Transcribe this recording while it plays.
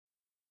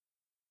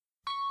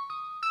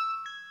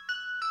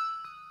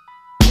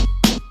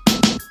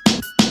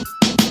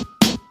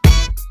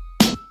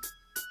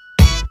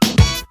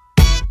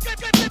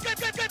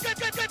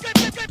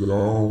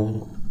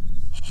Don't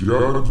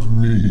judge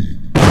me.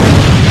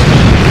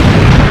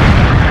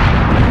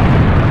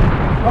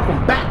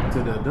 Welcome back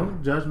to the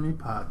Don't Judge Me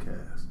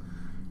podcast.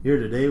 Here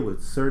today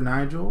with Sir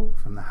Nigel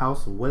from the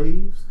House of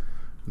Waves,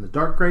 from the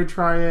Dark Gray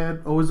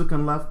Triad, always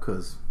looking left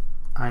because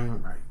I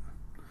ain't right.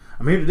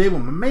 I'm here today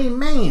with my main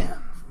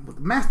man with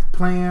the master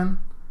plan,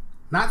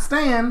 not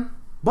Stan,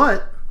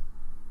 but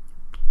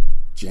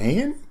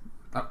Jan?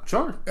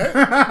 Sure.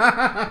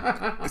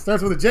 It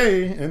starts with a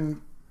J and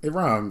it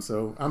rhymes,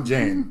 so I'm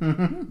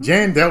Jan.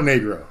 Jan Del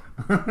Negro.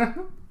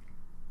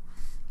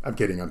 I'm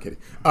kidding.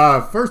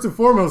 First and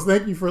foremost,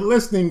 thank you for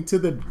listening to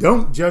the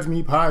Don't Judge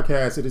Me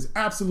podcast. It is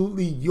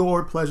absolutely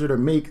your pleasure to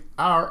make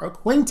our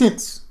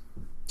acquaintance.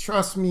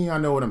 Trust me, I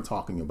know what I'm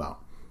talking about.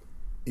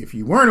 If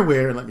you weren't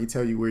aware, let me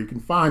tell you where you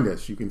can find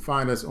us. You can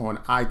find us on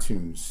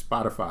iTunes,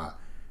 Spotify,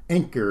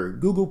 Anchor,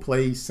 Google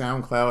Play,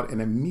 SoundCloud,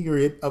 and a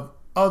myriad of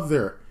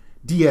other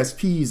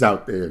DSPs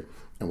out there.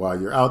 And while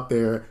you're out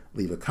there,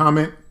 leave a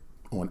comment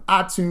on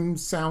iTunes,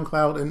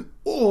 SoundCloud, and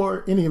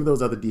or any of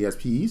those other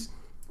DSPs.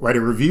 Write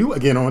a review,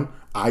 again, on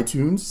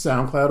iTunes,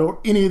 SoundCloud, or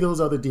any of those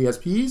other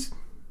DSPs.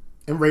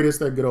 And rate us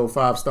that good old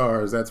 5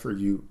 stars. That's for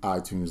you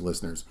iTunes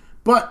listeners.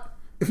 But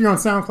if you're on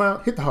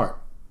SoundCloud, hit the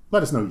heart.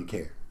 Let us know you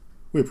care.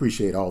 We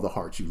appreciate all the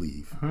hearts you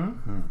leave.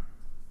 Mm-hmm.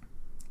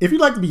 If you'd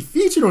like to be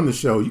featured on the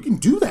show, you can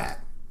do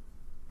that.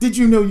 Did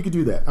you know you could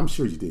do that? I'm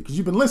sure you did, because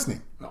you've been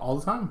listening. All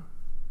the time.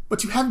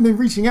 But you haven't been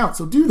reaching out,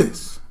 so do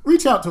this.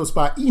 Reach out to us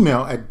by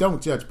email at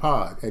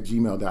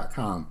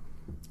don'tjudgepod@gmail.com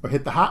or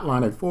hit the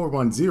hotline at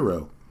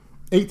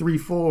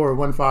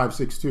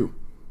 410-834-1562.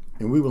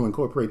 And we will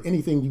incorporate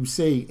anything you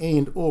say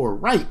and or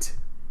write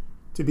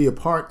to be a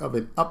part of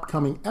an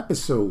upcoming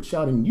episode,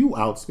 shouting you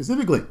out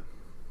specifically.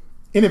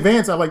 In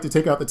advance, I'd like to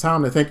take out the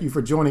time to thank you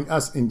for joining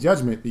us in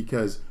judgment,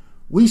 because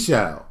we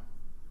shall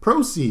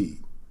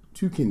proceed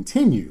to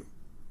continue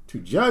to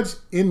judge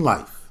in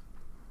life.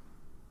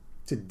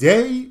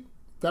 Today,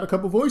 got a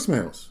couple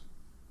voicemails.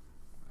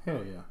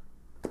 Hell yeah.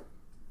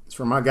 It's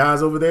from my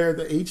guys over there at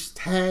the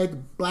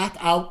Hashtag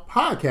Blackout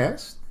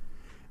podcast.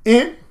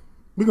 And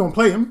we're going to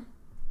play them.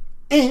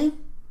 And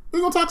we're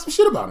going to talk some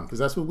shit about them, because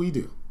that's what we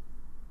do.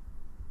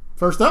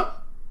 First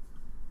up.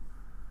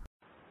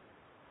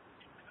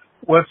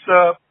 What's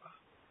up,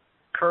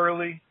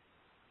 Curly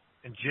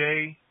and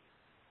Jay,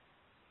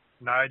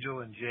 Nigel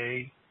and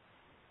Jay,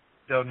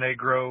 Del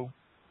Negro,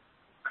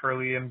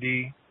 Curly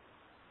MD,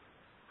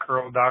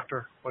 Curl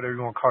Doctor, whatever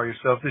you want to call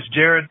yourself. This is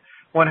Jared,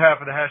 one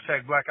half of the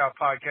Hashtag Blackout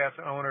podcast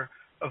and owner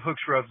of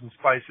Hooks, Rubs, and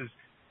Spices.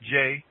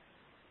 Jay,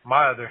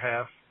 my other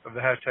half of the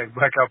Hashtag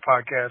Blackout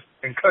podcast,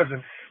 and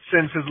cousin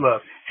sends his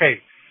love.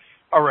 Hey,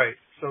 all right,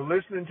 so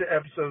listening to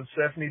episode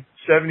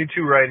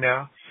 72 right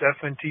now,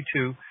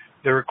 72,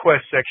 the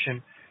request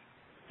section.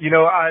 You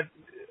know, I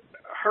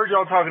heard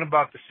y'all talking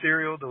about the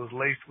cereal that was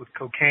laced with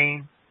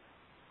cocaine,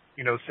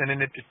 you know,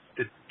 sending it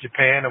to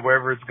Japan or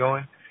wherever it's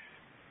going.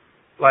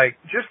 Like,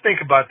 just think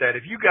about that.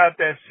 If you got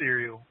that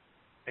cereal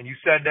and you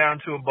sat down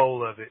to a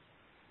bowl of it,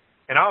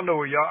 and I don't know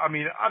where y'all, I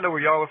mean, I know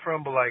where y'all are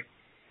from, but like,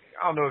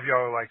 I don't know if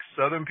y'all are like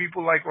Southern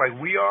people like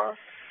we are,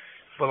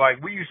 but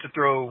like we used to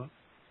throw,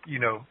 you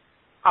know,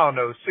 I don't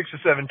know, 6 or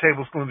 7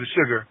 tablespoons of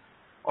sugar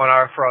on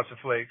our Frosted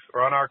Flakes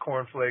or on our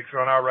Corn Flakes or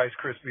on our Rice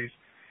Krispies,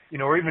 you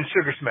know, or even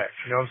Sugar Smacks,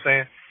 you know what I'm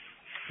saying?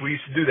 We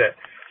used to do that.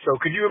 So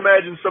could you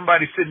imagine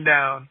somebody sitting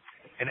down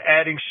and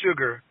adding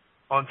sugar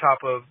on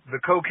top of the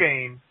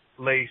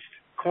cocaine-laced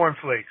Corn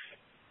Flakes?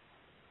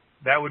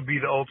 That would be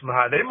the ultimate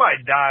high. They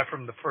might die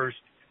from the first,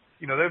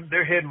 you know,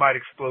 their head might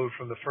explode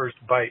from the first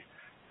bite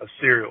of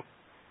cereal.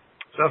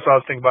 So that's what I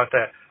was thinking about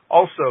that.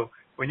 Also,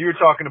 when you were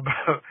talking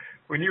about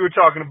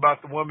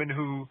the woman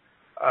who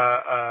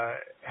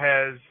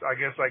has, I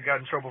guess, like got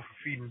in trouble for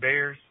feeding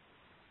bears,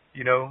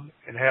 you know,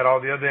 and had all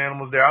the other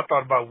animals there, I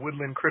thought about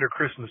Woodland Critter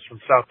Christmas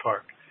from South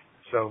Park.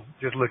 So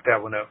just look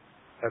that one up.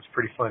 That's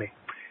pretty funny.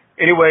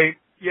 Anyway,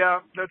 yeah,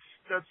 that's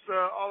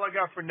all I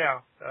got for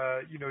now.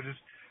 You know, just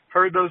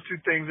heard those 2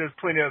 things. There's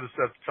plenty of other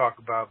stuff to talk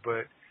about,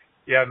 but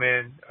yeah,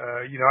 man,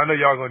 you know, I know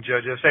y'all gonna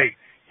judge us. Hey,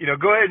 you know,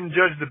 go ahead and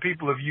judge the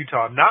people of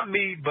Utah, not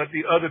me, but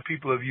the other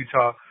people of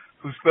Utah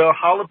who spell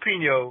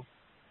jalapeno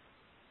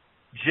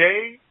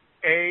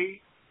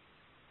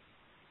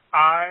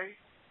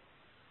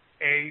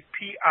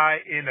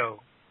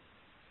J-A-I-A-P-I-N-O.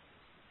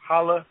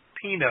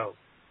 Jalapeno.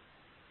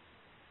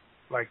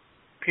 Like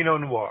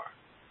Pinot Noir.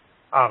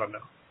 I don't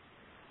know.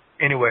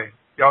 Anyway,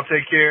 y'all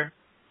take care.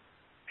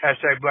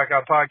 Hashtag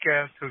Blackout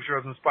Podcast, Hooks,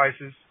 Rubs, and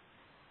Spices.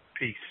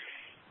 Peace.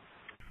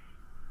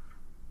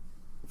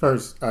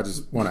 First, I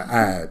just want to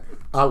add,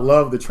 I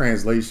love the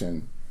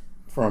translation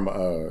from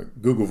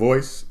Google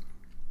Voice.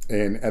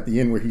 And at the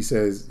end where he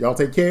says, y'all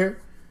take care,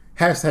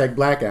 hashtag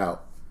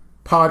Blackout,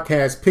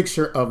 podcast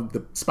picture of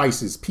the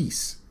Spices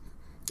piece.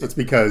 It's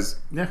because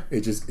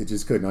it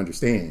just couldn't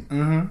understand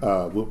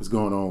what was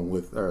going on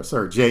with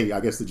Sir J.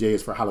 I guess the J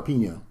is for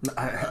jalapeno.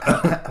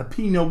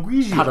 Pinot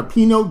Grigio.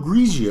 Jalapeno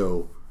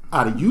Grigio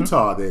out of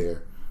Utah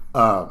there.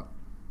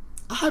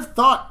 I've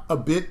thought a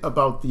bit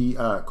about the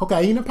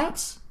cocaine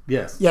pops.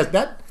 Yes. Yes,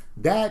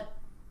 that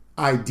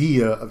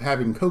idea of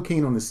having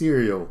cocaine on the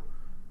cereal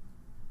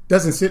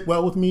doesn't sit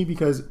well with me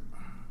because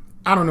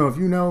I don't know if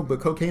you know, but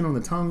cocaine on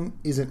the tongue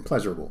isn't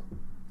pleasurable.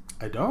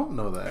 I don't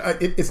know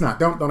that. It's not.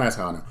 Don't ask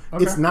how I know.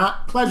 Okay. It's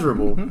not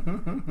pleasurable,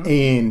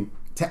 and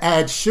to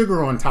add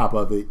sugar on top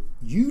of it,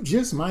 you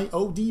just might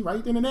OD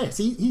right in the neck.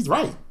 See, he's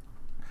right.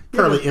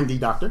 Curly MD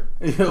doctor.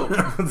 Yo,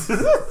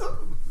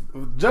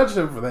 judge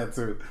him for that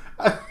too.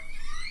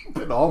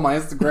 Put all my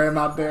Instagram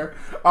out there.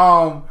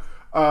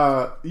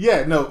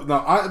 Yeah, no.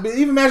 I mean,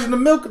 even imagine the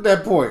milk at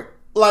that point.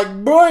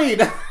 Like, boy,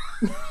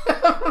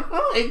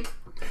 like,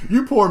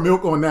 you pour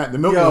milk on that, the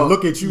milk will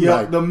look at you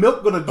like the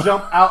milk gonna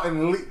jump out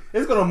and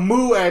it's gonna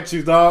moo at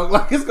you, dog.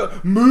 Like it's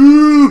gonna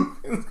moo.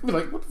 It's gonna be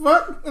like, what the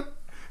fuck?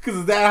 Because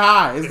it's that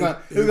high.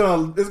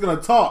 It's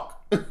gonna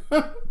talk.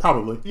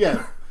 probably.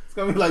 Yeah. It's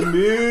gonna be like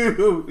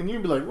moo, and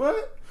you'll be like,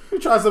 "What? You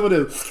try some of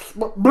this,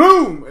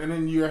 boom!" And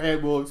then your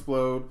head will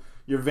explode,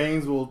 your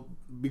veins will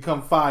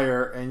become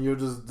fire, and you'll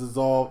just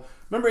dissolve.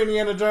 Remember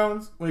Indiana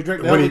Jones when he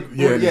drank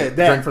that?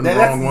 Drank from the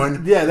wrong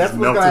one. Yeah, that's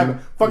what's gonna happen.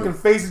 Fucking Yeah.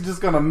 face is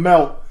just gonna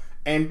melt,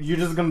 and you're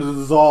just gonna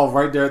dissolve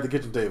right there at the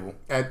kitchen table.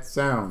 That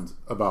sounds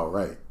about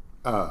right.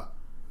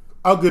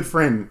 Our good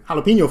friend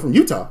Jalapeno from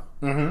Utah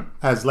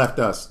has left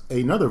us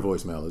another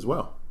voicemail as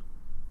well.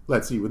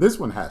 Let's see what this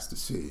one has to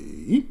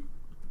say.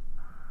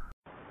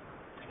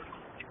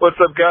 What's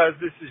up, guys?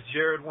 This is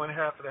Jared, one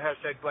half of the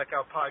hashtag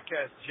Blackout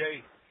Podcast.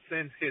 Jay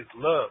sends his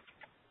love.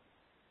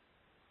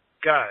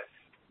 Guys,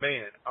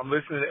 man, I'm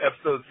listening to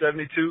episode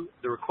 72,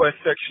 the request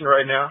section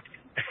right now,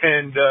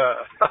 and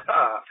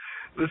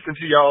listen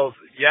to y'all's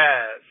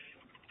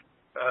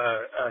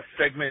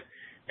segment.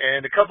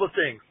 And a couple of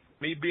things.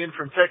 Me being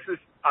from Texas,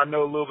 I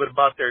know a little bit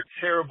about their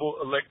terrible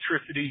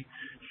electricity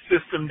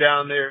system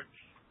down there.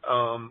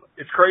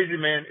 It's crazy,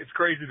 man. It's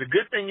crazy. The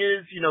good thing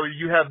is, you know,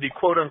 you have the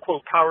quote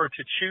unquote power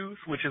to choose,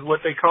 which is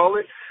what they call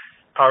it,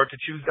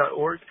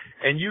 powertochoose.org.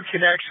 And you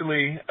can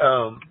actually,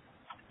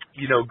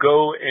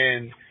 go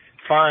and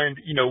find,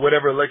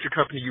 whatever electric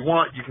company you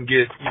want. You can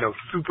get,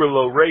 super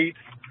low rates,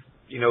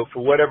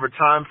 for whatever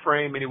time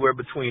frame, anywhere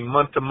between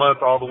month to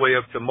month all the way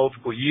up to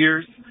multiple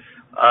years.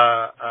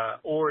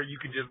 Or you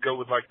can just go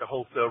with like the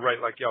wholesale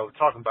rate like y'all were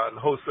talking about, and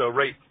the wholesale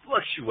rate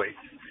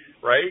fluctuates,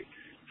 right?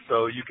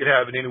 So you could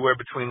have it anywhere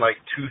between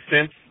like 2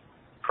 cents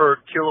per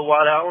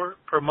kilowatt hour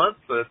per month.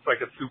 So it's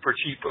like a super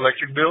cheap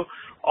electric bill,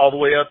 all the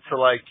way up to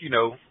like, $1.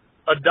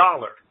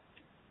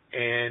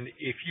 And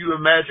if you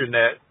imagine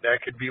that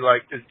could be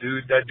like that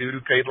dude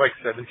who paid like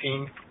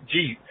 17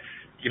 G's.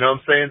 You know what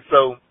I'm saying?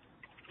 So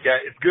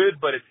yeah, it's good,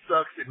 but it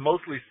sucks. It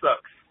mostly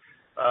sucks.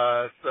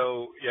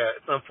 So yeah,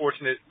 it's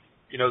unfortunate,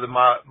 that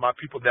my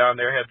people down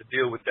there had to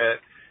deal with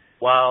that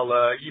while,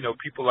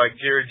 people like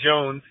Jerry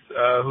Jones,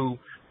 who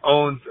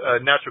owns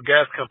a natural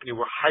gas company,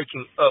 were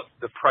hiking up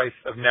the price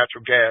of natural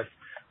gas,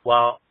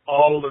 while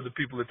all of the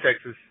people of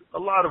Texas, a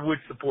lot of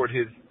which support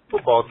his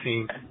football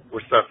team,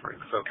 were suffering.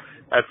 So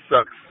that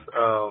sucks.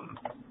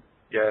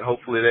 And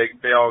hopefully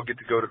they all get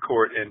to go to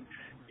court and,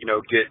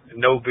 get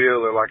no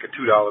bill or like a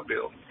 $2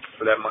 bill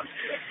for that month.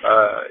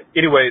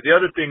 Anyway, the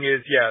other thing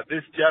is,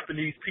 this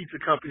Japanese pizza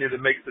company that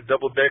makes the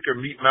double-decker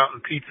Meat Mountain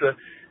pizza,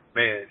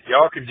 man,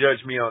 y'all can judge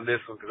me on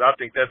this one because I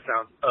think that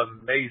sounds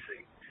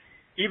amazing.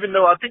 Even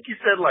though I think you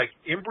said like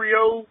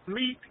embryo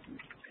meat.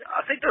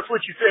 I think that's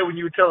what you said when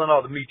you were telling all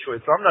the meat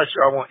choices. So I'm not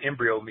sure I want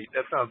embryo meat.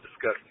 That sounds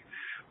disgusting.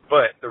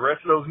 But the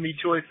rest of those meat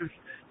choices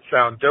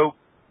sound dope.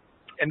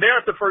 And they're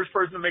not the first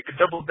person to make a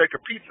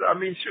double-decker pizza. I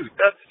mean, shoot,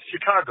 that's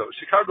Chicago.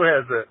 Chicago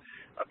has a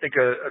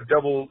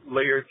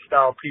double-layered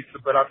style pizza,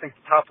 but I think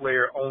the top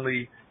layer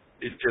only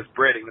is just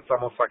breading. It's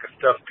almost like a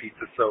stuffed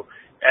pizza. So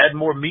add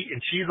more meat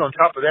and cheese on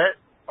top of that,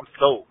 I'm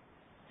sold.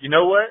 You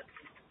know what?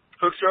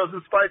 Hooks, Rubs,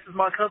 and Spice is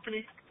my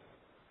company.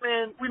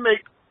 Man, we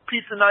make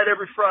pizza night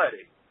every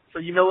Friday. So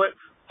you know what?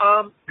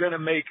 I'm going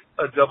to make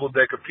a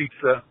double-decker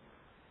pizza,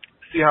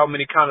 see how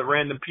many kind of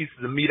random pieces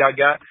of meat I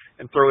got,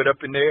 and throw it up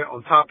in there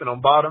on top and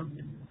on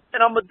bottom. And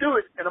I'm going to do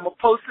it, and I'm going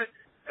to post it,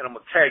 and I'm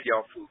going to tag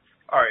y'all fools.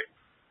 All right.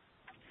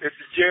 This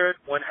is Jared,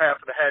 one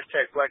half of the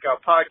hashtag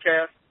Blackout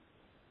Podcast,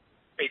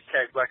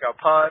 hashtag Blackout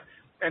Pod,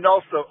 and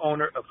also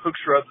owner of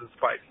Hooks, Rubs, and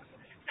Spices.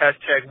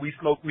 Hashtag We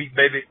Smoke Meat,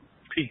 baby.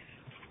 Peace.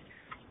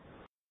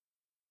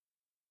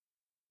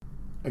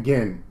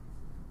 Again,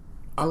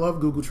 I love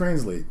Google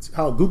Translate.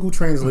 How Google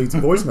translates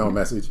voicemail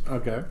message.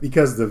 Okay.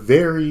 Because the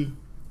very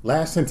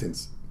last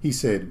sentence, he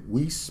said,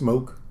 "We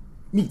smoke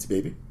meat,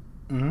 baby.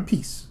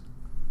 Peace."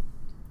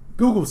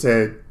 Google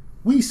said,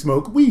 "We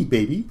smoke weed,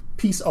 baby.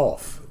 Peace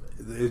off."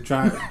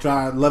 Try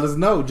to let us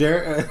know,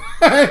 Jared.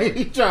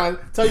 Try to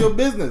tell your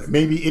business.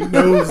 Maybe it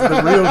knows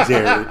the real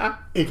Jared,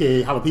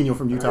 aka Jalapeno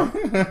from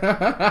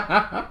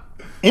Utah.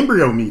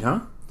 Embryo meat, huh?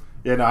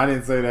 Yeah, no, I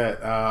didn't say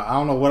that. I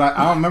don't know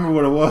I don't remember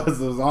what it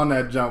was. It was on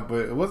that jump,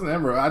 but it wasn't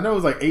embryo. I know it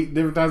was like 8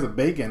 different types of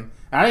bacon.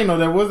 I didn't know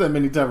there was that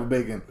many types of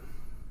bacon.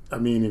 I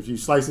mean, if you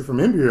slice it from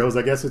embryos,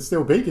 I guess it's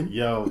still bacon.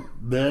 Yo,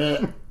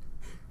 that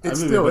it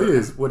still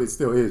is what it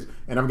still is.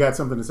 And I've got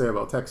something to say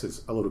about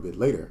Texas a little bit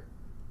later.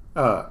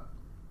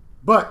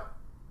 But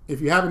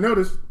if you haven't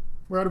noticed,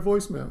 we're out of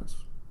voicemails.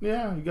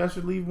 Yeah, you guys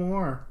should leave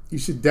more. You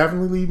should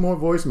definitely leave more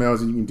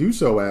voicemails, and you can do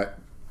so at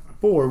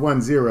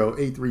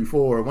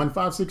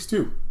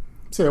 410-834-1562.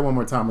 Say it one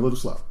more time, a little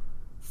slow.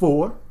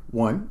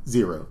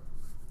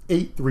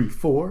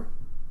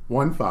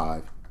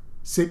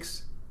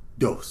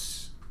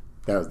 410-834-1562.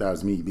 That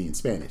was me being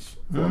Spanish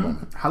for a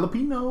moment.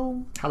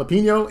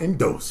 Jalapeno and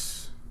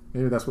dos.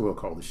 Maybe that's what we'll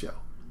call the show.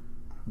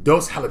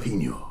 Dos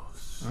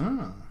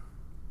jalapenos.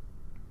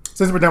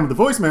 Since we're done with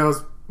the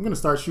voicemails, I'm going to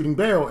start shooting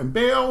bail. And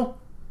bail,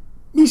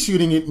 me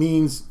shooting it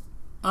means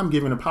I'm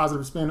giving a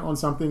positive spin on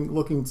something,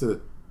 looking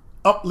to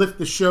uplift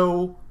the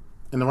show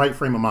in the right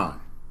frame of mind.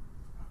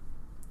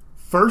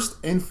 First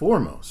and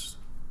foremost,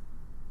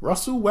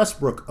 Russell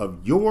Westbrook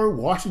of your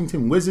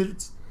Washington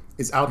Wizards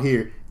is out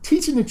here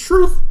teaching the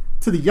truth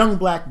to the young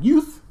black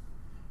youth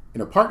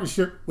in a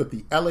partnership with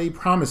the LA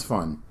Promise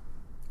Fund.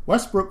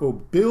 Westbrook will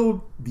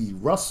build the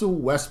Russell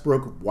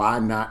Westbrook Why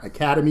Not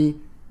Academy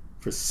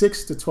for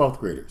 6th to 12th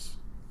graders.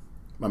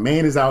 My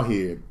man is out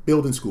here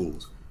building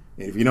schools.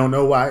 And if you don't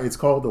know why it's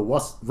called the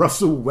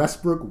Russell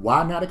Westbrook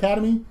Why Not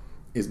Academy,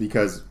 it's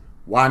because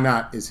Why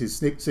Not is his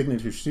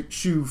signature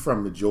shoe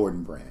from the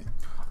Jordan brand.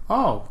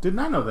 Oh, did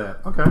not know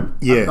that. Okay.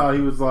 Yeah. I thought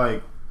he was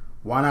like,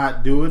 why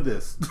not do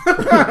this?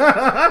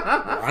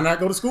 Why not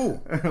go to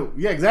school?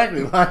 Yeah,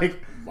 exactly. Like,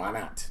 Why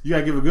not? you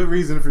gotta give a good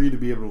reason for you to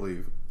be able to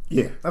leave.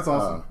 Yeah. That's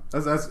awesome.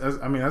 That's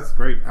I mean, that's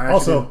great. I actually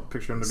Also, didn't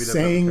picture him to be that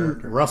saying type of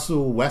character.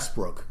 Russell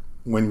Westbrook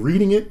when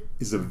reading it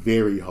is a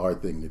very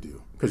hard thing to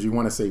do because you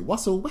want to say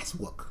Russell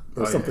Westbrook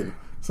or something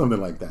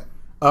like that.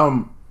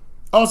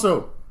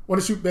 Also,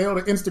 want to shoot bail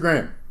to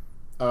Instagram.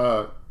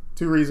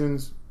 2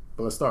 reasons,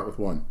 but let's start with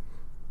one.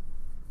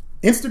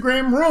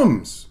 Instagram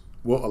rooms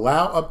will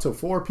allow up to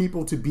 4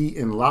 people to be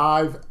in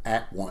live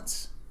at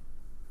once.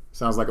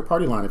 Sounds like a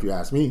party line if you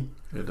ask me.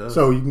 It does.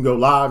 So you can go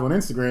live on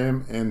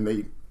Instagram, and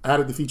they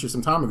added the feature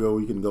some time ago.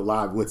 You can go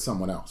live with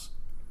someone else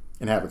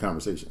and have a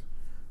conversation.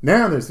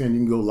 Now they're saying you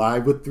can go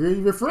live with 3 of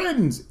your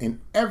friends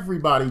and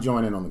everybody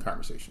join in on the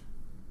conversation.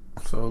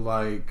 So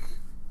like,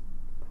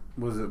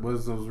 was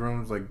those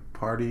rooms like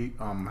party,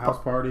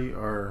 house party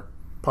or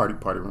Party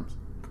rooms.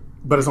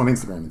 But it's on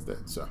Instagram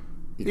instead. So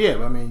yeah,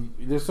 but I mean,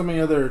 there's so many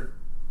other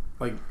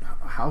like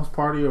house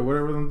party or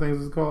whatever them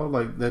things is called,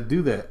 like that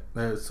do that.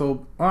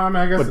 So I mean,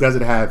 I guess. But does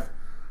it have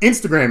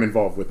Instagram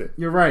involved with it?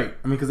 You're right.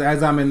 I mean, because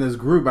as I'm in this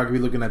group, I could be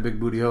looking at big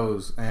booty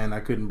hoes, and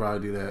I couldn't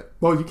probably do that.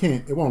 Well, you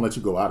can't. It won't let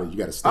you go out of it. You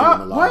got to stay in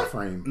the live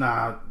frame.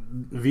 Nah,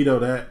 veto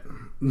that.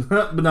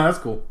 But no, that's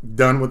cool.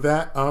 Done with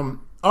that. I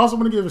also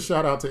want to give a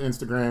shout out to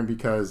Instagram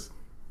because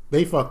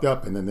they fucked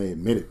up and then they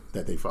admitted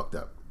that they fucked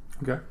up.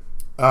 Okay.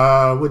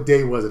 What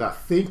day was it? I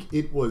think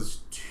it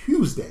was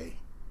Tuesday.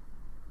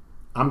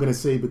 I'm going to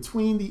say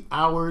between the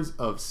hours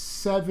of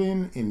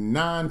 7 and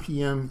 9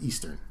 p.m.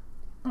 Eastern.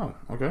 Oh,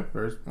 okay.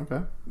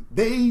 Okay.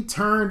 They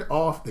turned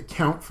off the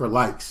count for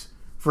likes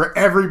for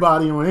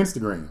everybody on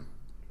Instagram.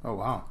 Oh,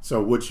 wow.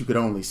 So what you could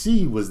only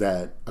see was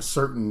that a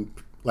certain,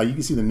 like you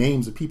can see the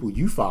names of people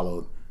you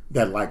followed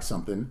that liked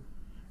something,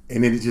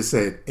 and then it just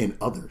said, "and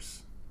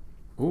others."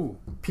 Ooh.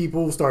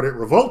 People started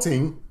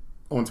revolting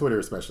on Twitter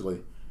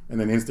especially, and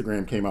then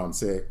Instagram came out and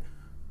said,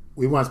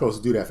 "We weren't supposed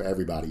to do that for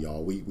everybody,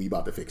 y'all. We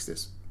about to fix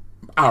this.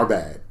 Our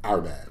bad.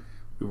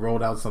 We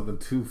rolled out something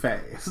too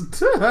fast."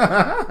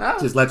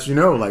 Just let you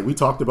know, like we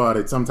talked about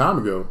it some time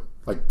ago,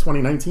 like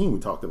 2019 we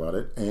talked about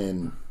it,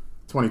 and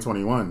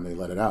 2021 they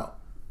let it out.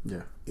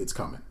 Yeah. It's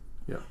coming.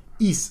 Yeah.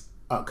 It's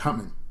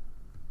coming.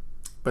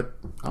 But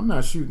I'm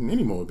not shooting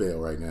any more bail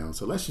right now,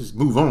 so let's just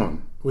move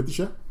on with the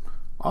show.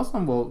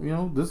 Awesome. Well,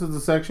 this is the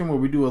section where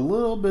we do a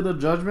little bit of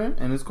judgment,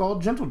 and it's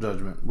called gentle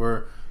judgment,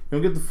 where you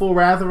don't get the full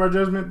wrath of our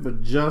judgment,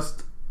 but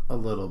just a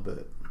little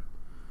bit.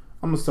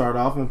 I'm going to start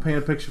off. I'm going to paint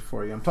a picture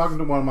for you. I'm talking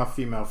to one of my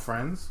female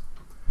friends,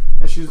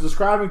 and she's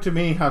describing to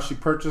me how she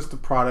purchased a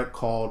product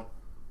called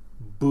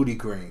Booty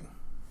Cream.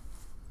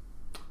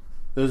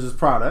 There's this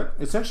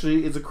product.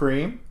 Essentially, it's a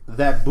cream.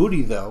 That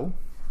booty, though.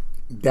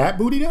 That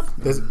booty, though?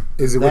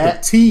 Is it with a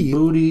That T?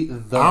 booty,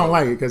 though. I don't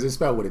like it because it's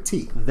spelled with a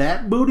T.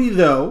 That booty,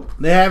 though.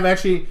 They have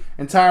actually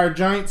entire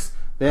joints.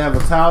 They have a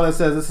towel that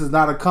says this is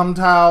not a cum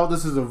towel.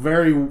 This is a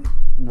very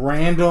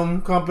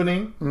random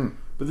company.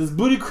 But this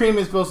booty cream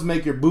is supposed to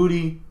make your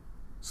booty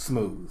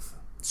smooth.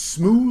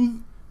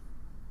 Smooth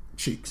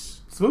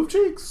cheeks. Smooth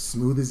cheeks.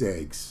 Smooth as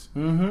eggs.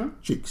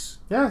 Cheeks.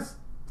 Yes.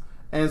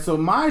 And so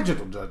my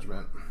gentle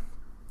judgment,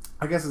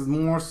 I guess, is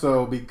more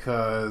so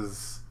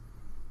because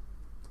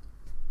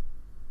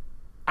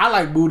I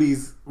like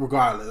booties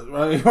regardless,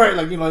 right? Right?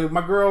 Like, if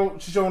my girl,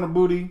 she's showing her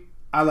booty,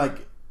 I like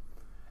it.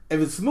 If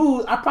it's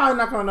smooth, I'm probably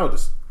not going to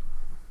notice.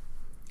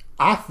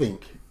 I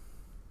think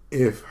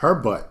if her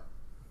butt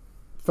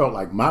felt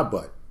like my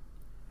butt,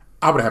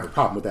 I would have a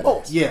problem with that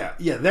ass. Yeah,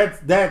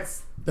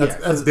 that's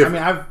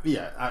different.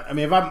 I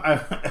mean, if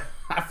I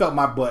felt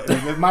my butt,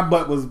 if my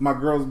butt was my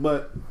girl's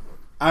butt,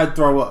 I'd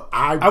throw up.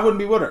 I wouldn't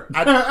be with her.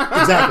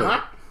 Exactly.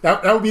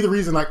 That would be the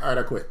reason. Like, all right,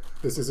 I quit.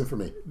 This isn't for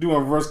me. Do a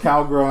reverse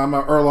cowgirl. I'm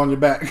an Earl on your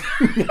back.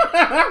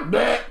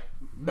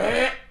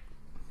 Bleh.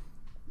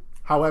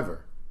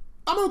 However,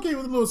 I'm okay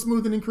with a little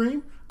smoothing and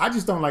cream. I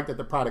just don't like that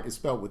the product is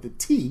spelled with a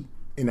T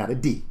and not a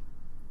D.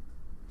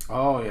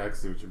 Oh yeah, I can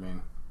see what you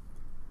mean.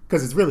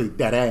 Because it's really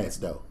that ass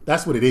though.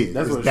 That's what it is.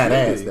 That's it's what it that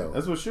should ass be. though.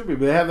 That's what it should be.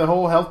 But they have the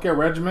whole healthcare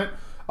regimen.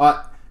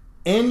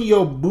 In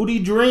Your Booty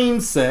Dream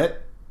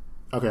set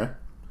Okay.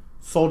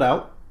 sold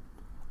out.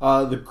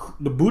 The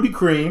booty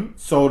cream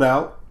sold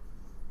out.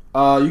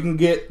 You can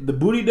get the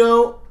booty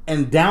dough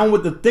and Down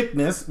with the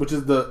Thickness, which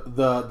is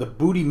the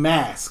booty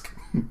mask.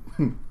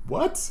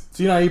 What?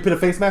 So you know how you put a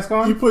face mask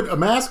on? You put a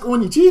mask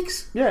on your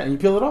cheeks? Yeah, and you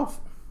peel it off.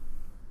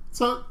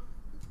 So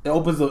It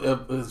opens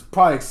it's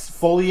probably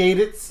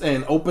exfoliates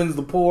and opens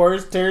the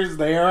pores, tears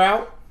the air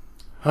out.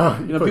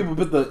 People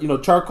put the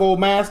charcoal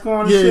mask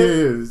on. And Yeah, shit. yeah,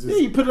 yeah. It's just-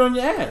 You put it on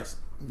your ass,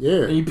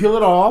 Yeah. and you peel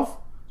it off.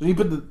 Then you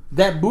put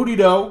that booty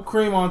dough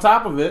cream on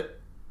top of it.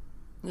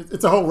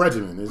 It's a whole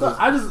regimen. It's just-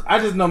 I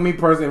just know me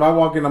personally. If I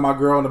walk into my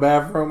girl in the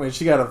bathroom and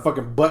she got a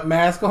fucking butt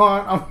mask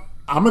on,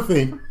 I'm going to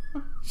think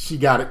she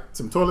got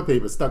some toilet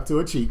paper stuck to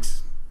her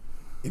cheeks,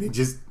 and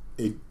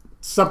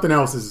something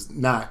else is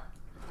not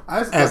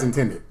as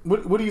intended.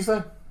 What do you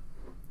say?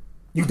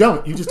 You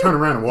don't. You just turn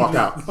around and walk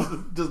out.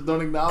 Just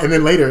don't acknowledge. And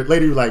then later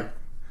you're like,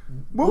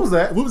 what was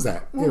that? what was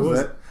that? What was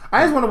that?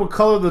 I just wonder what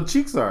color the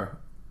cheeks are.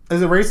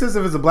 Is it racist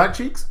if it's a black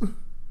cheeks?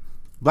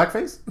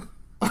 Blackface?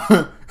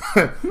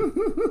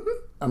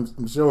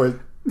 I'm sure.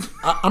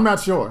 I'm not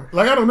sure.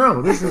 Like, I don't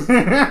know. This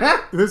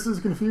is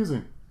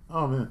confusing.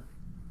 Oh man.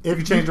 If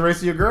you change the race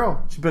of your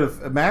girl, she put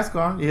a mask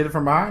on. You hit it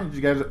from behind.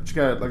 She got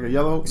like a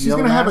yellow. She's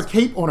gonna have a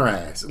cape on her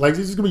ass. Like,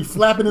 she's just gonna be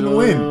flapping in the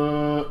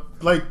wind.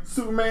 Like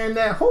Superman.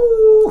 That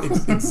whole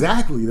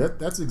exactly.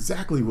 That's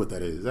exactly what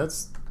that is.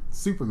 That's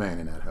Superman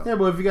in that hell. Yeah,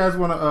 but if you guys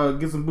want to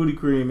get some booty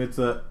cream, it's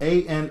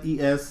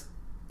ANESE.co.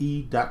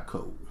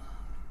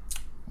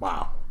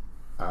 Wow.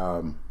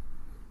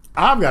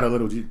 I've got a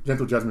little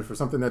gentle judgment for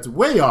something that's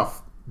way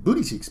off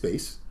booty cheek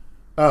space.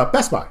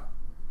 Best Buy.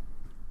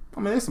 I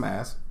mean, there's some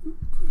ass.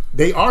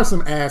 They are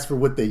some ass for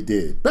what they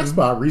did. Best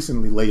Buy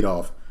recently laid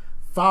off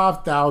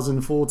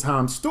 5,000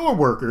 full-time store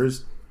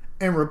workers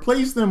and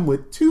replaced them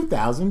with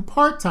 2,000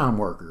 part-time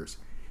workers,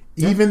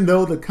 even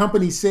though the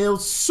company's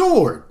sales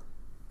soared.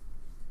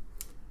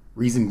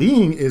 Reason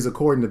being is,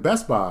 according to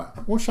Best Buy,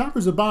 more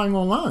shoppers are buying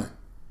online.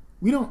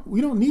 We don't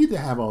need to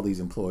have all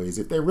these employees.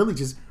 If they're really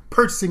just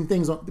purchasing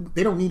things,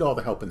 they don't need all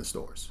the help in the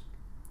stores.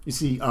 You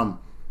see,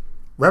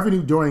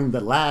 revenue during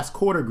the last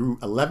quarter grew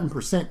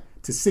 11%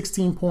 to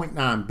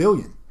 $16.9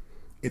 billion.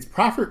 Its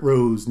profit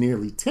rose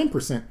nearly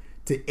 10%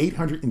 to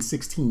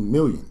 $816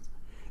 million.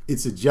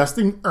 Its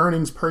adjusted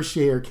earnings per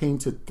share came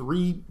to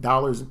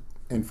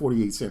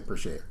 $3.48 per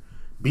share,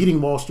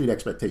 beating Wall Street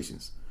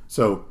expectations.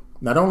 So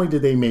not only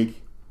did they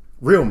make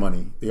real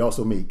money, they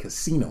also made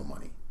casino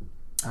money.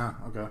 Ah,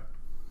 okay.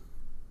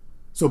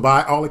 So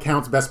by all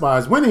accounts, Best Buy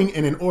is winning,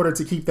 and in order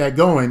to keep that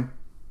going,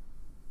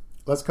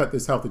 let's cut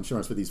this health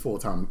insurance for these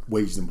full-time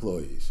waged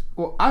employees.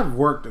 Well, I've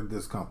worked at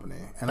this company,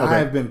 and Okay. I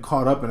have been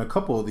caught up in a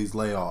couple of these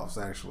layoffs,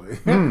 actually,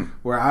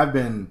 where I've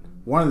been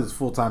one of these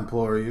full-time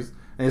employees,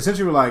 and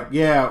essentially we're like,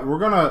 yeah,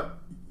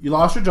 you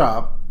lost your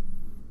job,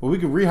 but we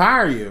can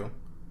rehire you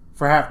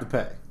for half the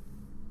pay.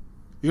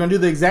 You're going to do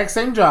the exact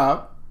same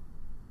job.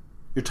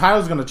 Your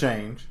title's going to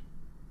change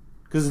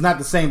because it's not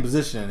the same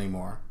position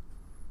anymore.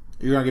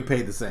 You're going to get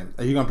paid the same.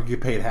 You're going to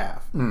get paid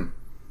half. And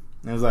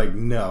it was like,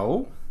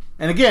 no.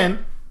 And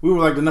again, we were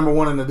like the number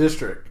one in the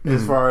district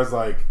as far as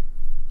like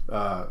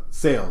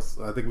sales.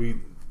 I think we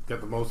got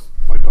the most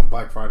like on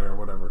Black Friday or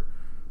whatever.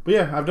 But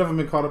yeah, I've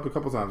definitely been caught up a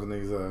couple times in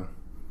these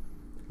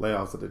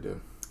layoffs that they do.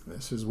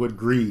 This is what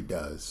greed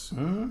does.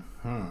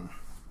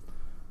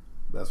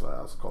 That's why I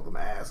also called them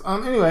ass.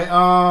 Anyway,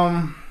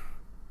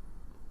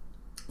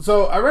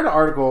 so I read an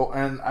article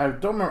and I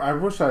don't remember. I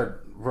wish I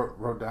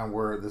wrote down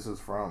where this is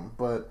from,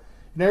 but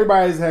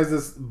everybody has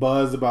this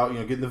buzz about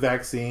getting the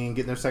vaccine,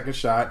 getting their second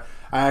shot.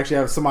 I actually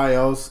have somebody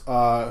else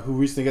who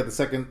recently got the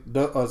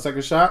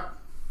second shot.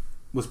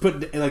 Was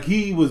put like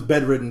he was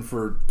bedridden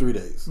for 3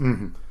 days.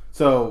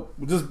 So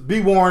just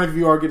be warned if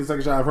you are getting a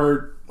second shot. I've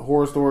heard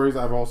horror stories.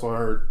 I've also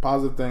heard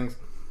positive things.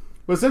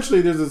 But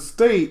essentially, there's a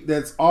state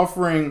that's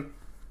offering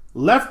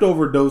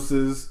leftover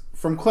doses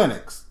from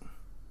clinics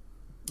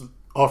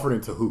Offering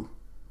it to who?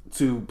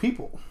 to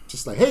people.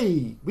 Just like,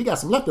 hey, we got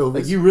some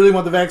leftovers. Like, you really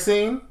want the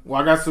vaccine?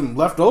 Well, I got some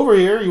left over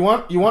here. You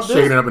want this?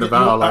 Shaking it up in a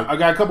vial, like- I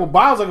got a couple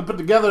bottles I can put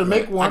together to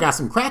make one. I got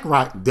some crack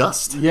rock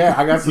dust. Yeah,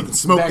 I got You some can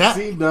smoke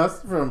vaccine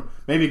dust from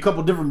maybe a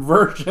couple different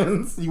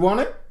versions. You want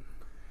it?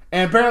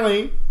 And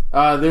apparently,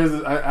 there's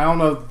I don't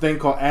know, the thing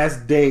called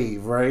Ask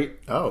Dave, right?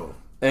 Oh.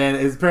 And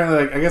it's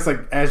apparently like, I guess like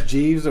Ask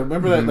Jeeves, or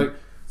remember that, like,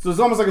 so it's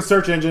almost like a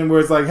search engine where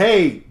it's like,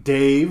 hey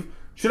Dave,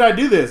 should I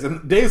do this?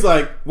 And Dave's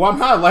like, well, I'm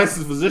not a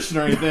licensed physician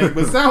or anything,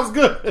 but it sounds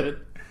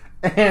good.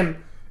 And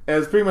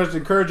it's pretty much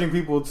encouraging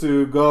people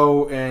to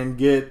go and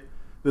get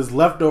this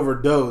leftover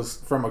dose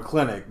from a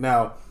clinic.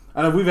 Now,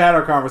 I know we've had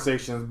our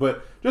conversations,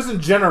 but just in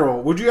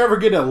general, would you ever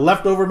get a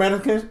leftover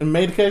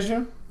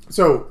medication?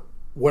 So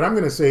what I'm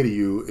going to say to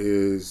you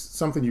is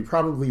something you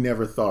probably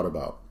never thought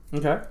about.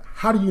 Okay.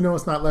 How do you know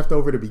it's not left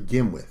over to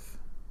begin with?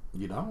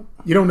 You know?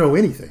 You don't know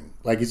anything.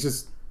 Like, it's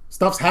just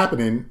stuff's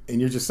happening, and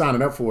you're just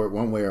signing up for it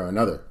one way or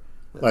another.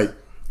 Yes. Like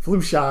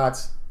flu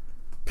shots,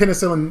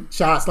 penicillin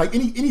shots, like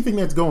anything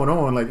that's going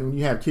on. Like when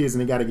you have kids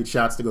and they got to get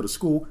shots to go to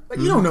school, like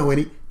you don't know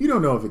you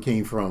don't know if it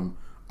came from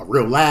a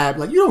real lab.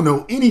 Like you don't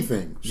know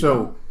anything. Yeah.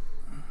 So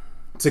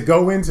to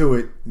go into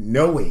it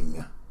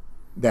knowing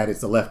that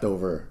it's a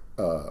leftover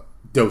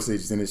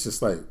dosage, then it's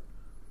just like,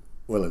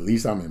 well, at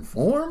least I'm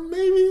informed.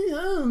 Maybe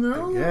I don't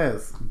know. I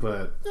guess,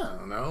 but I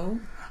don't know.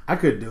 I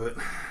could do it.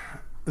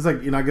 It's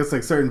like, I guess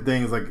like certain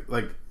things,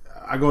 like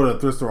I go to a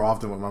thrift store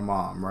often with my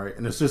mom, right?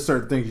 And it's just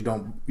certain things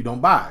you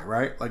don't buy,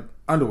 right? Like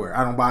underwear.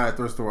 I don't buy at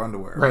thrift store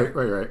underwear.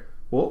 Right.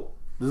 Well,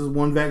 this is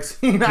one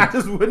vaccine I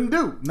just wouldn't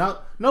do. No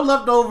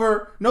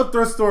leftover, no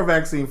thrift store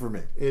vaccine for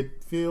me.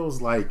 It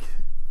feels like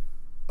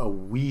a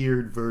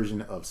weird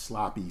version of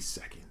sloppy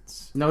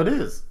seconds. No, it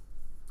is.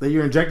 That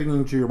you're injecting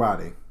into your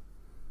body.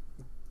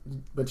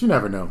 But you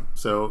never know.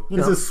 So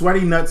it's a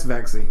sweaty nuts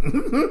vaccine.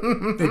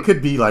 It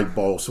could be like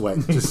ball sweat,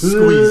 just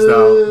squeezed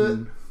out.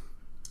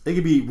 It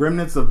could be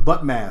remnants of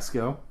butt mask,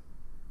 yo.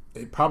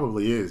 It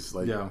probably is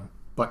like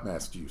butt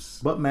mask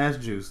juice. Butt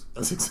mask juice.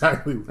 That's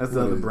exactly. That's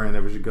the other brand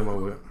that we should come up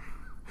with.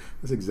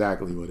 That's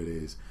exactly what it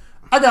is.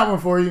 I got one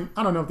for you.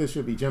 I don't know if this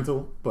should be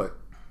gentle, but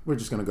we're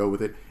just gonna go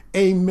with it.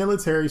 A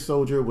military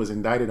soldier was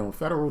indicted on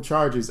federal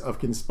charges of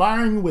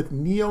conspiring with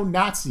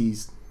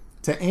neo-Nazis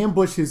to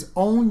ambush his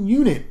own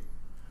unit.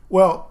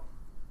 Well,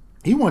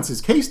 he wants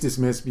his case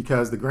dismissed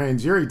because the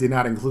grand jury did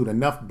not include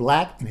enough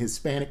black and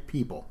Hispanic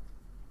people.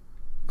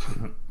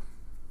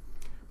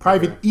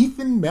 Private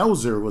Ethan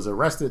Melzer was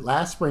arrested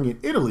last spring in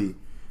Italy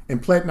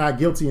and pled not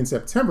guilty in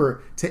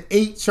September to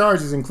 8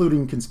 charges,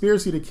 including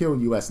conspiracy to kill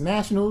U.S.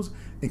 nationals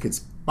and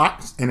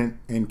conspiring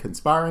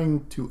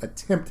to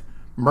attempt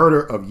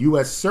murder of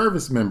U.S.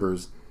 service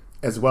members,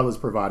 as well as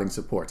providing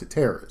support to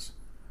terrorists.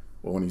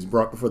 Well, when he's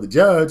brought before the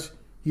judge,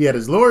 he had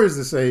his lawyers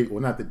to say,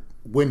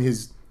 when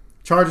his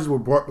charges were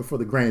brought before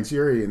the grand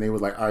jury and they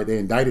was like, all right, they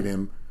indicted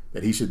him,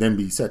 that he should then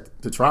be set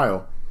to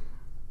trial.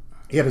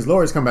 He had his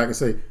lawyers come back and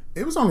say,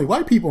 it was only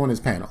white people on his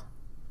panel.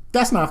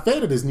 That's not fair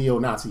to this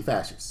neo-Nazi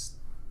fascist.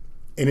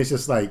 And it's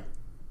just like,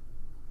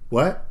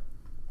 what?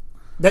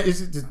 That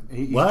is just,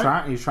 he's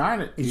what? He's trying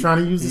to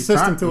use the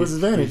system to his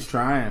advantage. He's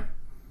trying.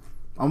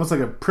 Almost like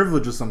a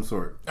privilege of some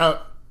sort.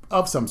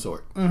 Of some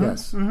sort,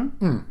 yes.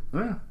 Mm-hmm.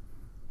 Yeah.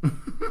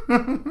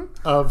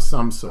 Of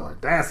some sort.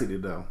 Audacity,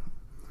 though.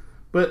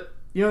 But,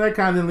 that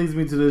kind of leads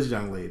me to this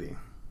young lady.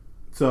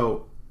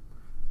 So,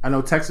 I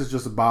know Texas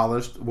just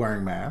abolished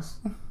wearing masks.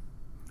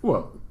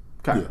 Well,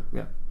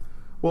 yeah.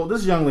 Well,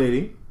 this young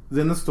lady is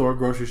in the store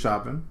grocery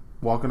shopping,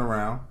 walking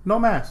around, no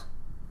mask.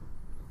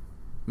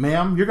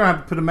 Ma'am, you're going to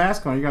have to put a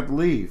mask on. You're going to have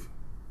to leave.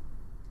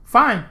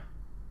 Fine.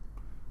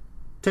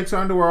 Takes her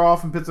underwear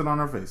off and puts it on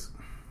her face.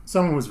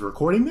 Someone was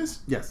recording this?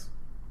 Yes.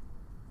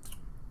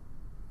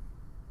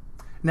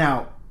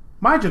 Now,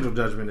 my gentle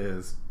judgment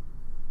is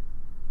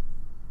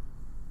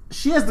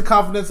she has the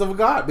confidence of a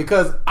god,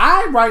 because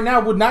I right now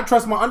would not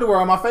trust my underwear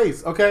on my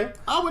face, okay?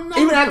 I would not.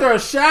 Even after a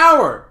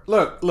shower.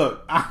 Look,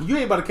 you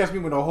ain't about to catch me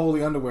with no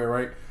holy underwear,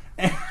 right?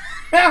 And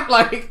I'm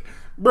like,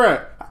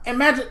 bruh,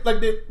 imagine,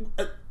 like,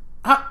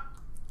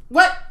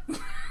 what?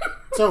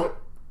 So,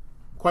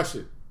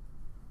 question.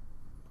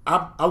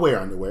 I wear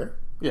underwear.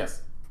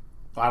 Yes.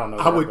 I don't know.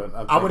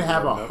 I would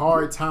have a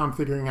hard time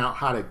figuring out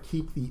how to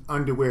keep the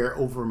underwear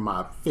over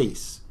my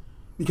face,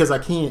 because I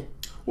can't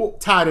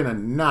tie it in a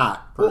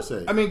knot per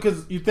se. I mean,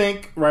 because you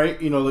think,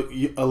 right? Like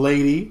a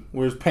lady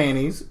wears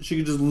panties, she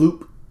could just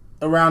loop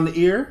around the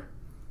ear.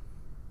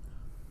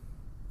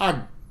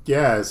 I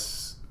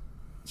guess,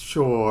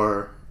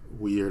 sure,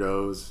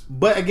 weirdos.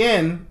 But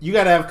again, you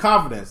got to have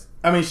confidence.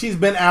 I mean, she's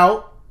been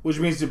out, which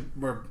means she's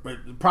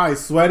probably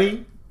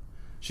sweaty.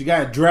 She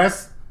got a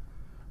dress.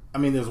 I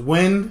mean, there's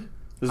wind.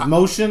 There's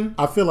motion.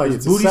 I feel like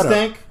it's booty a setup.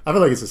 stank. I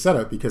feel like it's a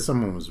setup because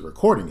someone was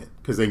recording it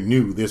because they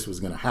knew this was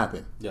going to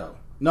happen. Yo,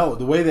 no,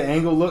 the way the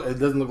angle looked, it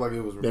doesn't look like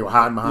it was recorded. They were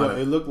hiding behind it.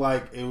 It looked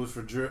like it was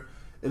for.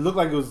 It looked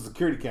like it was a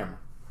security camera.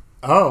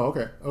 Oh,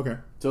 okay.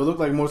 So it looked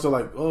like more so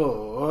like,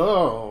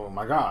 oh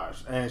my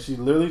gosh, and she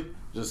literally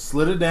just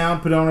slid it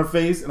down, put it on her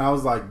face, and I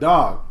was like,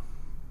 dog,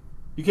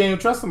 you can't even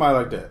trust somebody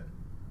like that.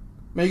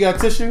 Man, you got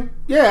tissue?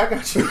 Yeah, I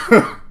got you.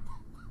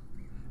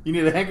 You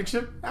need a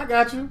handkerchief? I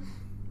got you.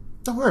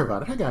 Don't worry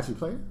about it. I got you,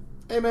 player.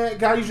 Hey, man,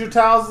 can I use your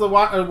towels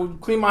to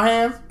clean my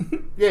hands?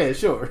 Yeah,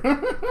 sure.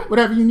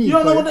 Whatever you need. You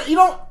don't know what you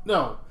don't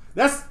know.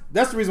 That's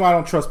the reason why I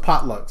don't trust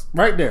potlucks.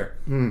 Right there.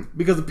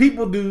 Because the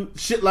people do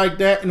shit like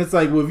that, and it's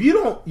like, well, if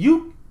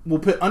you will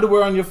put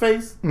underwear on your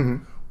face.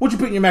 What you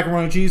put in your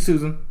macaroni and cheese,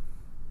 Susan?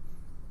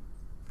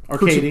 Or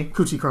Katie?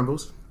 Coochie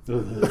crumbles.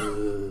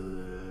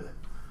 Don't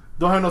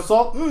have no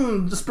salt?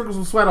 Just sprinkle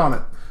some sweat on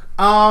it.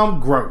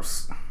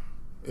 Gross.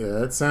 Yeah,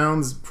 that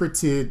sounds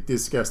pretty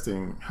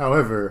disgusting.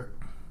 However,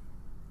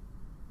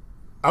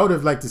 I would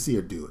have liked to see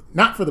her do it.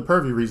 Not for the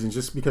pervy reason,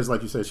 just because,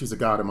 like you said, she's a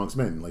god amongst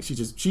men. Like, she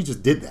just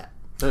did that.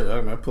 Hey,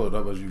 I pull it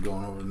up as you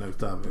going over the next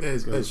topic.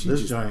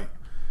 This joint,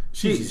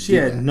 she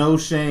had no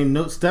shame,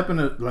 no stepping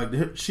it. Like,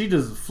 she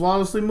just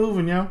flawlessly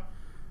moving, yo.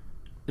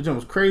 That joint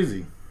was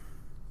crazy.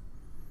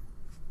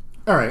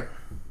 All right.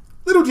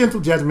 Little gentle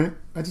judgment.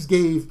 I just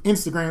gave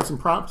Instagram some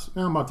props.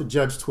 Now I'm about to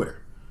judge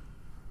Twitter.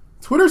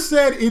 Twitter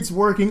said it's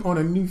working on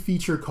a new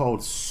feature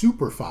called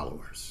Super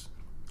Followers,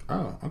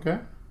 Oh, okay.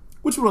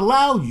 which would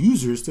allow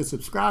users to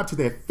subscribe to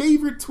their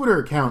favorite Twitter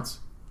accounts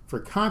for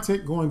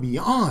content going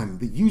beyond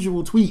the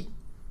usual tweet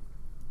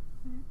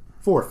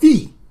for a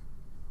fee.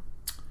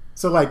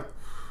 So like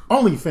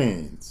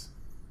OnlyFans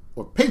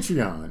or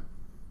Patreon,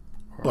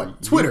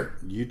 but Twitter.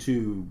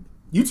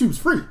 YouTube's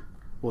free.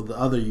 Well, the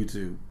other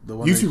YouTube. The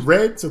one YouTube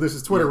Red, so this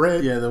is Twitter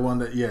Red. Yeah, the one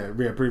that,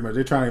 pretty much.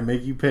 They're trying to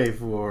make you pay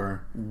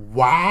for...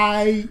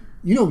 Why?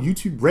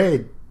 YouTube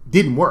Red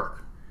didn't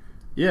work.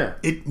 Yeah.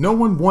 No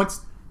one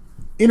wants...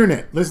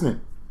 Internet,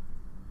 listen.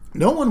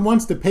 No one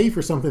wants to pay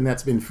for something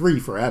that's been free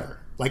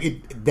forever.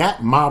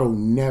 That model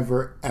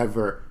never,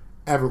 ever,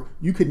 ever...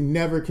 You could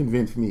never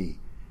convince me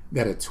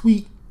that a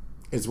tweet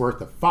is worth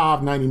a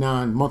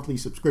 $5.99 monthly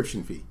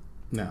subscription fee.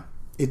 No.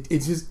 It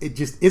just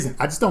isn't.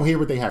 I just don't hear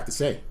what they have to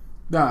say.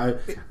 No,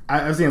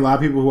 I've seen a lot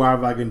of people who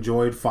I've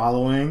enjoyed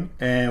following,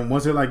 and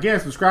once they're like, yeah,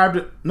 subscribe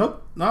to...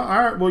 Nope. No, all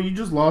right, well, you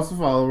just lost a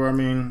follower. I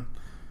mean...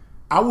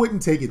 I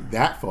wouldn't take it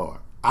that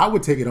far. I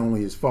would take it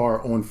only as far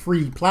on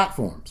free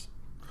platforms.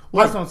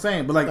 Well, that's what I'm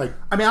saying. But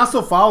I'll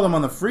still follow them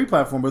on the free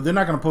platform, but they're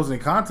not going to post any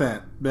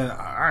content. Then, all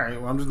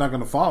right, well, I'm just not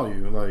going to follow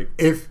you.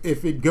 If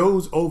it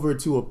goes over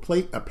to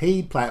a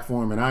paid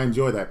platform and I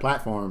enjoy that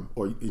platform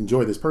or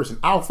enjoy this person,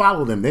 I'll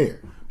follow them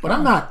there. But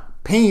I'm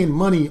not paying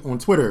money on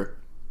Twitter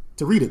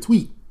to read a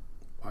tweet.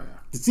 Oh, yeah.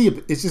 To see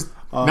it. It's just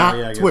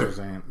not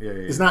Twitter.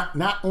 It's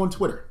not on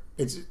Twitter.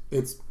 It's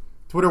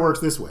Twitter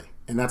works this way,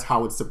 and that's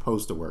how it's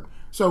supposed to work.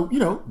 So,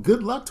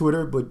 good luck,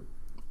 Twitter, but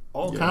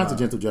all kinds of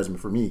gentle judgment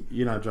for me.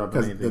 You're not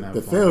dropping anything that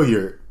the funny.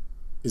 Failure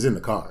is in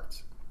the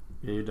cards.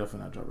 Yeah, you're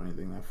definitely not dropping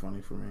anything that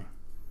funny for me.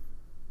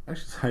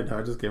 Actually,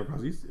 I just came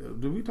across...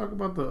 Did we talk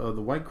about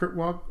the White Crip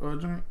Walk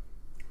joint?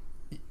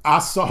 I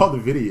saw the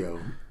video.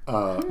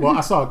 Well,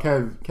 I saw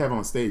Kev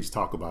on stage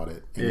talk about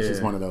it, and it's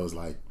just one of those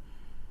Okay,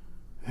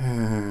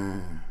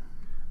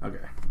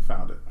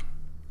 found it.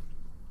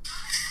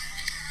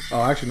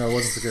 Oh, actually, no, it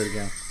wasn't security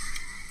game.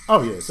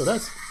 Oh yeah, so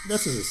this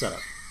is a setup.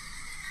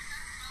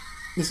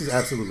 This is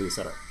absolutely a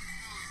setup.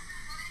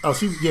 Oh,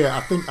 I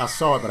think I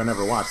saw it, but I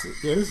never watched it.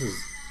 Yeah, this is.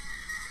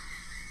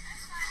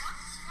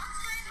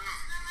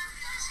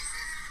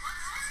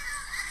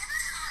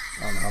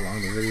 I don't know how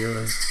long the video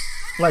is.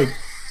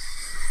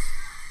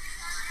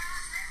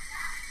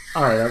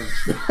 All right,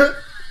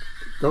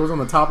 goes on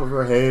the top of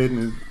her head,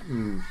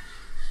 and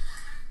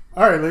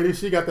all right, lady,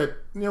 she got that.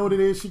 You know what it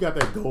is? She got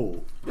that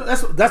gold.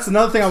 That's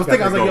another thing I was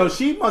thinking. I was like, gold. yo,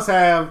 she must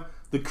have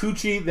the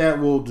coochie that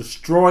will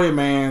destroy a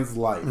man's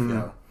life.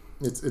 Yo,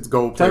 it's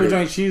gold. Type of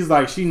joint.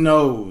 She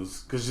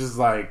knows because she's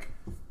like,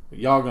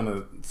 y'all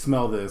gonna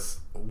smell this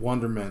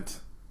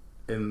wonderment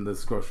in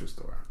this grocery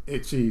store.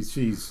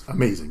 She's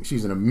amazing.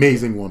 She's an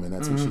amazing woman.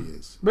 That's what she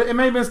is. But it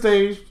may have been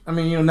staged. I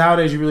mean,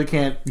 nowadays you really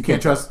can't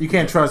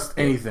trust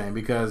anything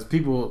because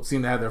people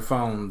seem to have their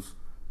phones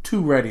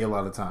too ready a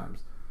lot of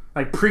times,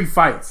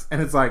 pre-fights,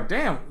 and it's like,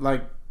 damn.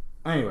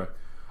 Anyway,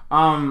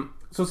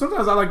 so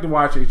sometimes I like to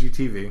watch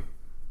HGTV,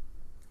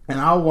 and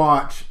I'll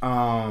watch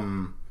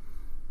Buying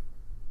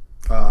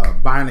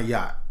a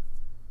Yacht.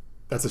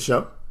 That's a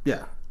show.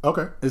 Yeah.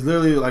 Okay. It's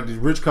literally these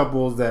rich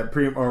couples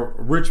or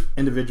rich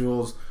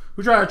individuals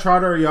who try to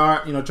charter a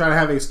yacht, try to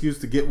have an excuse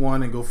to get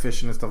one and go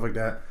fishing and stuff like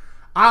that.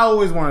 I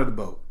always wanted a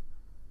boat.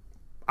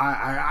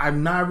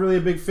 I'm not really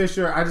a big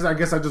fisher. I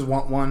guess I just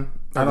want one.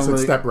 I don't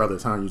really... Step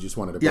Brothers, huh? You just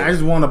wanted a boat. Yeah, I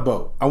just want a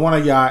boat. I want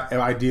a yacht,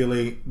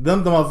 ideally. The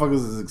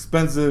motherfuckers is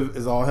expensive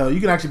as all hell. You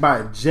can actually buy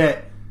a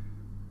jet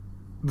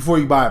before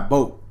you buy a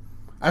boat.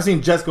 I've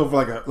seen jets go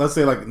for let's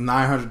say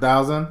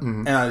 $900,000,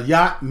 and a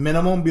yacht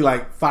minimum be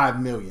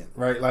 $5 million,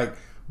 right?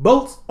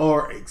 Boats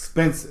are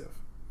expensive.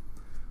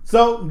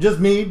 So, just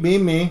me,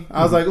 being me,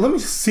 I was like, let me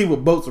just see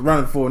what boats are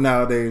running for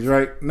nowadays,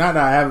 right? Not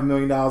that I have $1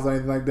 million or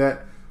anything like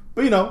that.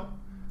 But,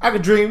 I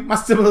could dream. My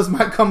stimulus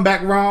might come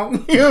back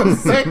wrong. You know what I'm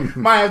saying?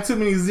 Might have too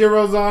many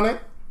zeros on it.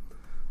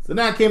 So,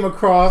 then I came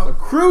across a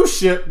cruise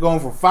ship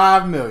going for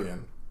 $5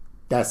 million.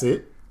 That's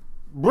it?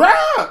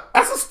 Bruh!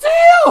 That's a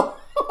steal!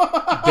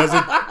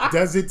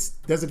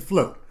 Does it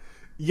float?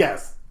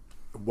 Yes.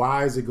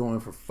 Why is it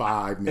going for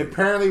 $5 million?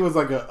 Apparently, it was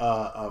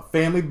a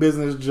family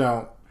business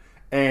jump.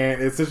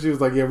 And essentially it was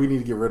like, yeah, we need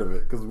to get rid of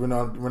it because we're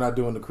not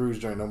doing the cruise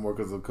joint no more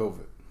because of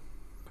COVID.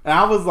 And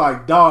I was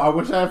like, dog, I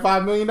wish I had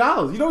 $5 million.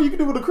 You know what you can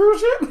do with a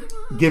cruise ship?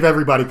 Give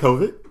everybody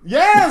COVID?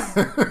 Yes!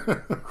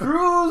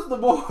 Cruise the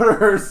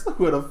borders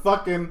with a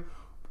fucking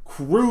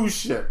cruise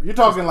ship. You're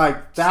talking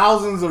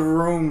thousands of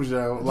rooms,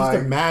 yo. Just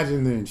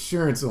imagine the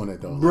insurance on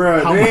it, though.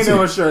 Bruh, there ain't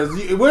no insurance.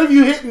 What have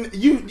you hitting?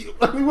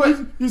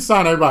 You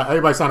sign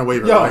everybody sign a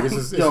waiver. Yo,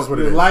 it's just what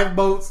it is.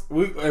 Lifeboats, if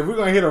we're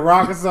going to hit a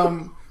rock or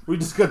something, we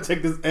just gonna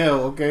take this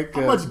L, okay?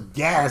 How much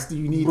gas do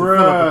you need to fill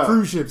up a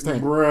cruise ship's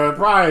tank? Bruh,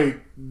 probably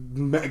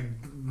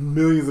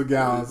millions of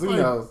gallons. Who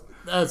knows?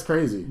 That's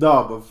crazy.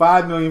 Dog, but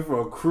 $5 million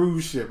for a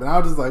cruise ship. And I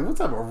was just like, what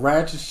type of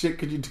ratchet shit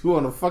could you do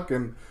on a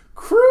fucking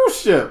cruise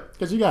ship?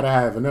 Because you gotta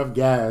have enough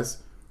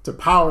gas to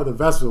power the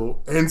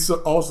vessel and so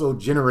also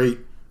generate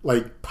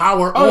like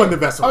power on the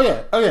vessel. Oh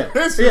yeah.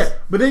 This Yeah. is-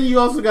 But then you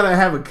also gotta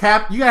have a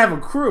you gotta have a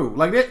crew.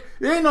 Like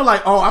there ain't no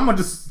like, oh, I'm gonna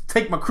just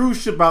take my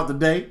cruise ship out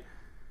today.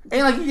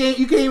 Ain't like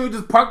you can't even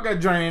just park that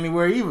joint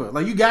anywhere either.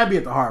 Like you gotta be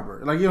at the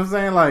harbor. Like you know what I'm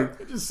saying?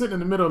 Like just sitting in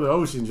the middle of the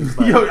ocean, just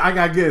like yo, I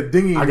gotta get a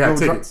dinghy. I and got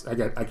go tickets.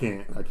 I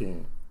can't.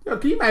 Yo,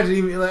 can you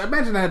imagine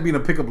imagine that being a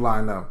pickup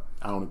line though?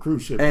 I own a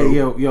cruise ship. Hey,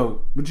 bro.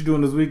 yo, what you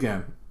doing this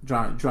weekend?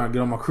 Trying to get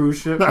on my cruise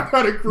ship? I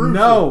got a cruise ship.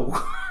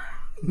 No,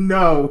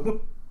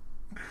 no,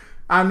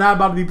 I'm not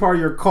about to be part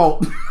of your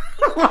cult.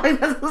 Like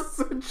that's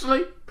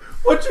essentially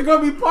what you're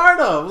gonna be part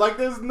of. Like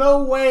there's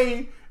no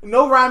way,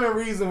 no rhyme and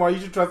reason why you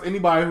should trust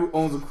anybody who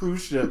owns a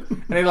cruise ship.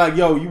 And they're like,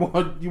 yo, you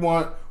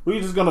want?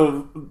 We're just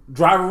gonna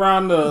drive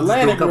around the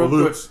Atlantic couple real quick.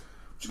 loops.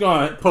 Just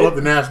gonna Pull up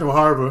the National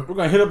Harbor. We're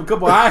gonna hit up a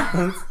couple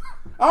islands.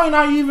 I don't know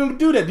how you even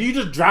do that. Do you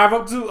just drive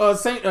up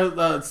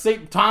to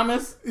St.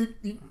 Thomas?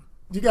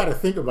 You got to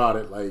think about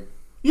it. Like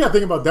you got to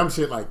think about dumb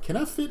shit. Like, can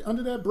I fit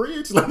under that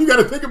bridge? Like you got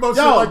to think about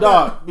shit Yo, like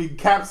dog, be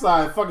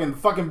capsized,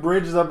 fucking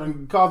bridges up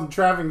and causing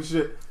traffic and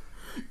shit.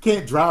 that.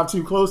 Can't drive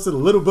too close to the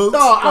little boats.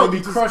 Dog, I Like, would be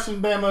you just-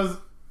 crushing Bamas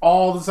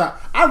all the time.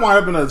 I wind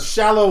up in a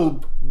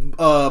shallow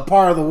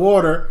part of the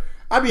water.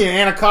 I'd be in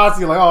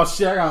Anacostia like, oh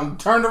shit, I'm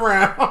turned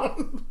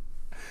around.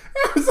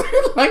 I'm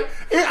saying, like,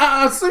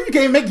 I assume you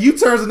can't make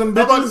U-turns in them I'm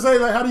about to bitches. say,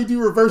 like, how do you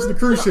do reverse the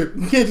cruise ship?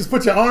 You can't just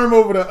put your arm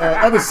over the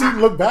other seat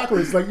and look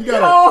backwards. Like, you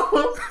gotta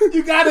Oh,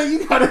 you gotta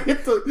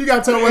hit the. you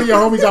gotta tell one of your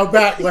homies out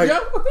back, like,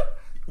 Yep.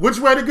 which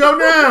way to go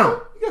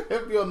now? You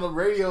gotta be on the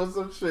radio or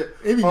some shit.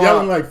 He be Hold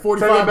yelling on. like Take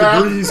 45 it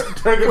back. degrees.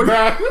 Take it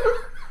back.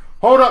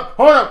 Hold up.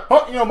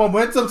 You know,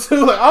 momentum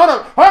too. Like, hold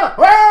up.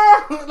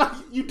 Ah! Like,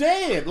 you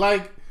dead.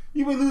 Like,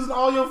 you been losing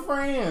all your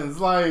friends.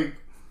 Like,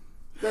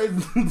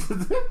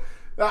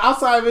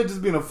 outside of it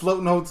just being a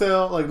floating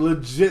hotel, like,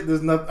 legit,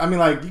 there's nothing. I mean,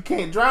 like, you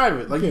can't drive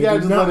it. Like, you gotta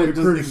Can't do just let nothing it with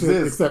just cruise ship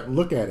exist. except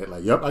look at it.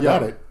 Like, yep, I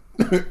got it.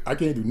 I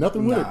can't do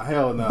nothing with it. Nah,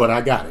 hell no. But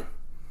I got it.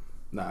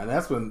 Nah, and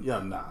that's when,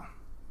 nah,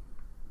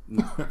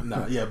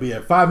 yeah, but yeah,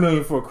 $5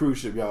 million for a cruise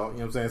ship, y'all. You know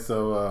what I'm saying?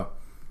 So,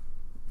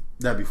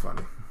 that'd be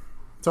funny.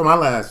 So my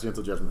last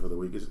gentle judgment for the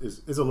week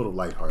is a little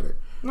lighthearted.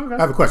 Okay. I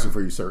have a question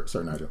for you, Sir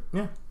Nigel.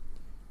 Yeah.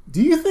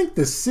 Do you think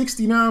the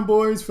 69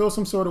 boys feel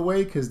some sort of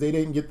way because they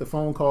didn't get the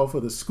phone call for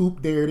the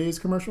Scoop There It Is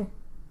commercial?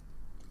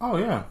 Oh,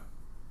 yeah.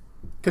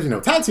 Because,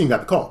 Tag Team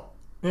got the call.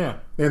 Yeah.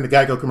 They're in the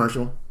Geico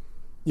commercial.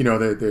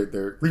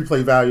 Their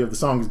replay value of the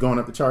song is going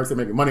up the charts. They're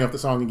making money off the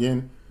song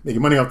again.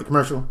 Making money off the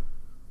commercial.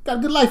 Got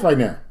a good life right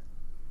now.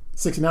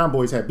 69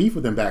 boys had beef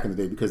with them back in the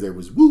day because there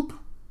was Whoop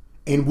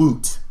and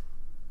Woot.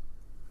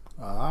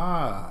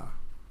 Ah.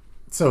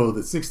 So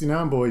the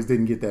 69 boys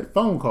didn't get that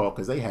phone call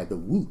because they had the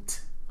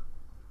Woot.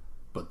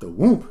 But the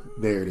Whoop,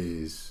 there it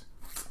is,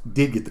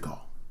 did get the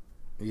call.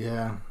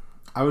 Yeah.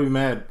 I would be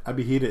mad. I'd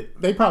be heated.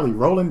 They probably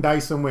rolling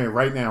dice somewhere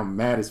right now,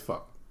 mad as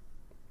fuck.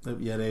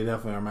 Yeah, they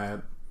definitely are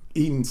mad.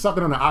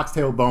 Sucking on an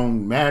oxtail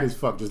bone, mad as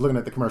fuck, just looking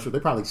at the commercial. They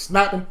probably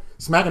smacking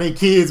their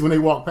kids when they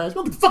walk past.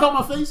 Get the fuck out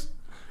my face.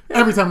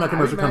 Every time that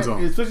commercial comes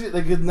on. Especially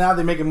like now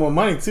they're making more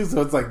money too,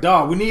 so it's like,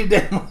 dog, we need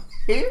that money.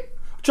 I'm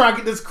trying to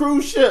get this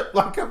cruise ship.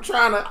 Like I'm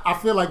trying to. I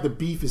feel like the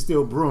beef is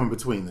still brewing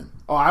between them.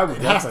 Oh, I would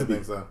It has to definitely be.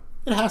 think so.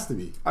 It has to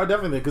be. I would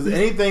definitely because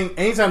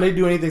anytime they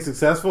do anything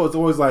successful, it's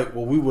always like,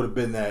 well, we would have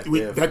been that.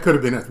 if That could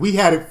have been us. We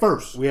had it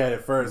first. we had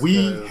it first.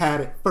 We 'cause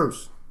had it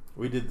first.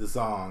 We did the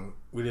song.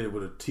 We did it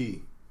with a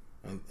T,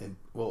 and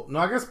well, no,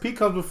 I guess P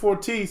comes before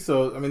T.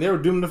 So I mean, they were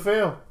doomed to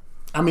fail.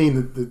 I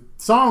mean, the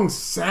song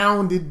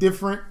sounded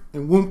different,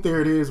 and Whoop There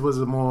It Is was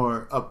a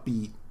more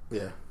upbeat,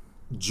 Yeah.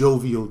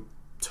 jovial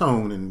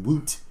tone, and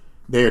Woot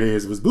There It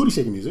Is was booty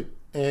shaking music,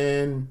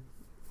 and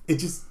it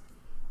just,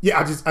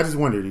 I just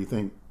wonder, do you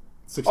think?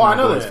 Oh, I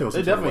know Boys that. feel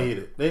They some sort of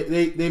definitely way?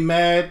 hate it. They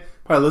mad,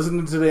 probably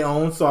listening to their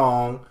own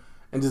song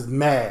and just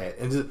mad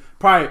and just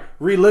probably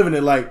reliving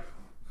it like,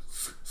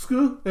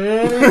 school,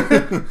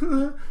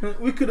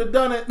 we could have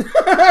done it.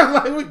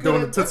 Like we could Doing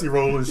the have Tootsie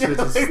Roll and shit.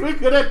 Just, we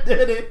could have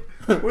did it.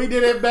 We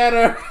did it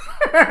better.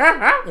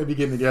 they be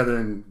getting together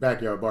in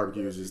backyard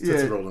barbecues, just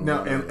Tootsie Rolling.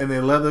 no, around. and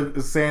their leather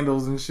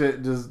sandals and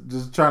shit,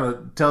 just trying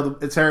to tell them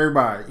it's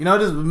everybody.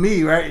 This was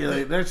me, right?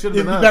 Like, that should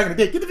have Be been us. back in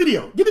the day. Get the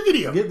video. Get the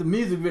video. Get the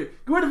music video.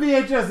 Where the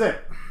VHS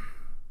at?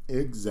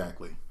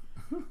 Exactly.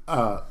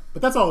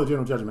 But that's all the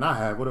general judgment I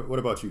have. What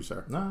about you,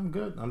 sir? No, I'm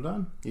good. I'm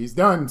done. He's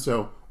done.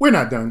 So we're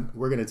not done.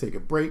 We're going to take a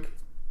break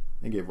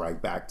and get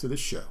right back to the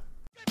show.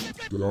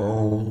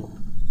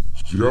 Don't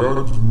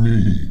judge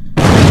me.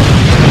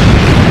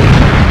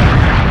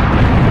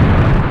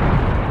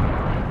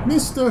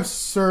 Mr.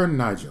 Sir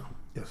Nigel,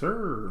 Yes,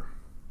 sir.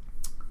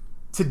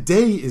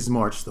 today is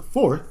March the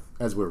 4th,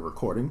 as we're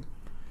recording,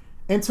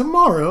 and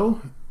tomorrow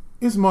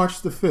is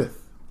March the 5th.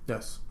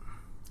 Yes.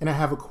 And I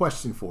have a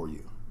question for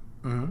you.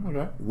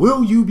 Okay.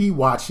 Will you be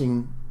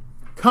watching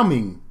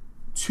Coming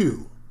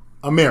to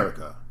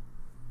America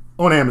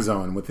on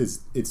Amazon with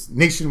its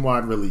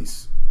nationwide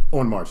release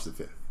on March the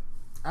 5th?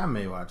 I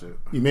may watch it.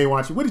 You may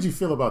watch it. What did you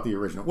feel about the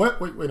original? Wait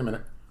a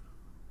minute.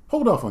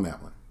 Hold off on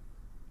that one.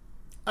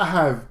 I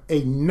have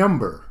a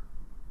number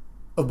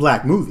of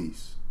black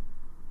movies.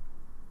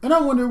 And I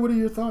wonder, what are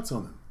your thoughts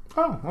on them?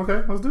 Oh,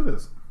 okay. Let's do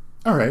this.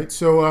 All right.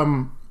 So,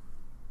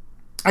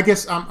 I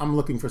guess I'm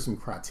looking for some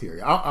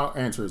criteria. I'll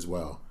answer as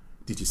well.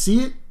 Did you see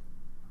it?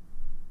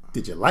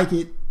 Did you like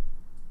it?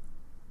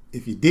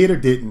 If you did or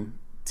didn't,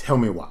 tell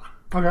me why.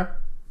 Okay.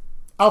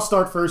 I'll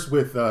start first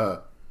with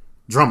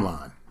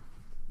Drumline.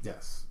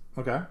 Yes.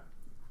 Okay.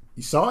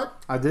 You saw it?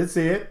 I did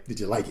see it. Did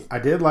you like it? I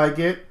did like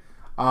it.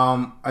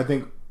 I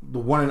think the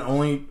one and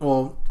only,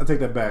 well, I take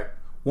that back.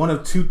 One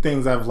of two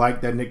things I've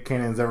liked that Nick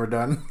Cannon's ever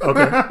done.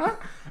 Okay.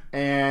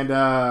 And,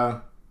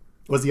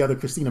 Was the other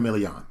Christina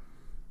Milian?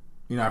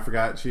 I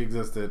forgot she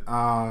existed.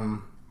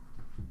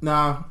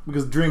 No,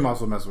 because Dream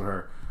also messed with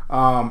her.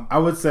 I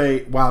would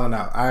say Wildin'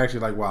 Out. I actually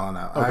like Wildin'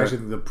 Out. Okay. I actually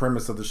think the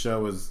premise of the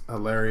show is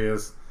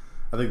hilarious.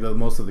 I think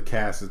most of the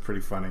cast is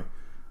pretty funny.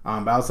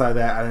 But outside of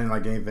that, I didn't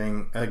like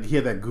anything. Like, he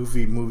had that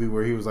goofy movie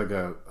where he was like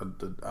a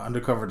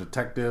undercover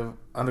detective.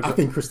 I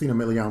think Christina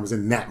Milian was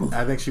in that movie.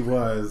 I think she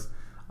was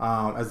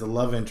as the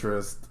love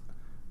interest.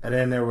 And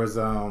then there was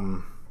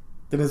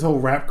then his whole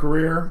rap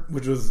career,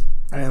 which was,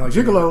 I didn't like.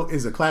 Gigolo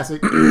is a classic.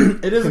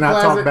 It is Cannot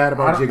a classic. talk bad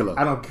about Gigolo.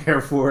 I don't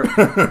care for it.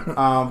 But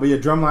yeah,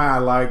 Drumline I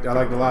liked. I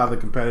liked a lot of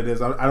the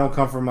competitives. I don't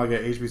come from like a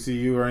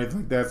HBCU or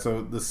anything like that,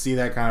 so to see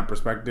that kind of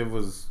perspective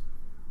was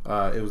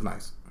it was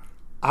nice.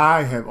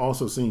 I have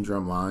also seen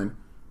Drumline.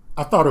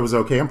 I thought it was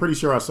okay. I'm pretty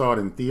sure I saw it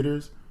in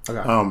theaters.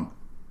 Okay.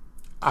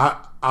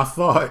 I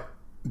thought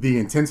the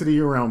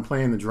intensity around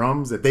playing the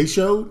drums that they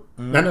showed,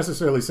 not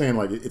necessarily saying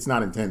like it's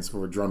not intense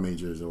for drum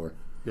majors or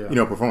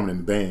performing in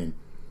the band,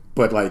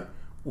 but like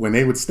when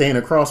they would stand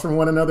across from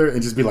one another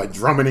and just be like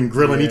drumming and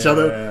grilling each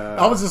other,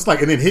 I was just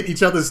like, and then hit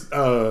each other's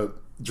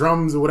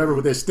drums or whatever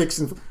with their sticks,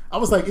 and I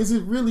was like, is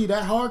it really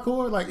that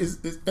hardcore? Like,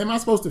 am I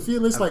supposed to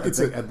feel this like it's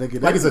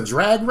a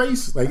drag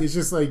race? Like, it's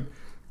just like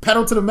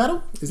pedal to the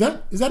metal? Is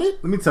that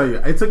it? Let me tell you,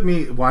 it took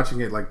me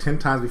watching it like 10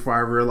 times before I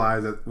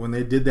realized that when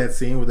they did that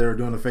scene where they were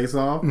doing the face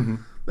off,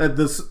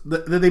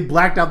 that they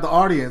blacked out the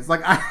audience.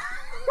 Like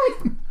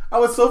I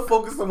was so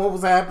focused on what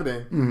was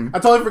happening, I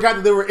totally forgot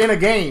that they were in a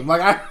game.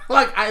 I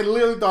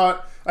literally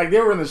thought like they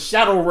were in the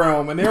shadow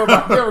realm and they were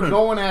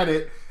going at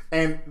it,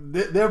 and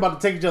they're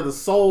about to take each other's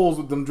souls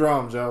with them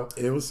drums, yo.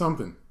 It was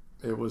something.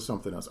 It was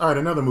something else. All right,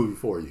 another movie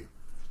for you.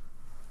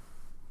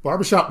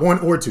 Barbershop 1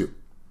 or 2.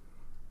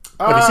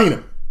 Have you seen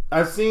it?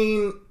 I've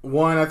seen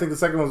one. I think the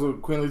second one was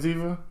with Queen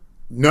Latifah.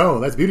 No,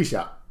 that's Beauty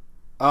Shop.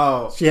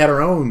 Oh, she had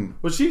her own.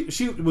 Well,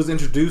 she was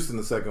introduced in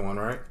the second one,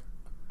 right?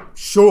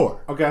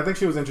 Sure. Okay, I think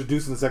she was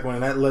introduced in the second one,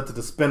 and that led to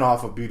the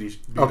spinoff of Beauty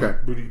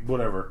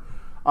whatever.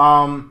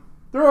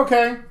 They're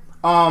okay.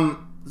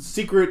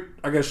 Secret,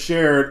 I guess,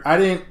 shared.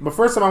 The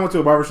first time I went to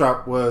a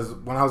barbershop was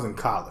when I was in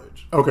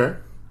college. Okay.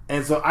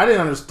 And so I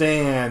didn't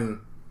understand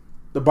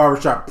the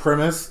barbershop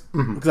premise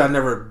because I'd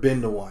never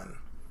been to one.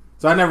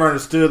 So I never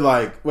understood,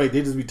 like, wait,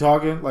 they just be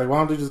talking? Like, why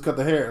don't they just cut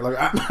the hair?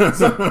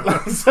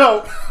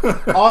 So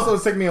also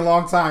it took me a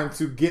long time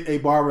to get a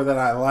barber that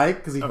I like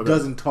because he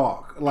doesn't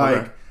talk.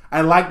 Like, I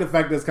like the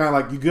fact that it's kind of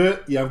like, you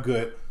good? Yeah, I'm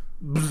good.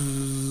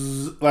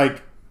 Bzzz,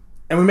 like,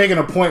 and we make an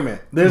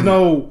appointment. There's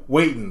no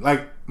waiting.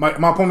 Like, my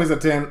appointment's at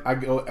 10. I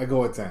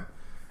go at 10.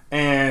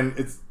 And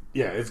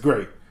it's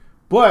great.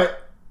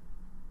 But,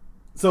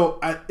 so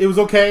it was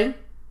okay.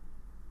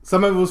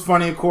 Some of it was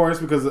funny, of course,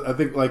 because I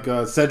think like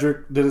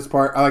Cedric did his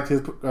part. I liked his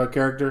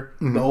character,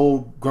 the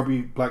old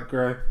grumpy black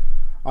guy.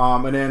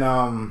 And then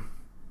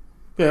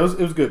it was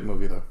a good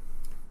movie though.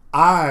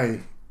 I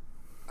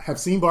have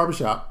seen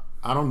Barbershop.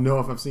 I don't know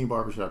if I've seen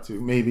Barbershop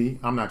 2. Maybe,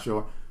 I'm not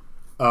sure.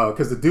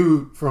 Because the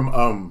dude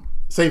from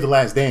Save the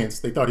Last Dance,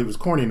 they thought he was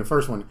corny in the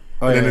first one,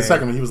 and then the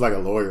second one he was like a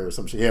lawyer or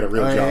some shit. He had a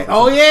real job.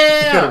 Oh yeah,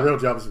 he had a real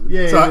job.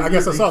 Yeah. So I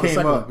guess I saw the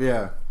second one.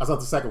 Yeah, I saw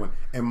the second one,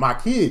 and my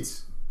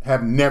kids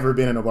have never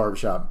been in a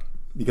barbershop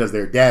because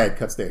their dad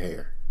cuts their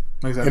hair.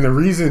 Makes sense. And the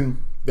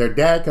reason their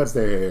dad cuts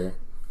their hair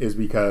is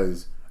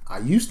because I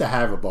used to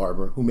have a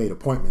barber who made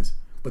appointments,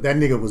 but that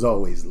nigga was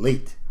always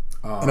late.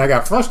 And I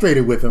got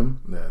frustrated with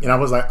him, and I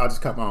was like, I'll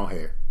just cut my own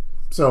hair.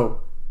 So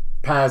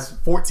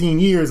past 14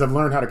 years, I've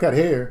learned how to cut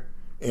hair,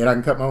 and I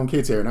can cut my own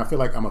kids' hair. And I feel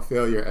like I'm a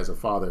failure as a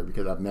father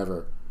because I've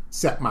never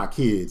set my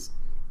kids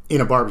in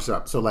a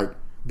barbershop. So like,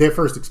 their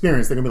first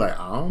experience, they're gonna be like,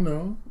 I don't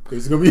know.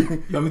 It's gonna be.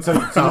 Let me tell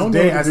you, to this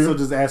day, I still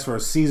just ask for a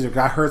Caesar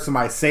because I heard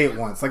somebody say it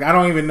once. Like, I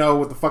don't even know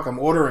what the fuck I'm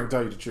ordering.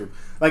 Tell you the truth,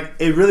 like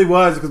it really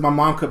was because my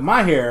mom cut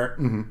my hair,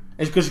 and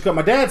because she cut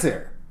my dad's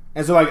hair,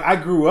 and so like I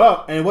grew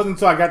up, and it wasn't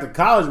until I got to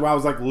college where I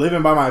was like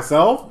living by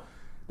myself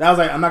that I was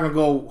like, I'm not gonna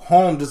go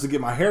home just to get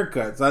my hair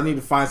cut, so I need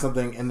to find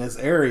something in this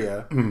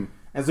area, and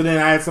so then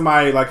I had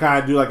somebody like kind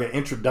of do like an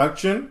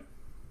introduction.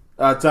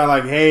 To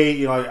like, hey,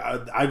 you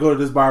know, I go to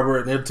this barber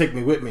and they'll take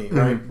me with me,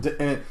 right?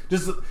 And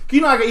just, you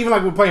know, like even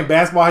like we're playing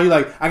basketball, how you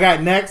like, I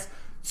got next.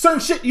 Certain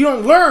shit you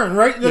don't learn,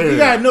 right? You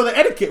gotta know the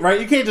etiquette, right?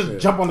 You can't just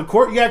jump on the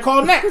court. You gotta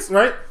call next,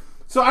 right?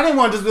 So I didn't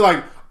want to just be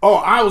like, oh,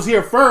 I was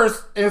here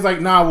first, and it's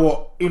like, nah,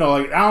 well, you know,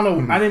 like I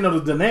don't know, I didn't know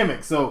the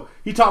dynamics. So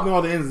he taught me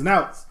all the ins and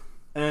outs,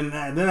 and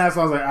then that's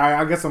when I was like, all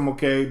right, I guess I'm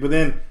okay. But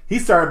then he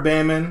started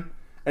bamming,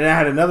 And I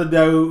had another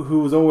dude who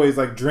was always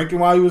like drinking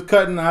while he was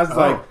cutting. I was Oh.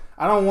 like,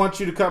 I don't want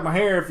you to cut my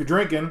hair if you're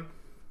drinking.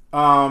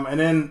 And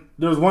then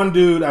there was one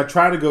dude I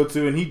tried to go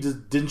to, and he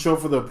just didn't show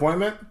up for the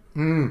appointment.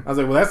 I was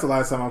like, well, that's the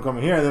last time I'm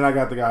coming here. And then I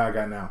got the guy I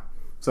got now.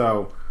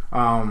 So,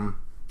 I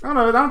don't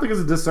know. I don't think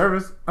it's a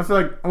disservice. I feel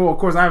like, well, of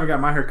course, I haven't got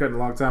my hair cut in a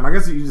long time. I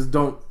guess you just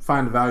don't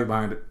find the value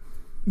behind it.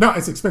 No,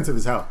 it's expensive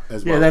as hell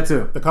as well. Yeah, that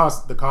too. The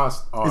cost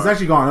are... It's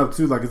actually gone up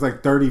too. Like it's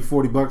like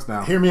 $30-$40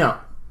 now. Hear me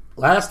out.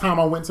 Last time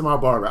I went to my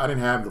barber, I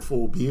didn't have the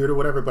full beard or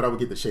whatever, but I would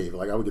get the shave.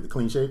 Like I would get the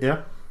clean shave.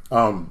 Yeah.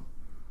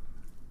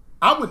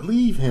 I would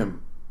leave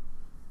him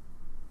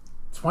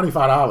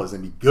 $25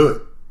 and be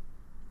good.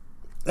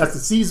 That's the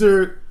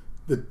Caesar,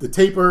 the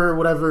taper or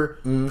whatever,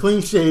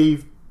 clean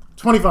shave,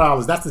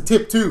 $25. That's the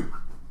tip too.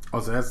 Oh,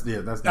 so that's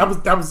That's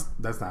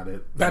not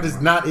it. that is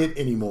not it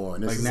anymore.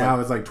 And Like it's now,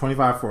 it's like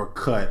 25 for a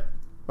cut.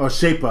 Oh,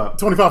 shape up.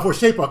 25 for a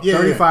shape up. Yeah,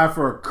 35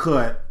 for a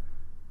cut.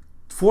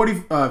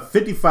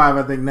 55,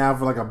 I think now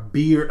for like a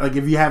beard. Like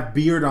if you have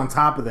beard on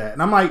top of that,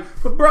 and I'm like,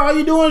 but bro, all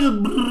you doing is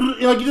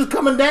just like you're just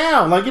coming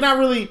down. Like you're not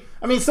really.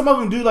 I mean, some of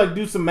them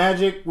do some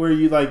magic where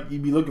you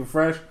be looking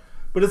fresh,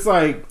 but it's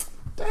like,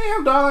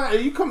 damn, dog,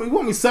 you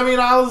want me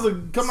 $70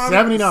 to come out?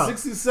 $70.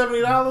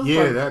 $60-$70.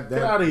 Yeah, like,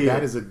 get out of here.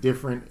 that is a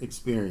different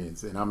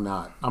experience, and I'm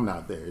not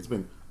there.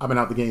 I've been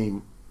out the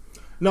game.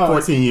 No,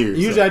 14 years.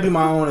 Usually so. I do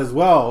my own as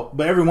well,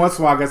 but every once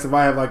in a while, I guess if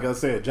I have like let's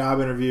say a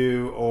job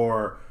interview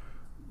or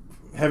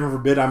heaven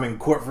forbid I'm in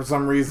court for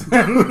some reason,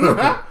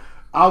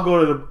 I'll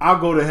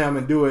go to him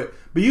and do it.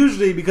 But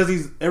usually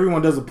because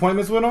everyone does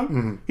appointments with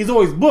him, he's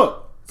always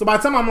booked. So by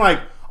the time I'm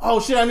like, oh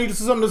shit, I need to do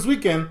something this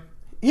weekend,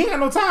 he ain't got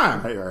no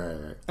time.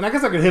 Right. And I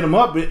guess I could hit him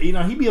up, but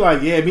he'd be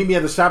like, yeah, meet me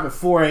at the shop at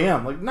 4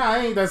 a.m. Like, nah, I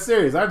ain't that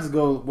serious. I just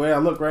go where I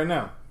look right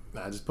now.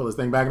 I just pull this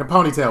thing back in a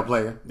ponytail,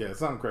 player. Yeah,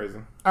 something crazy.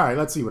 All right,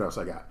 let's see what else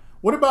I got.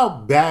 What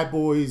about Bad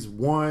Boys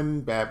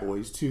 1, Bad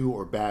Boys 2,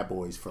 or Bad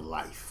Boys for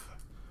Life?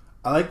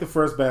 I like the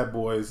first Bad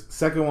Boys.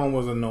 Second one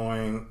was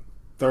annoying.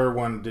 Third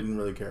one didn't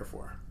really care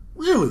for.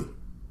 Really?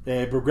 Yeah,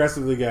 it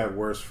progressively got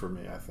worse for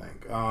me, I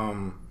think.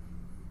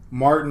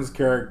 Martin's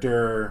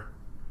character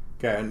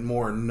got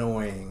more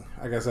annoying,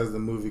 I guess, as the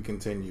movie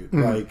continued.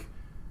 Like,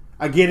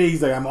 I get it,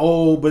 he's like, I'm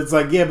old, but it's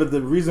like, yeah, but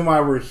the reason why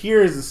we're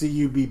here is to see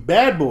you be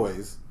bad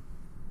boys.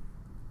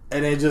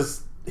 And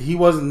he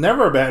wasn't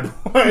never a bad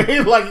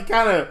boy. Like, he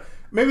kind of,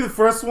 maybe the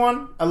first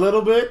one, a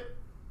little bit,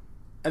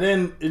 and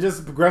then it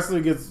just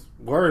progressively gets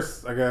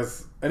worse, I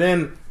guess. And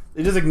then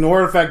they just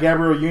ignore the fact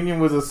Gabrielle Union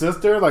was a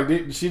sister. Like,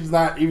 she's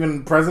not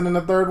even present in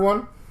the third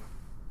one.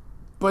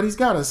 But he's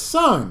got a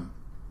son.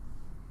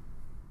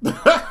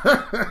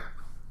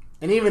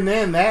 And even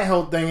then, that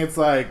whole thing, it's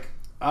like,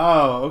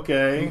 oh,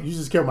 okay. You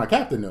just killed my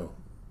captain, though.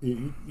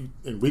 And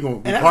we gonna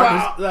be And that's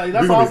partners. why, We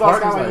that's gonna why I be was kind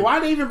of partners, like, why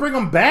did they even bring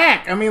him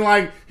back? I mean,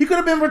 like, he could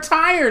have been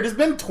retired. It's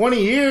been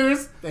 20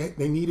 years.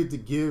 They needed to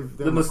give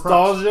them The a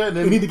nostalgia, crux. and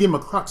then- They need to give him a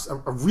crux, a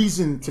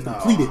reason to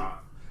complete it.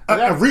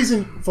 A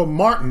reason for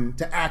Martin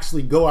to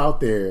actually go out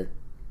there,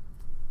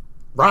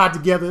 ride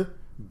together,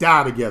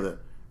 die together.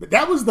 But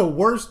that was the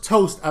worst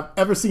toast I've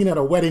ever seen at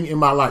a wedding in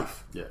my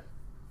life. Yeah.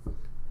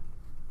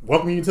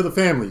 Welcome you to the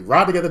family.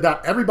 Ride together, die.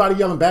 Everybody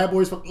yelling bad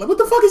boys. Like, what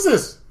the fuck is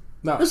this?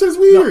 No. This shit's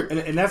weird. No,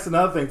 and that's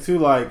another thing, too.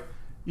 Like,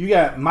 you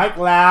got Mike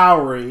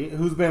Lowry,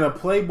 who's been a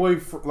playboy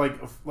for,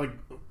 like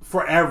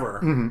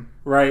forever,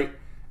 right?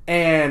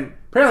 And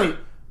apparently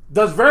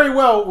does very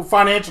well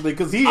financially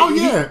because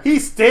he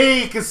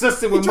stayed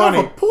consistent with drove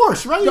money. a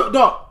Porsche,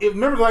 right?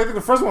 Remember, I think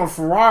the first one was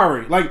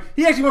Ferrari. Like,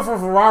 he actually went from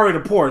Ferrari to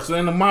Porsche. So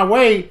in my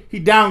way,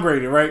 he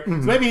downgraded, right? So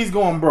maybe he's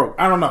going broke.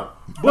 I don't know.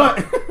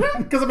 But,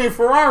 because, I mean,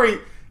 Ferrari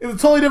is a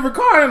totally different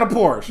car than a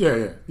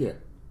Porsche. Yeah.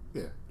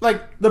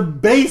 Like, the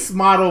base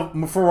model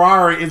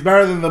Ferrari is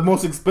better than the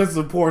most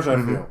expensive Porsche,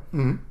 I feel.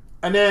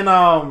 And then,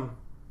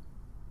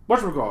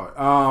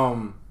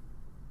 whatchamacallit?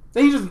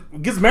 Then he just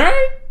gets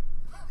married?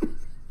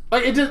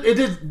 Like,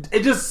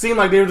 it just seemed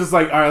like they were just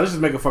like, all right, let's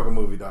just make a fucking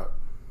movie, dog.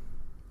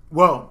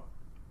 Well,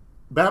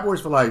 Bad Boys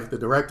for Life, the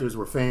directors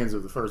were fans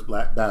of the first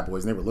Bad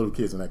Boys, and they were little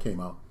kids when that came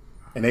out.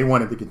 And they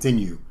wanted to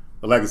continue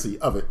the legacy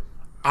of it.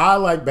 I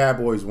like Bad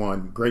Boys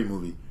 1, great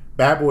movie.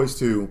 Bad Boys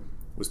 2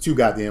 was too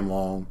goddamn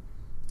long.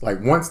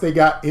 Like, once they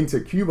got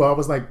into Cuba, I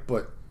was like,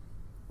 but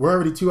we're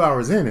already 2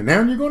 hours in, and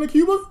now you're going to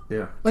Cuba?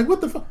 Yeah. Like,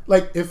 what the fuck?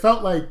 Like, it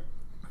felt like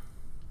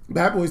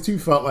Bad Boys 2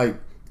 felt like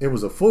it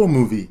was a full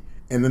movie,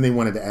 and then they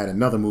wanted to add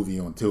another movie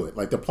onto it.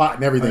 Like, the plot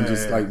and everything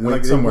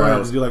went somewhere they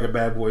else. To do like a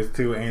Bad Boys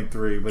 2 and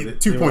 3, but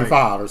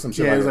 2.5 or some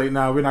shit yeah, like it's that. like,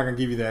 no, we're not going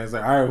to give you that. It's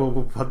like, all right,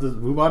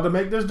 we're about to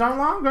make this John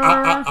longer.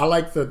 I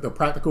like the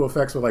practical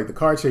effects with like the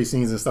car chase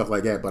scenes and stuff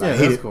like that, but Yeah,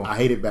 that's cool. I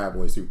hated Bad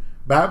Boys 2.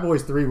 Bad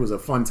Boys 3 was a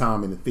fun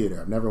time in the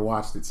theater. I've never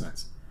watched it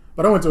since.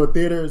 But I went to a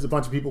theater, there's a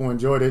bunch of people who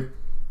enjoyed it.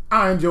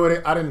 I enjoyed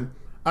it. I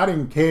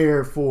didn't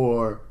care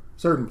for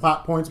certain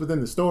plot points within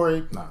the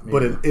story,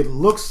 but it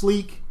looked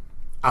sleek.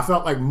 I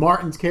felt like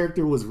Martin's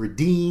character was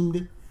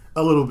redeemed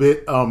a little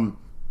bit.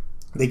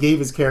 They gave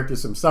his character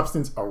some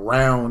substance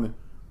around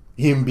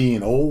him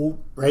being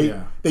old, right?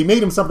 Yeah. They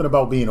made him something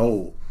about being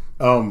old.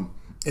 And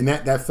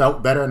that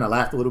felt better, and I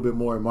laughed a little bit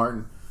more at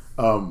Martin.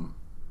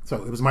 So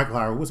it was Michael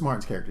Howard. What's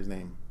Martin's character's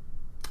name?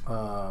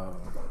 I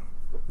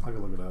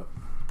can look it up.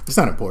 It's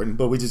not important,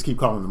 but we just keep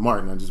calling him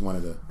Martin. I just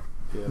wanted to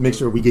make but-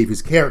 sure we gave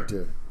his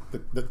character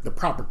the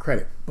proper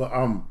credit. But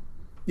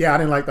yeah, I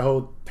didn't like the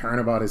whole turn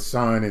about his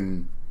son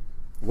and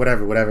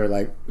whatever.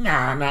 Like,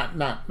 nah,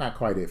 not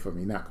quite it for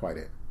me. Not quite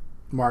it.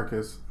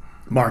 Marcus.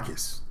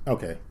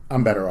 Okay,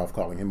 I'm better off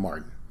calling him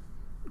Martin.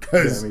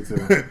 Cause, Yeah, me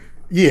too.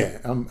 yeah,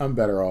 I'm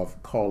better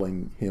off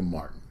calling him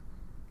Martin.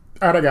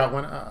 All right, I got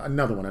one.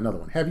 Another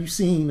one. Have you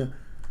seen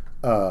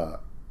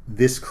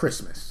This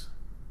Christmas?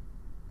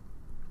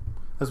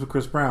 That's with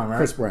Chris Brown, right?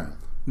 Chris Brown.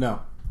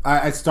 No.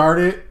 I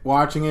started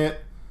watching it,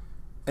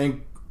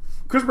 and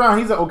Chris Brown,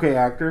 he's an okay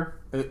actor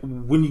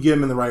when you get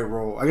him in the right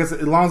role. I guess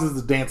as long as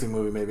it's a dancing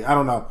movie, maybe. I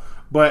don't know.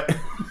 But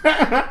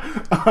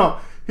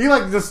he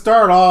just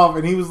started off,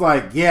 and he was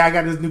like, yeah, I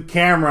got this new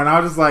camera. And I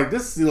was just like,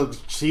 this looks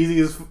cheesy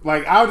as...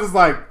 Like, I was just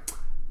like,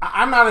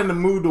 I'm not in the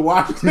mood to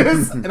watch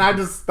this. And I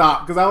just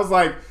stopped, because I was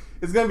like,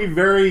 it's going to be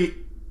very,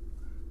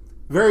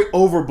 very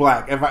over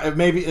black. If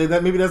maybe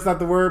that's not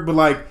the word, but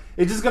like,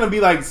 it's just going to be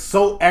like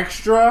so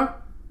extra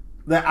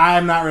that I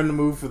am not in the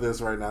mood for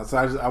this right now. So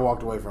I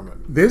walked away from it.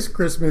 This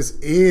Christmas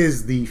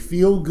is the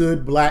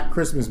feel-good black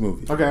Christmas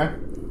movie. Okay.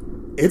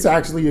 It's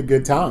actually a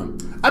good time.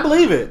 I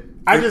believe it.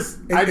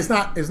 It's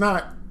not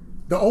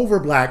the over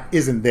black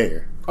isn't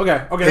there.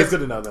 Okay, that's good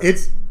to know though.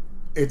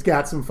 It's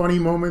got some funny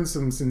moments,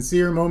 some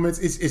sincere moments.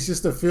 It's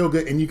just a feel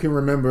good, and you can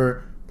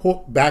remember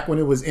back when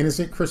it was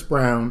innocent Chris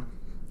Brown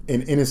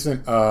and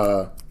innocent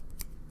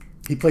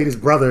he played his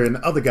brother in the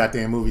other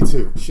goddamn movie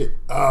too. Shit.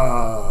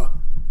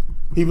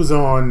 He was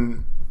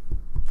on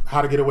Not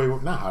How to Get Away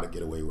with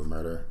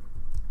Murder.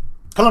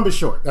 Columbus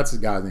Short. That's his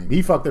guy's name.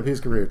 He fucked up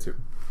his career too.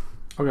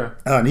 Okay.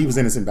 And he was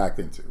innocent back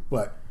then too.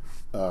 But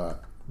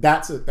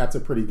that's a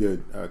pretty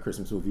good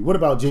Christmas movie. What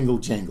about Jingle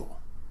Jangle?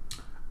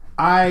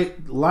 I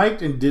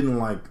liked and didn't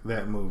like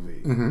that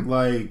movie. Mm-hmm.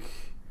 Like,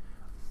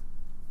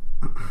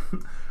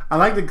 I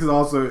liked it because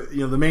also,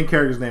 the main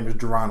character's name is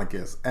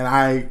Geronicus, and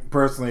I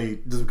personally,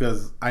 just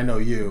because I know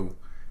you,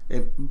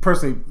 it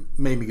personally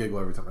made me giggle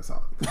every time I saw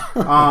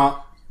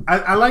it.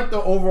 I like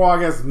the overall, I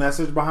guess,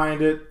 message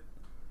behind it.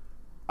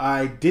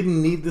 I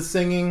didn't need the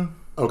singing.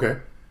 Okay.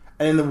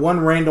 And the one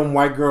random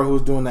white girl who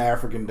was doing the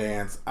African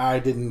dance, I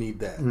didn't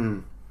need that.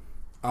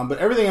 But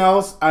everything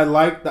else, I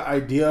liked the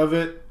idea of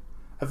it.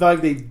 I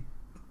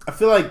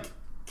feel like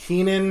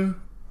Keenan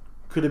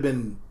could have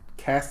been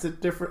casted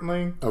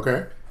differently.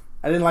 Okay.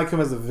 I didn't like him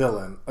as a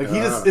villain. Like, he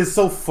just is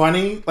so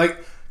funny. Like,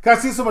 'cause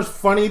I see so much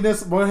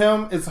funniness with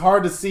him, it's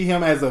hard to see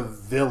him as a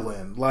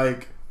villain.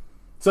 Like,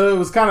 so it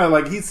was kind of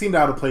like, he seemed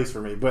out of place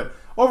for me. But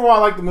overall, I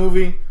like the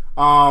movie.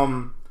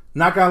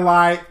 Not gonna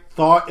lie,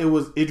 thought it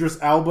was Idris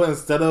Elba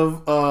instead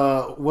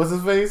of, what's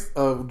his face?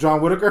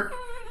 John Whitaker.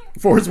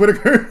 Forrest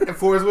Whitaker.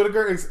 Forrest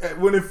Whitaker.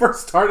 When it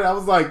first started, I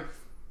was like,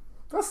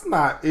 that's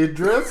not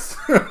Idris.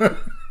 I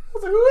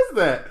was like, who is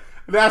that?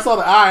 And then I saw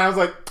the eye, and I was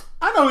like,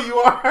 I know who you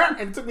are.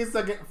 And it took me a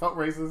second. It felt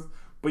racist.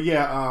 But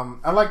yeah,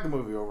 I like the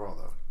movie overall,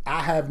 though.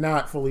 I have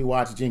not fully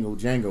watched Jingle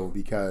Jangle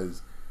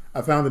because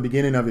I found the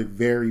beginning of it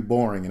very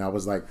boring. And I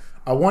was like,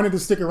 I wanted to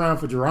stick around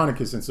for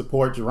Geronicus and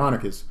support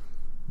Geronicus,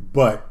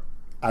 but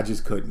I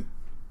just couldn't.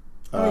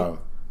 But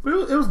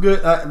it was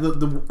good.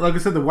 Like I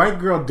said, the white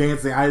girl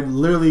dancing, I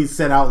literally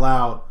said out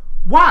loud,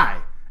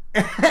 why?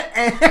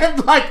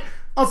 And like,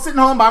 I was sitting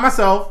home by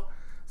myself.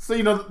 So,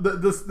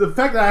 the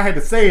fact that I had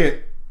to say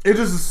it, it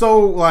just is so,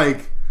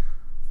 like,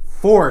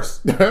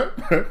 forced. Like,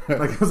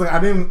 it was like, I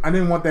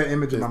didn't want that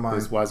image in my mind.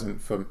 This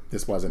wasn't it.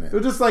 It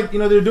was just like,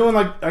 they're doing,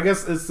 like, I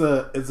guess it's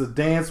a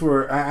dance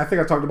where, I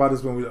think I talked about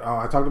this when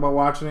I talked about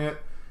watching it.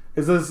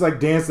 It's this,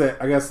 like, dance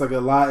that I guess, like, a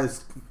lot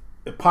is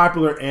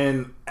popular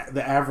in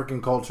the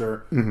African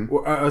culture,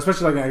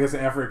 especially, like, I guess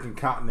the African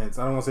continents.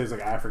 I don't want to say it's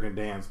like African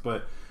dance,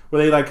 but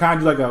where they like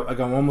kind of do like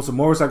almost a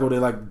motorcycle. They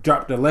like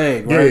drop their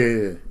leg,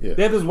 right? Yeah.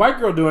 They had this white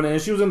girl doing it,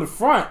 and she was in the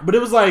front, but it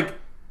was like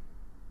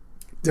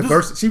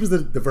she was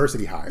the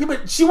diversity hire. Yeah,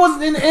 but she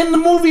wasn't in the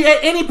movie at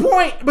any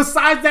point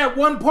besides that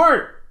one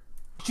part.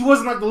 She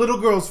wasn't like the little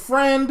girl's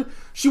friend.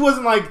 She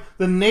wasn't like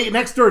the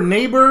next door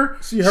neighbor.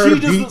 She heard a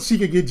beat she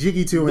could get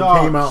jiggy to and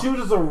came out. She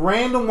was just a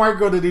random white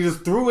girl that they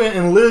just threw in,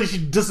 and literally she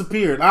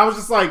disappeared. I was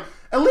just like,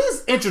 at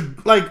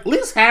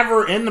least have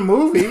her in the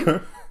movie.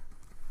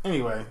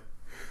 Anyway.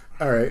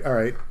 All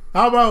right.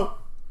 How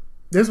about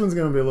this one's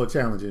going to be a little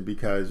challenging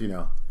because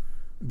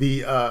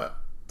the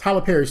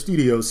Tyler Perry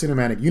Studios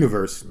cinematic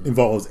universe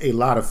involves a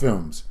lot of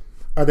films.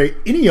 Are there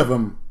any of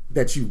them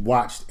that you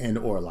watched and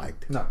or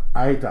liked? No,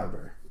 I hate Tyler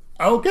Perry.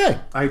 Okay.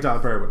 I hate Tyler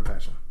Perry with a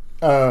passion.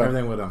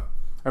 Everything with him.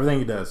 Everything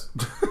he does.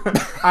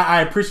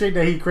 I appreciate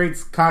that he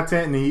creates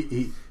content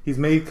and he's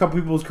made a couple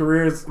people's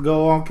careers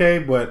go okay,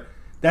 but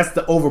that's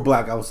the over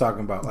black I was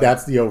talking about. Like,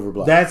 that's the over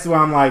black. That's why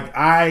I'm like,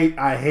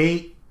 I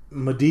hate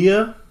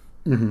Medea.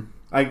 Mm-hmm.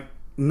 Like,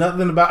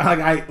 nothing about,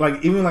 I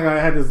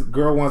had this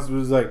girl once who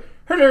was like,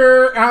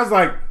 hello, and I was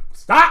like,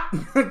 stop,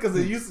 because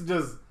it used to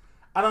just,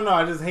 I don't know,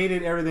 I just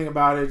hated everything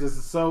about it.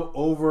 Just so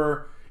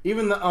over.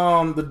 Even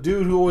the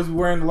dude who always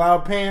wearing the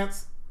loud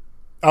pants,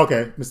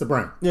 Okay, Mr.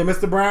 Brown. Yeah,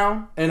 Mr.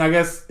 Brown, and I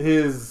guess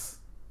his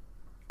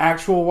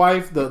actual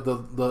wife, the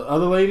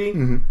other lady.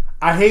 Mm-hmm.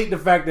 I hate the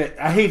fact that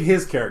I hate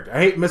his character. I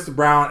hate Mr.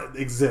 Brown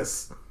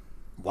exists.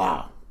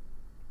 Wow.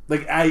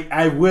 Like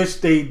I wish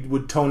they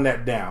would tone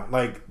that down.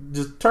 Like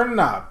just turn the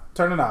knob,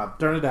 turn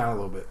it down a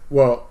little bit.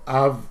 Well,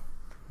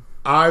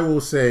 I will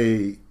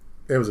say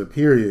there was a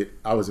period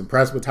I was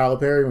impressed with Tyler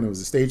Perry when it was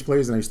the stage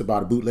plays, and I used to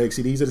buy the bootleg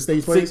CDs of the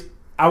stage plays. See,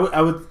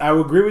 I would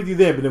agree with you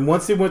there, but then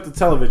once it went to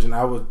television,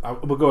 I would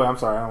go ahead. I'm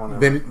sorry, I don't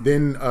want to.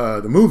 Then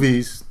the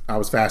movies, I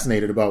was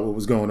fascinated about what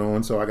was going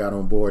on, so I got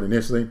on board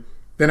initially.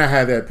 Then I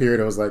had that period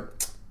I was like,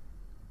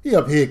 he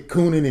up here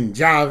cooning and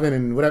jiving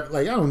and whatever.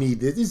 Like, I don't need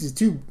this. This is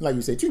too, like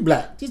you say, too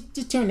black.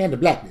 Just turn down the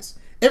blackness.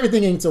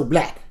 Everything ain't so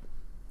black.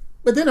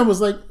 But then I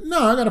was like,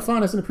 no, I got to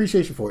find us an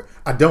appreciation for it.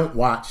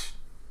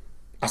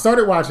 I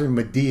started watching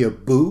Medea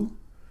Boo,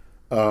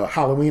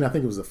 Halloween. I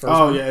think it was the first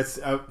one. Oh, yeah. It's,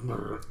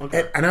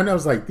 okay. And I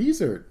was like,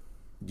 these are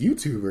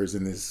YouTubers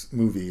in this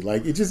movie.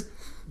 Like, it just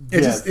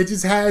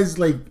has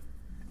like,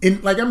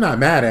 I'm not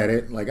mad at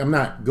it. Like, I'm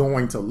not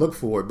going to look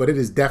for it, but it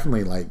is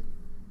definitely like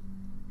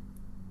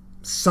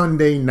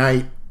Sunday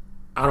night,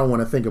 I don't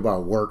want to think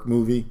about work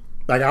movie.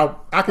 Like,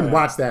 I can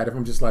watch that if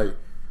I'm just like,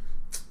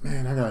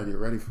 man, I gotta get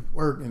ready for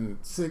work in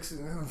 6.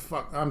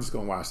 Fuck, I'm just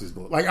gonna watch this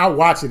book. Like, I'll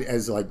watch it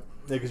as like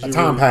a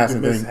time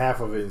passing thing.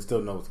 Half of it and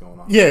still know what's going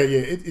on. Yeah.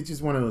 It's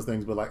just one of those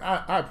things. But like,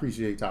 I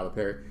appreciate Tyler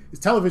Perry. His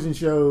television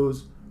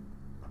shows,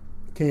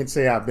 can't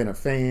say I've been a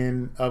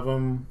fan of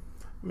them,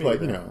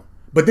 but you know.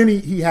 But then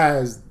he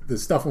has the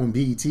stuff on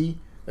BET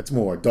that's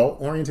more adult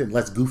oriented,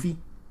 less goofy.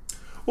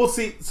 Well,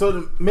 see,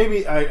 so maybe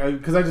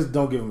because I just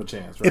don't give him a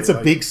chance. Right? It's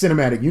a big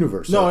cinematic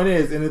universe. No, it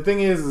is, and the thing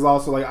is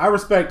also like I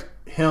respect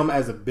him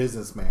as a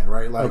businessman,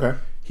 right? Like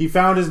he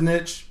found his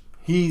niche,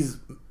 he's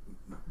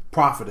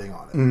profiting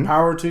on it. Mm-hmm.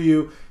 Power to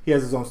you. He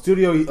has his own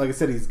studio. Like I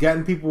said, he's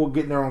getting people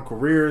getting their own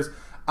careers.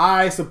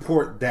 I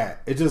support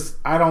that. It just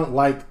I don't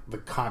like the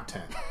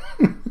content.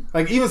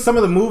 Like even some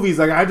of the movies,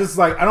 like I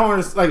don't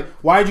understand. Like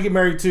why did you get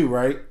married too?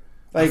 Right?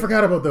 Like I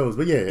forgot about those,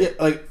 but yeah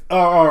like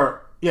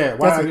yeah,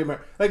 why did I get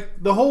married?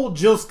 Like the whole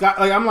Jill Scott,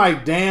 like I'm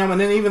like, damn, and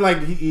then even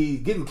like he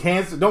getting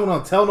cancer, don't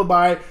want to tell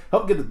nobody,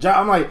 help get the job.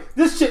 I'm like,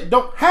 this shit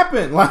don't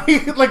happen. Like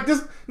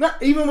this, not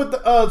even with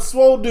the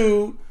swole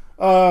dude,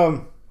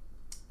 baby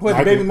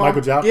mama,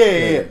 Michael Job,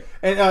 yeah,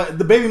 and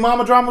the baby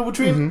mama drama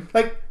between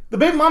like the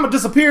baby mama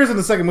disappears in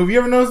the second movie. You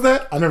ever notice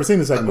that? I've never seen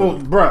the second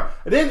movie, bruh.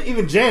 And then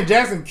even Janet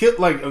Jackson killed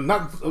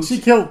she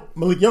killed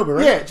Malik Yoba,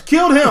 right? Yeah, she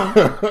killed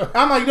him.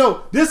 I'm like,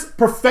 no, this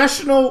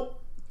professional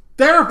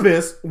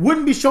therapist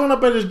wouldn't be showing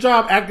up at his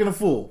job acting a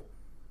fool.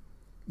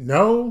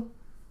 No,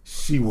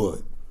 she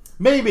would.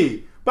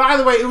 Maybe. But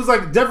either way, it was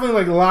like definitely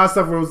like a lot of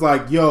stuff where it was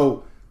like,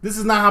 yo, this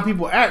is not how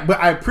people act. But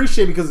I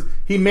appreciate it because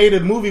he made a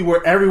movie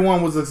where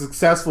everyone was a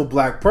successful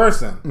black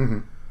person. Mm-hmm.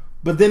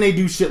 But then they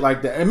do shit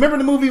like that. And remember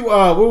the movie,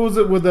 what was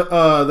it, where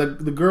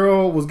the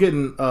girl was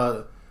getting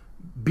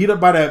beat up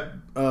by that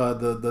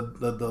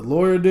the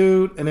lawyer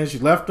dude, and then she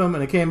left him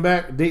and it came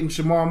back dating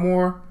Shamar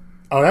Moore?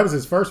 Oh, that was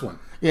his first one.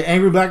 Yeah,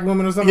 Angry Black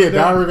Woman or something. Yeah, like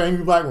that. Diary of an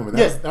Angry Black Woman.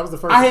 That was the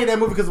first. I hate that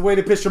movie because the way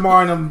they put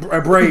Shamar in them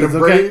braids.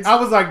 Okay, I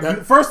was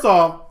like, first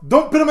off,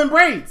 don't put them in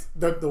braids.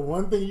 The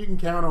one thing you can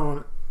count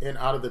on, and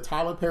out of the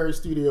Tyler Perry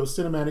Studios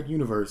cinematic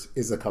universe,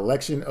 is a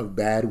collection of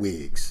bad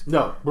wigs.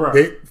 No, bro.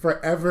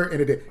 Forever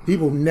and a day. He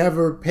will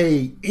never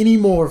pay any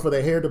more for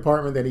the hair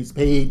department than he's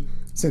paid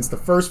since the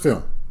first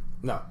film.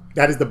 No,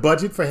 that is the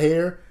budget for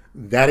hair.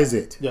 That is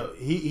it. Yo,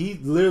 he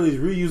literally is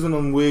reusing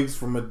them wigs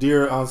from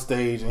Madeira on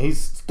stage, and he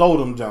stole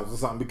them jumps or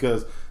something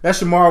because that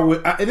Shamar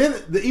wig. And then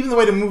even the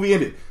way the movie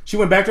ended, she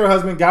went back to her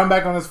husband, got him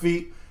back on his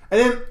feet,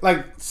 and then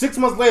like 6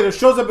 months later,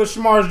 shows up at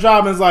Shamar's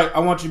job and is like, "I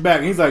want you back."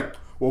 And he's like,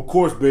 "Well, of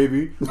course,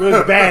 baby."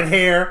 There's bad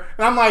hair,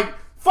 and I'm like,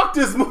 "Fuck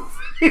this movie!"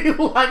 Like I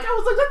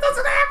was like, "That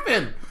doesn't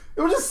happen."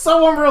 It was just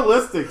so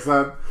unrealistic,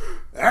 son.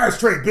 Ass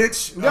straight,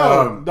 bitch.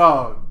 Dog.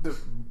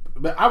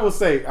 But I will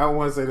say, I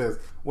want to say this.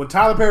 When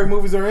Tyler Perry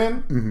movies are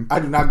in, I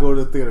do not go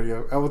to the theater,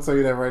 yo. I will tell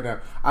you that right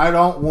now. I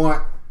don't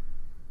want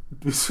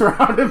to be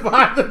surrounded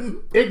by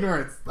the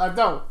ignorance. I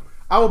don't.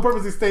 I will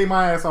purposely stay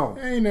my ass home.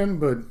 Ain't nothing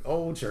but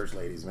old church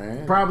ladies,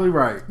 man. Probably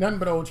right. Nothing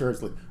but old church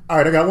ladies. All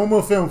right, I got one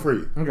more film for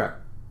you. Okay.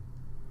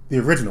 The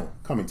original,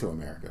 Coming to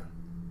America.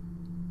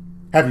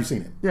 Have you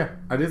seen it? Yeah,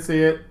 I did see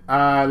it.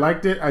 I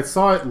liked it. I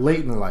saw it late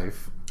in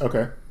life.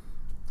 Okay.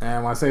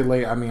 And when I say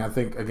late, I mean, I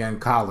think, again,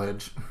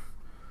 college.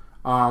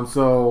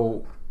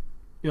 So...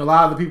 You know, a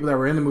lot of the people that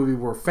were in the movie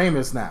were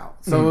famous now.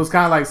 So it was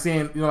kind of like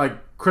seeing, you know, like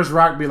Chris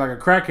Rock be like a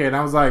crackhead. And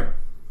I was like,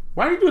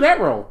 why did you do that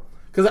role?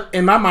 Because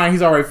in my mind,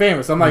 he's already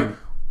famous. So I'm like,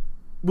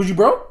 was you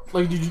broke?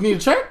 Like, did you need a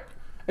check?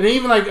 And then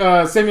even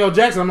like Samuel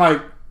Jackson, I'm like,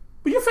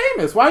 but you're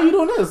famous. Why are you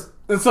doing this?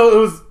 And so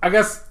it was, I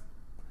guess,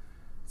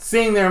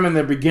 seeing them in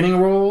their beginning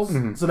roles.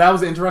 So that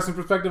was an interesting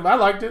perspective. I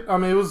liked it. I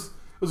mean, it was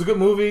a good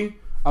movie.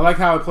 I like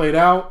how it played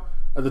out.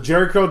 The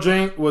Jerry Curl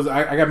jank was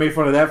I got made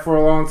fun of that for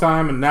a long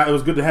time, and now it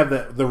was good to have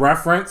the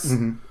reference.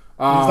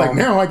 It's like,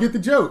 now I get the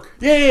joke.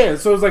 Yeah.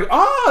 So it's like,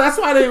 oh, that's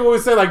why they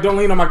always say like, don't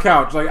lean on my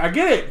couch. Like, I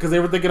get it because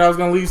they were thinking I was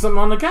gonna leave something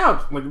on the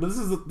couch. Like, this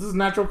is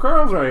natural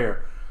curls right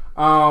here.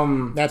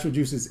 Natural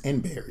juices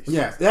and berries.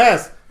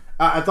 Yes.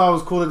 I thought it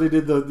was cool that they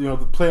did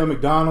the play on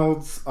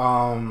McDonald's.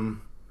 Yeah,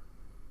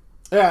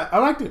 I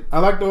liked it. I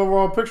liked the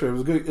overall picture. It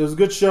was good. It was a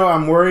good show.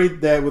 I'm worried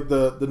that with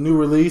the new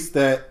release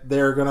that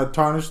they're gonna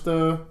tarnish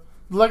the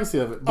legacy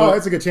of it. But,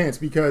 it's a good chance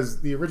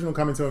because the original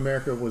Coming to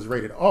America was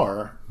rated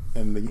R.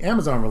 And the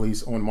Amazon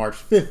release on March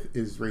 5th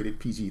is rated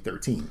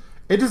PG-13.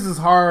 It just is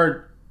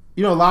hard.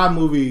 A lot of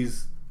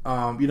movies,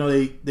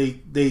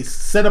 they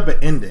set up an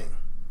ending.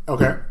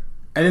 Okay.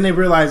 And then they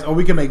realize,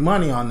 we can make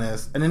money on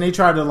this. And then they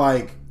try to,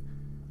 like,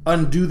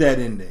 undo that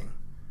ending.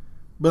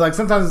 But, like,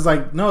 sometimes it's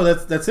like, no,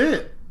 that's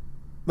it.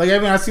 Like, I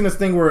mean, I've seen this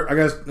thing where, I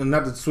guess,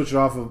 not to switch it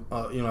off of,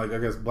 I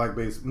guess,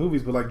 black-based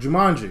movies, but, like,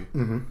 Jumanji.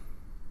 Mm-hmm.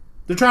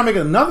 They're trying to make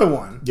another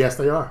one. Yes,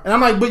 they are. And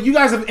I'm like, but you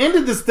guys have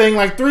ended this thing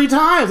like 3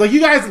 times. Like, you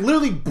guys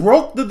literally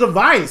broke the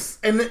device,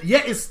 and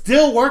yet it's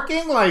still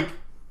working. Like,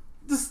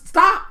 just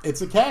stop.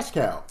 It's a cash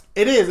cow.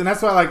 It is, and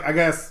that's why, like, I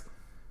guess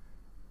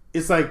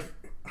it's like,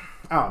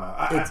 I don't know.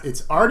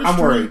 It's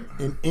artistry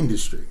and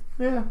industry.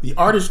 Yeah. The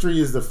artistry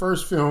is the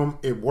first film.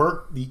 It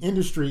worked. The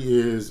industry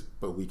is,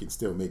 but we can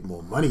still make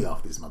more money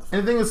off this motherfucker.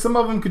 And the thing is, some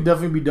of them could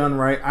definitely be done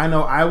right. I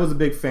know I was a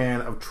big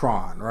fan of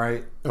Tron,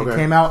 right? Okay. It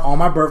came out on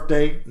my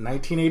birthday,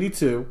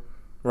 1982,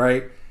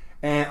 right?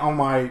 And on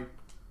I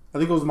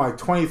think it was my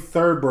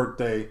 23rd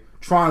birthday,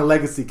 Tron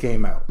Legacy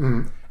came out.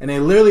 Mm-hmm. And they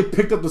literally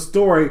picked up the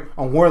story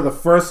on where the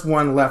first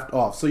one left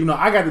off. So,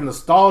 I got the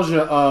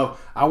nostalgia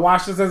of, I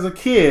watched this as a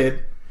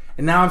kid,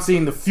 and now I'm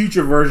seeing the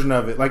future version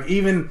of it. Like,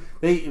 even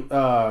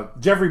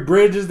Jeffrey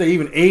Bridges, they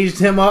even aged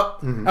him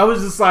up. Mm-hmm. I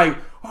was just like,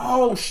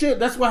 oh shit,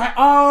 that's what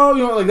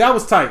like that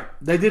was tight.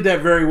 They did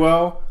that very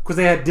well because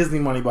they had Disney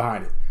money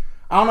behind it.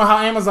 I don't know how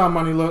Amazon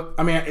money look.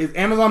 I mean, is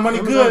Amazon money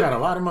Amazon good? Got a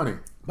lot of money.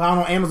 But I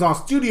don't know Amazon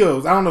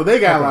Studios. I don't know, they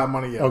got a lot of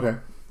money yet. Okay.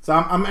 So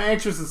I'm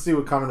anxious to see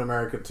what Coming to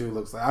America 2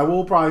 looks like. I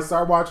will probably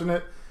start watching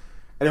it.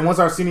 And then once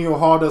Arsenio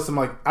Hall does some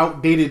like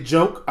outdated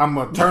joke, I'm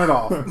gonna turn it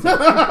off.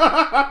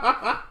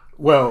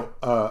 Well,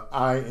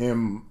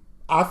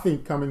 I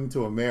think Coming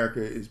to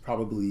America is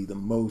probably the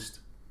most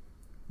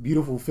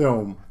beautiful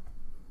film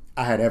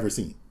I had ever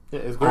seen. Yeah,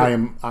 it's great. I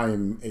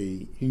am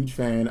a huge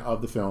fan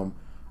of the film.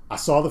 I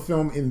saw the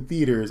film in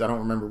theaters. I don't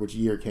remember which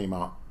year it came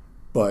out,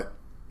 but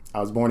I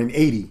was born in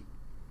 80,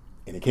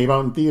 and it came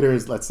out in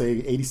theaters, let's say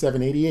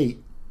 87,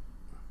 88.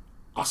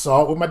 I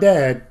saw it with my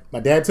dad. My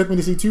dad took me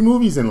to see 2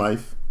 movies in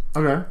life.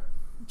 Okay.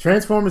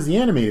 Transformers, the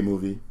animated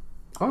movie.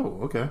 Oh,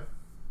 okay.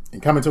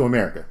 And Coming to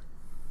America.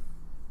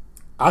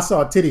 I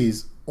saw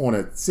titties on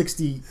a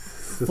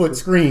 60-foot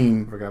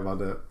screen. Forgot about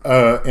that.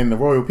 And the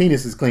royal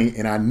penis is clean,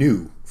 and I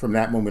knew from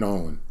that moment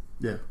on,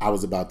 yeah, I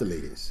was about the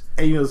latest.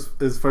 And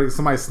it's funny.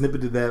 Somebody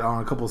snippeted that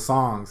on a couple of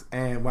songs,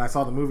 and when I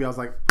saw the movie, I was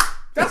like,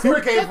 "That's where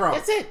it came from."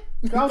 That's it.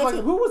 I was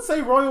like, "Who would say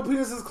royal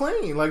penis is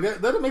clean? Like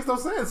that makes no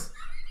sense."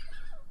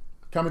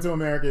 Coming to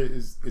America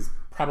is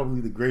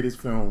probably the greatest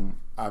film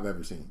I've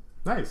ever seen.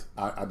 Nice.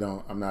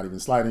 I'm not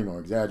even sliding or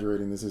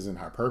exaggerating. This isn't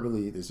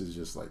hyperbole. This is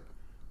just like,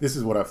 this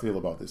is what I feel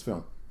about this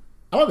film.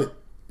 I love it.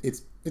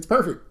 It's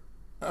perfect.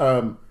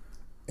 And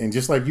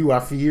just like you, I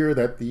fear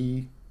that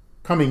the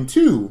coming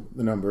to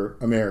the number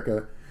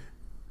America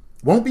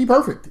won't be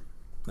perfect.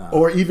 Nah.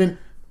 Or even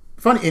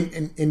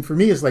funny. And for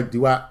me, it's like,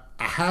 I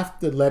have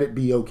to let it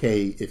be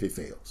okay if it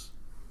fails.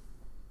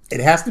 It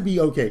has to be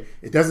okay.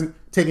 It doesn't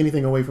take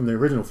anything away from the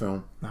original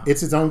film. No.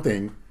 It's its own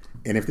thing.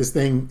 And if this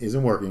thing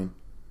isn't working,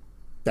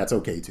 that's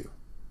okay too.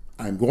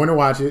 I'm going to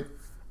watch it.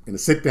 I'm going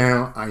to sit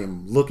down. I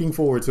am looking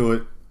forward to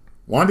it.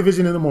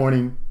 WandaVision in the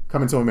morning,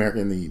 Coming to America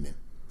in the evening.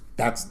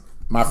 That's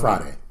my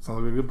Friday.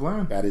 Sounds like a good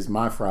plan. That is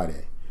my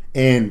Friday.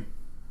 And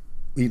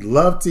we'd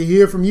love to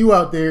hear from you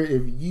out there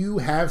if you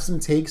have some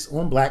takes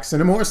on black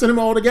cinema or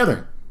cinema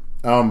altogether.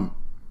 I'm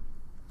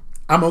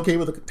okay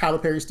with the Tyler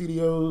Perry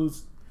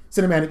Studios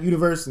cinematic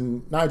universe,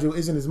 and Nigel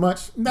isn't as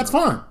much. And that's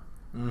fine.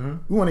 Mm-hmm.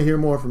 We want to hear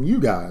more from you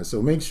guys.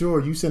 So make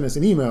sure you send us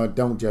an email at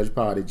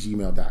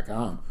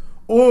don'tjudgepod@gmail.com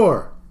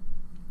or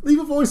leave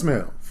a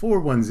voicemail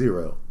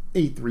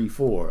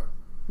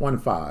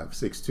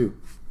 410-834-1562.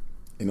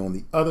 And on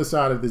the other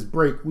side of this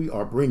break, we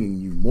are bringing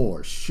you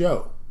more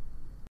show.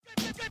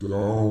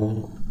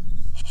 Don't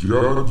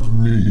judge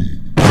me.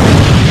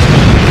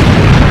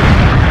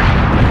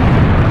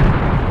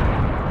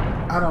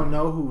 I don't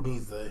know who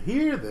needs to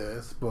hear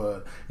this,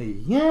 but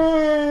yes,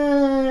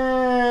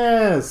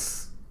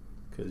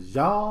 because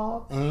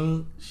y'all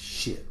ain't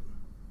shit.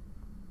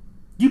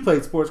 You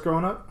played sports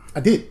growing up? I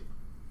did.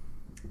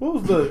 What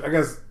was the, I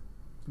guess,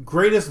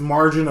 greatest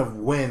margin of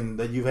win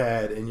that you've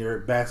had in your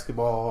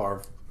basketball,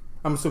 or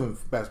I'm assuming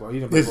basketball. You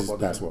didn't play football.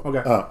 This is basketball.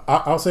 Okay.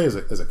 I'll say as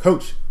a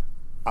coach,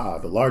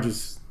 the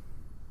largest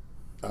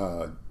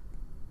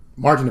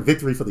margin of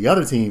victory for the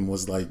other team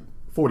was like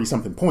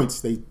 40-something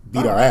points. They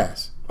beat our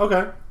ass.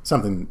 Okay.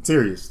 Something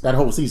serious. That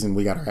whole season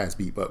we got our ass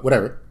beat, but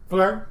whatever.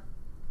 Okay.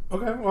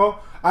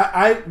 Well,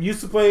 I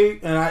used to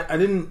play, and I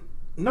didn't,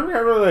 never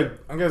got really, like,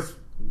 I guess,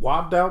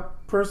 wobbed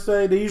out per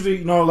se. They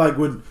usually, like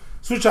would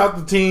switch out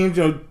the teams.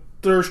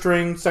 Third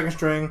string, second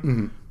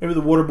string. Maybe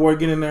the water boy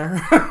get in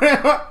there.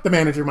 The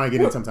manager might get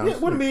in sometimes. Yeah,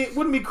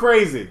 wouldn't be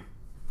crazy.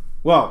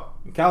 Well,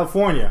 in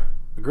California,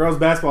 the girls'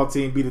 basketball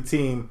team beat a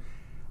team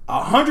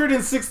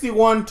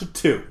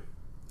 161-2.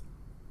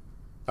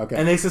 Okay.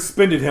 And they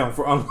suspended him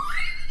for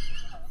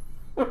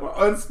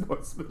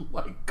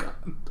unsportsmanlike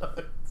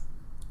conduct.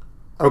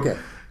 Okay.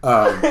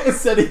 It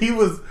said he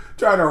was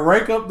trying to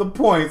rank up the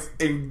points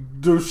and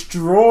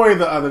destroy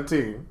the other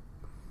team.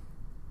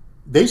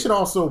 They should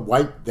also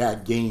wipe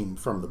that game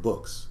from the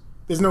books.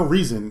 There's no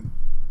reason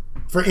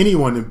for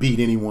anyone to beat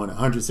anyone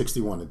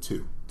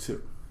 161-2.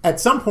 At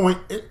some point,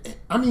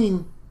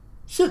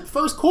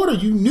 first quarter,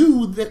 you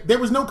knew that there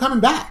was no coming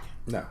back.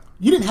 No.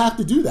 You didn't have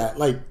to do that.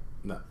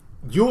 No.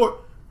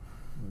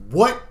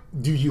 What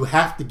do you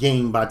have to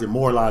gain by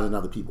demoralizing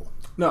other people?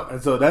 No,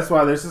 and so that's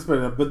why they're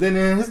suspending him. But then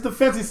in his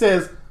defense, he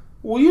says,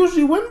 we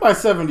usually win by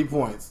 70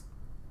 points.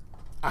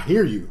 I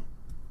hear you.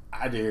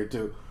 I dare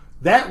too.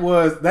 That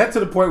to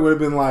the point would have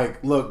been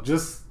like, look,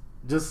 just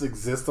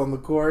exist on the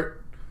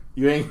court.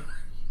 You ain't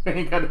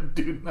got to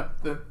do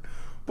nothing.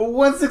 But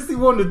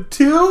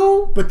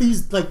 161-2. But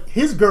these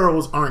his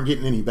girls aren't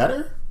getting any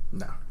better.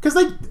 No, because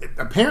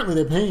they're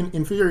paying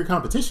inferior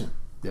competition.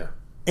 Yeah,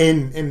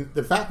 and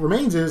the fact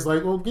remains is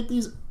get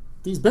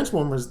these bench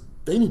warmers.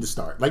 They need to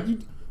start.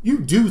 You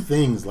do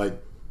things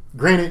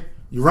granted,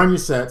 you run your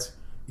sets.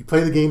 You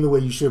play the game the way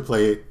you should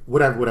play it,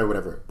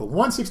 whatever. But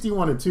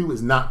 161-2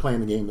 is not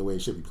playing the game the way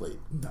it should be played.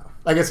 No.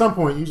 At some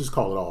point, you just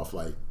call it off.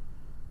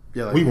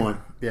 We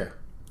won. Yeah.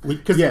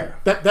 Because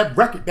that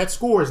record, that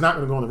score is not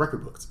going to go on the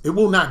record books. It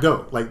will not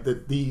go.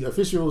 The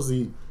officials,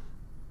 the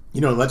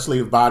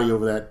legislative body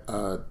over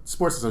that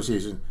sports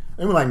association,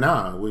 they were like,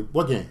 nah,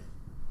 what game?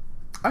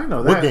 I didn't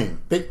know that. What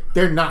game?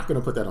 They're not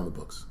going to put that on the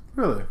books.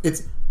 Really?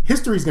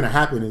 History's going to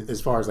happen as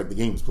far as the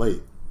game's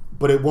played,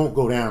 but it won't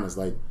go down as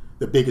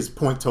the biggest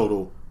point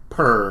total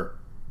per,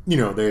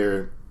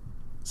 their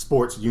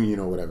sports union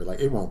or whatever.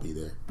 It won't be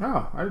there.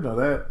 Oh, I didn't know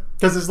that.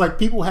 Because it's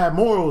people have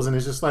morals, and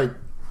it's just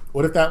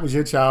what if that was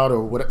your child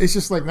or what? It's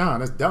just nah,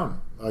 that's dumb.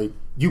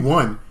 You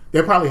won.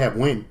 They'll probably have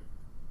win,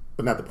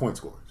 but not the point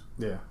scores.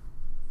 Yeah.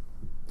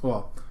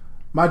 Well,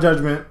 my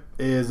judgment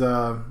is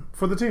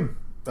for the team.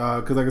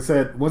 Because like I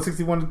said,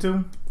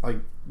 161-2,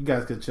 you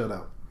guys could chill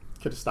out.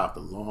 Could have stopped a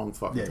long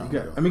fucking time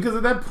ago. Because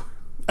at that point,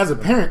 as a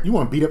parent, you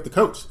want to beat up the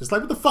coach. It's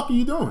what the fuck are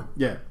you doing?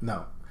 Yeah,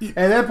 no.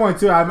 At that point,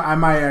 too, I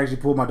might actually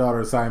pull my daughter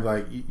aside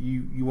and be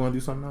you want to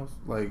do something else?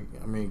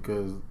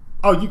 Because...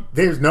 Oh,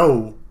 there's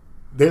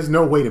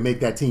no way to make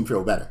that team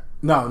feel better.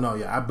 No,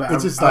 yeah.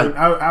 It's just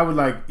I would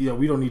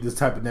we don't need this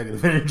type of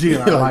negative energy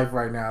in our life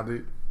right now,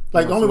 dude.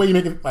 The only way you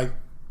make it,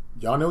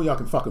 y'all know y'all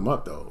can fuck them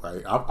up, though,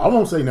 right? I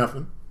won't say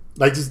nothing.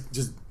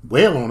 Just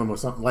wail on them or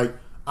something.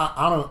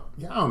 I don't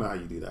know how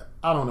you do that.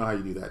 I don't know how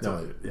you do that.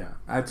 No,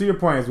 yeah. To your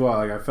point as well,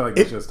 I feel like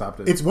they should have stopped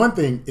it. It's one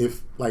thing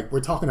if we're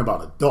talking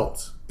about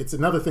adults. It's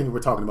another thing if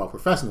we're talking about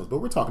professionals, but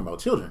we're talking about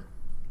children.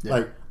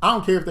 Yeah. I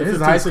don't care if they're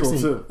 15, high school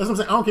 16. Too. That's what I'm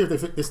saying. I don't care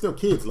if they're still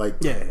kids.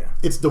 Yeah.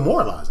 It's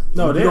demoralizing.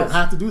 No, you don't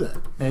have to do that.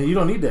 And you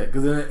don't need that.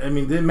 Because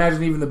then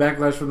imagine even the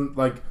backlash from,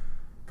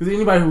 because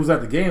anybody who was at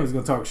the game is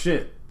going to talk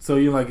shit. So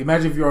you're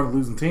imagine if you're on a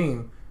losing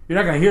team. You're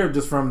not going to hear it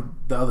just from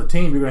the other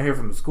team. You're going to hear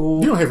from the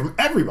school. You're going to hear from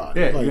everybody.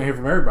 Yeah, you're going to hear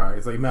from everybody.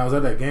 It's man, I was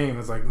at that game.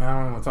 It's man,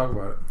 I don't want to talk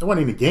about it. It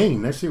wasn't even a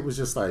game. That shit was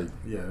just Yeah,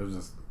 it was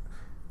just...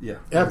 Yeah.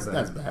 That's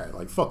bad.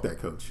 Fuck that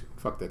coach.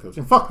 Fuck that coach.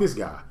 And fuck this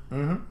guy.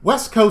 Mm-hmm.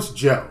 West Coast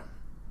Joe.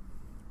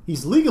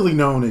 He's legally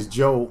known as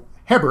Joe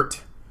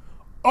Hebert.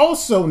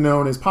 Also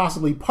known as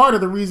possibly part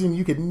of the reason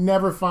you could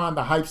never find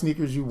the hype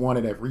sneakers you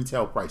wanted at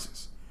retail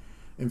prices.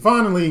 And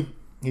finally,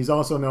 he's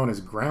also known as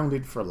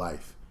Grounded for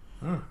Life.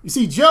 You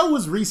see, Joe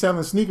was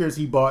reselling sneakers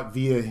he bought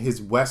via his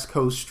West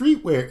Coast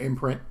streetwear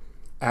imprint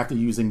after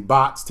using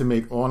bots to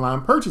make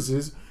online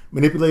purchases,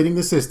 manipulating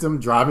the system,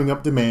 driving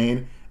up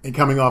demand, and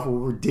coming off a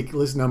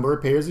ridiculous number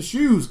of pairs of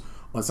shoes.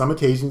 On some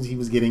occasions, he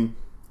was getting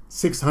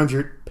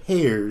 600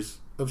 pairs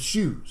of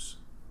shoes.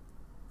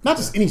 Not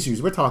just any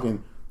shoes. We're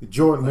talking the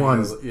Jordan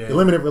 1s, the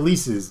limited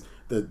releases,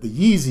 the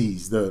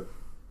Yeezys,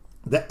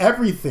 the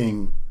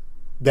everything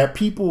that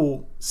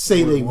people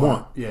say they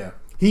want. Yeah.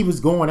 He was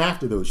going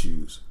after those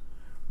shoes.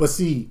 But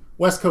see,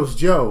 West Coast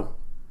Joe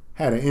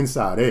had an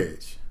inside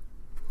edge.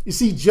 You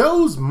see,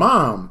 Joe's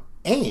mom,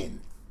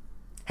 Ann,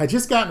 had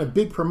just gotten a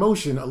big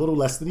promotion a little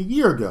less than a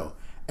year ago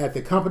at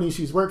the company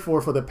she's worked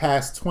for the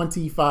past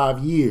 25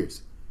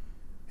 years.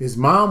 His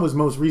mom was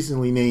most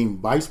recently named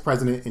Vice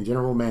President and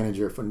General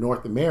Manager for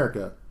North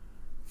America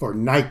for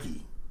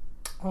Nike.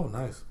 Oh,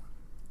 nice.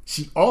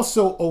 She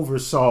also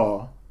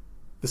oversaw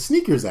the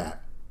sneakers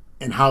app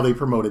and how they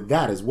promoted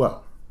that as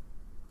well.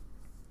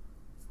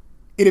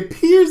 It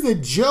appears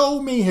that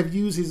Joe may have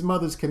used his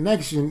mother's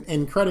connection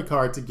and credit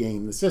card to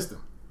game the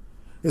system.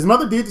 His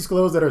mother did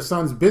disclose that her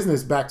son's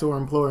business back to her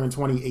employer in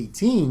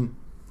 2018.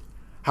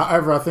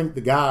 However, I think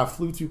the guy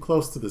flew too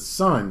close to the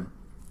sun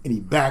and he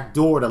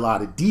backdoored a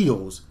lot of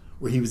deals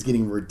where he was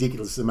getting a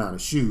ridiculous amount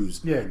of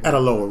shoes at a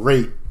lower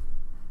rate,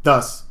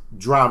 thus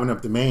driving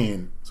up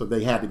demand, so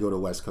they had to go to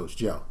West Coast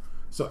Joe.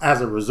 So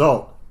as a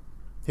result,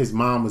 his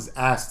mom was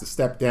asked to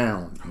step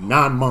down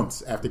 9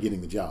 months after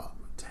getting the job.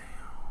 Damn.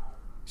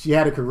 She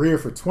had a career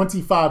for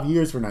 25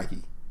 years for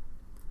Nike.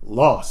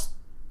 Lost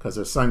because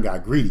her son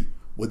got greedy.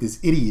 What this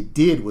idiot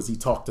did was he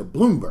talked to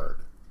Bloomberg.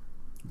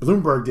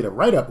 Bloomberg did a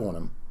write-up on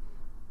him,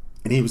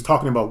 and he was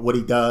talking about what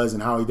he does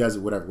and how he does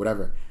it,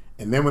 whatever.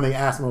 And then when they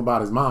asked him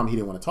about his mom, he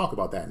didn't want to talk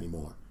about that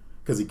anymore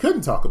because he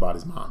couldn't talk about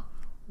his mom.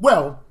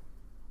 Well,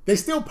 they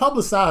still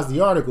publicized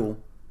the article,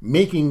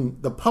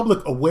 making the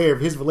public aware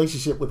of his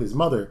relationship with his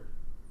mother,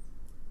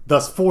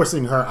 thus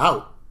forcing her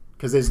out,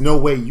 because there's no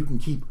way you can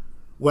keep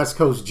West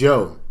Coast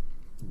Joe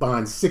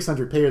buying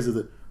 600 pairs of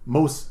the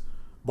most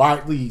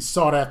widely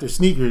sought after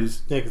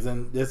sneakers. Yeah, because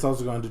then it's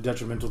also going to be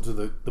detrimental to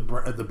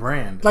the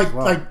brand. Like, as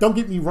well. like, don't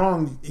get me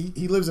wrong.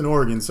 He lives in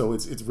Oregon, so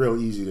it's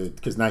real easy to,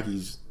 because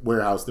Nike's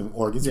warehoused in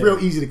Oregon. It's real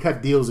easy to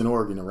cut deals in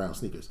Oregon around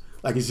sneakers.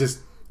 Like, it's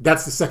just,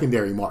 that's the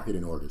secondary market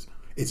in Oregon.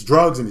 It's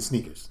drugs and it's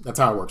sneakers. That's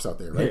how it works out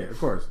there, right? Yeah, of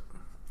course.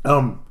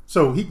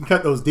 So he can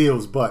cut those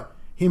deals, but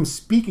him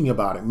speaking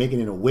about it,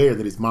 making it aware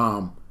that his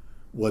mom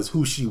was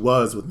who she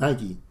was with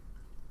Nike,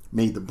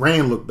 made the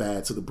brand look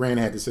bad. So the brand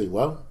had to say,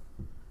 well,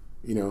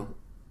 you know,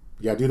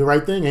 you got to do the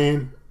right thing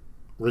and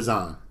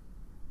resign.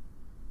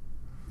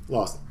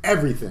 Lost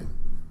everything.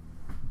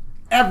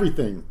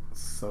 Everything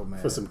So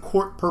mad. for some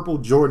court purple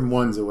Jordan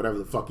 1s or whatever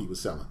the fuck he was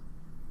selling.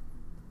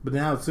 But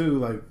now, too,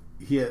 like,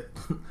 he had...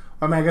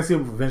 I mean, I guess he'll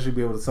eventually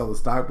be able to sell the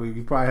stock, but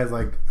he probably has,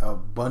 like,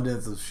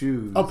 abundance of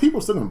shoes. Oh, people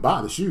still gonna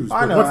buy the shoes,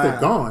 I but know, once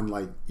they're gone,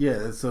 like,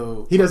 Yeah,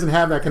 so... he doesn't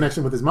have that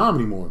connection with his mom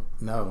anymore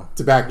No.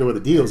 to backdoor the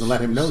deals and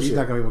let him know She's shit.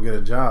 not going to be able to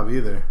get a job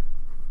either.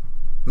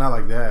 Not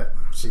like that.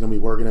 She's gonna be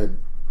working at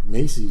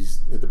Macy's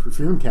at the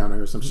perfume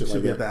counter or some shit She'll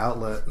like be at the that.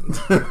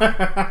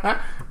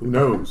 outlet. Who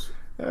knows?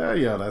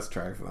 Yeah, that's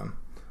trifling.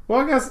 Well,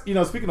 I guess,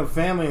 speaking of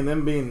family and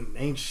them being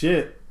ain't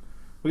shit,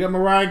 we got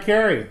Mariah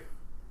Carey.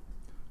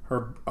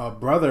 Her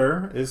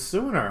brother is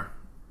suing her.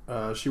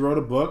 She wrote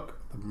a book,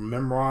 The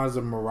Memoirs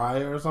of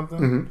Mariah or something.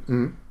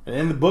 Mm-hmm. And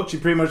in the book, she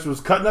pretty much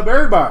was cutting up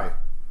everybody.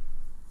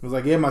 It was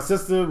like, yeah, my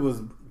sister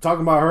was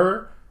talking about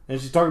her, and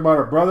she talked about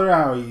her brother,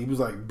 how he was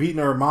like beating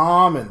her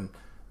mom and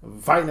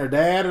fighting her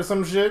dad or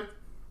some shit.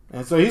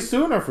 And so he's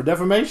suing her for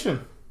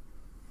defamation.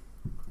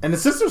 And the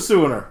sister's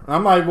suing her. And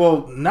I'm like,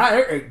 well,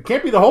 it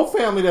can't be the whole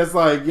family that's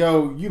like,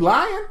 yo, you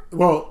lying?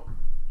 Well,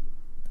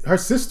 her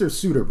sister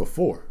sued her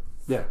before,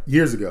 Yeah.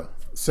 years ago.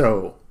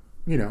 So,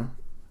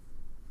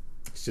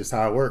 it's just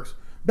how it works.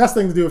 Best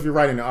thing to do if you're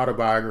writing an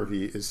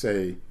autobiography is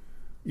say,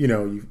 you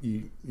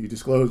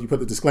disclose, you put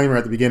the disclaimer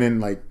at the beginning,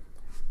 like,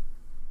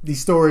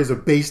 these stories are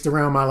based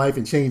around my life,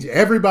 and change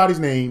everybody's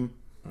name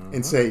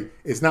and say,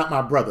 it's not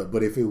my brother,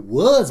 but if it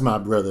was my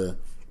brother,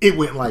 it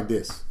went like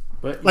this.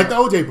 But Like the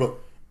OJ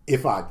book,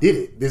 if I did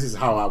it, this is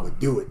how I would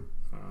do it.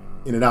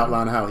 In an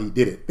outline of how he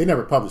did it. They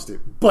never published it,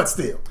 but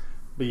still.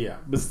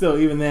 But still,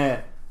 even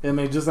that, I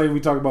mean, just like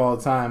we talk about all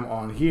the time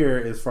on here,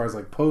 as far as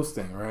like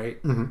posting,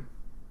 right? Mm-hmm.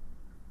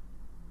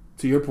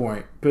 To your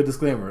point, put a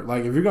disclaimer.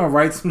 Like, if you're gonna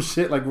write some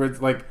shit like where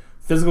it's like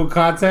physical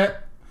content,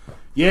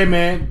 yeah,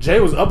 man, Jay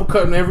was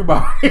uppercutting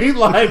everybody.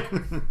 Like,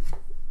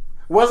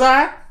 was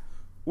I?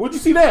 Where'd you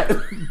see that?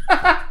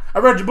 I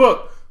read your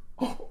book.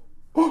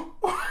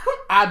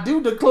 I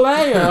do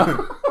declare.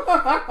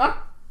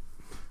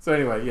 So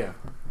anyway, yeah,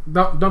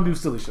 don't do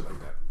silly shit like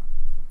that.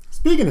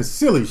 Speaking of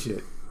silly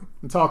shit,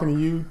 I'm talking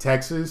to you,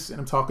 Texas, and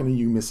I'm talking to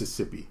you,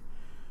 Mississippi.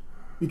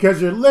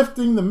 Because you're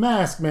lifting the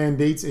mask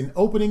mandates and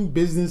opening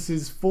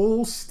businesses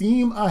full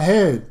steam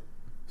ahead.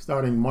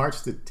 Starting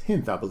March the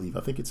 10th, I believe.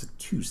 I think it's a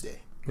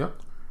Tuesday.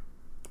 Yep.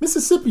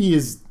 Mississippi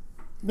is,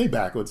 they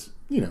backwards.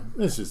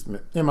 It's just,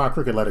 in my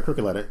crooked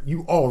letter,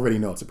 you already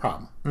know it's a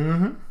problem.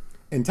 Mm-hmm.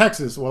 In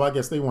Texas, well, I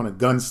guess they want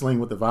to gunsling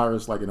with the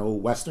virus like an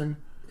old Western.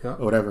 Yep.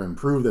 Or whatever, and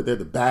prove that they're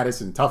the baddest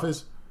and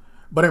toughest.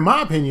 But in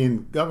my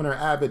opinion, Governor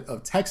Abbott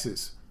of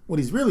Texas, what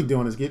he's really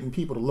doing is getting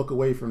people to look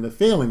away from the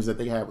failings that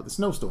they had with the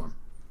snowstorm.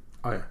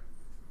 Oh yeah.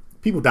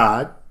 People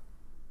died.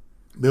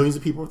 Millions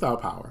of people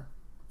without power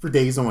for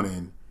days on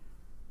end.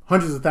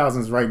 Hundreds of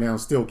thousands right now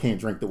still can't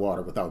drink the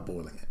water without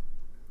boiling it.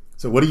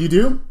 So what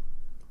do?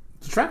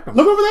 Distract them.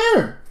 Look over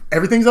there.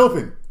 Everything's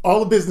open. All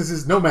the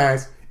businesses, no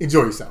mask.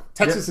 Enjoy yourself.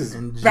 Texas is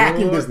back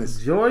in business.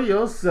 Enjoy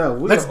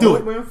yourself. Let's do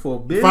it. For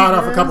business. Fired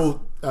off a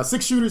couple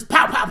 6-shooters.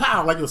 Pow, pow,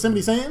 pow. Like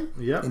Yosemite saying.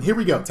 Yep. And here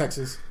we go,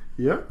 Texas.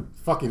 Yep.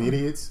 Fucking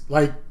idiots.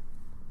 Like,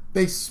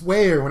 they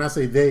swear, when I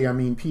say they, I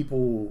mean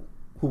people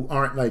who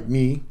aren't like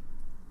me.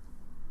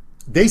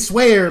 They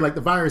swear like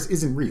the virus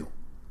isn't real.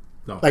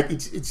 No. Like,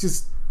 it's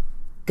just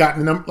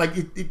gotten them, like,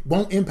 it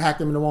won't impact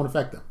them and it won't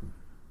affect them.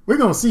 We're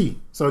going to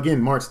see. So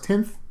again, March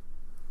 10th.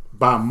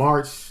 By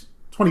March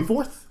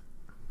 24th,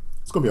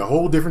 it's going to be a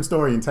whole different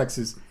story in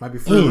Texas. Might be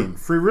free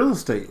real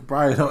estate.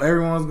 Probably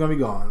everyone's gonna be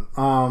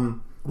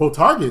gone. Well,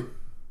 Target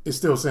is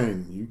still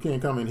saying you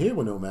can't come in here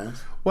with no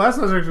mask. Well, that's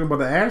what I was actually about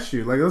to ask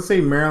you. Like, let's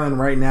say Maryland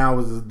right now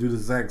was to do the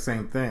exact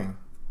same thing.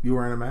 You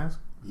wearing a mask?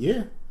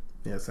 Yeah,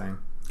 Yeah, same.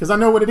 because I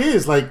know what it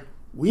is. Like,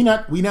 we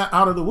not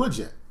out of the woods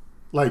yet.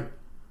 Like,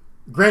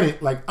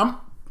 granted, like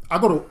I I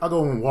go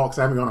on walks.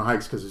 I haven't gone on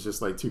hikes because it's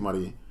just like too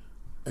muddy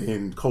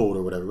and cold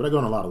or whatever. But I go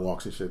on a lot of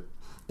walks and shit.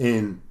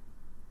 And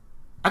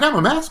I got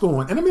my mask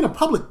on, and I'm in a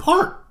public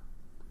park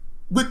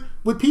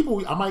with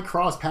people. I might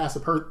cross paths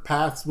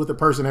with a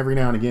person every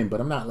now and again, but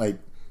I'm not like,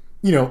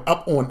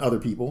 up on other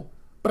people.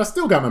 But I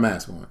still got my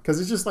mask on because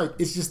it's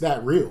just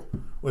that real.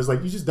 Where it's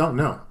like you just don't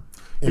know.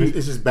 And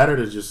it's just better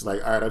to just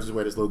like, all right, I'll just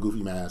wear this little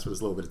goofy mask for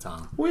this little bit of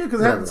time. Well, yeah,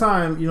 because at the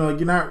time,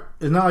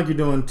 it's not like you're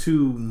doing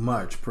too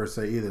much per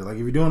se either. Like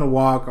if you're doing a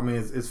walk, I mean,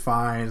 it's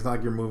fine. It's not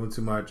like you're moving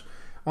too much.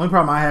 Only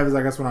problem I have is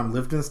I guess when I'm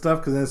lifting stuff,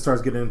 because then it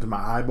starts getting into my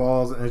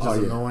eyeballs and it's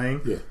just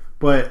annoying. Yeah.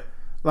 But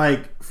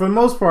like for the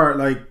most part,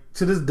 like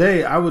to this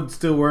day, I would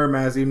still wear a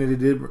mask even if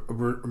they did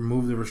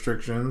remove the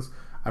restrictions.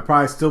 I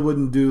probably still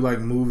wouldn't do like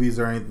movies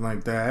or anything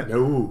like that.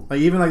 No. Like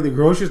even like the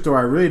grocery store,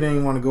 I really didn't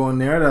even want to go in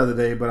there the other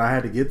day, but I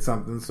had to get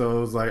something, so it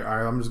was like, all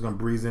right, I'm just gonna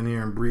breeze in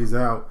here and breeze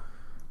out.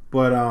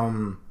 But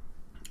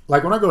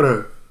like when I go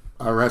to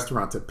a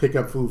restaurant to pick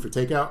up food for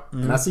takeout,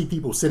 and I see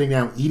people sitting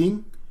down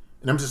eating,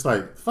 and I'm just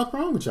like, fuck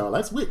wrong with y'all?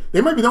 That's weird.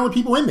 They might be the only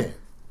people in there,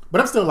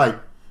 but I'm still like,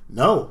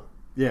 no.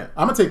 Yeah,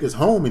 I'm gonna take this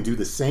home and do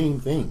the same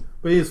thing.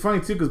 But it's funny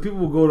too because people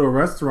will go to a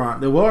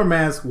restaurant, they wear a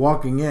mask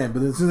walking in,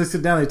 but then as soon as they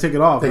sit down, they take it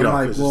off. Take it off.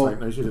 Like, it's just like,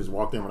 no, you should just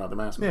walked in without the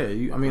mask. Yeah,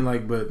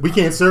 but we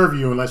can't serve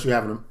you unless you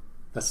have them.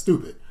 That's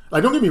stupid.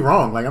 Like, don't get me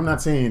wrong. Like, I'm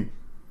not saying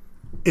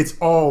it's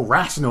all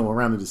rational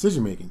around the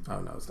decision making. Oh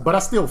no, it's not. But I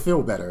still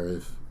feel better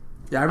if.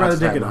 Yeah, I'd rather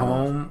take it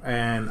home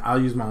and I'll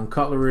use my own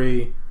cutlery.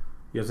 You know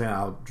what I'm saying?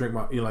 I'll drink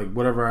my like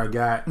whatever I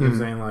got. You know what I'm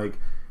saying? Like.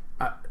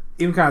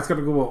 Even kind of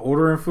skeptical about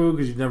ordering food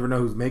because you never know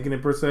who's making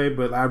it per se,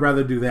 but I'd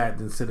rather do that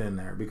than sit in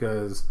there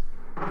because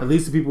at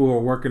least the people who are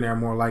working there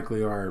more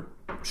likely are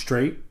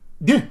straight.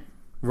 Yeah.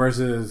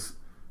 Versus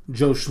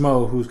Joe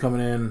Schmo who's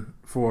coming in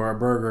for a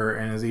burger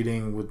and is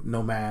eating with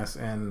no mask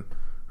and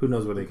who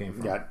knows where they came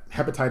from. Got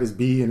hepatitis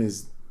B in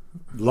his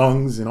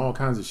lungs and all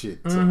kinds of shit.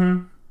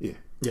 So, yeah.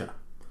 Yeah.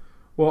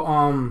 Well,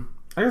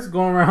 I guess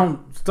going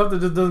around stuff that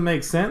just doesn't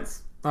make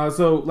sense.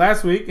 So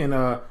last week,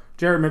 and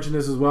Jared mentioned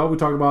this as well. We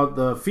talked about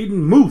the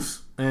feeding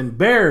moose and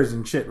bears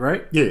and shit,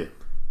 right? Yeah.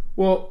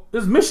 Well,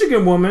 this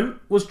Michigan woman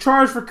was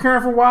charged for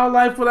caring for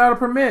wildlife without a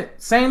permit.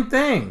 Same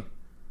thing.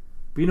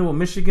 But you know what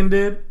Michigan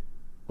did?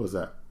 What was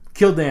that?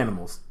 Killed the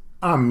animals.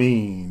 I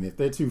mean, if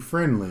they're too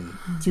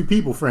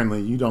people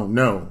friendly, you don't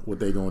know what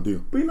they're going to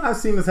do. But I've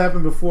seen this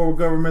happen before with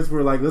governments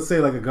where, like, let's say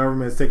like a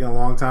government is taking a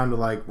long time to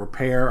like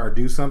repair or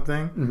do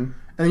something. Mm-hmm. And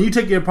then you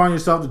take it upon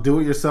yourself to do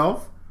it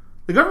yourself.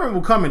 The government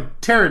will come and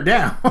tear it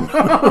down.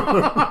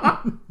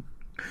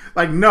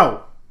 Like,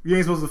 no, you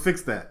ain't supposed to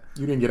fix that.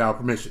 You didn't get our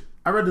permission.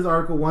 I read this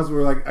article once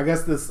where, like, I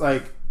guess this,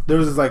 like, there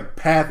was this, like,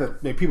 path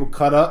that like, people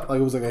cut up,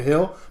 like it was like a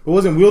hill, but it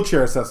wasn't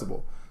wheelchair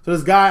accessible. So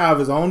this guy, out of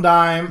his own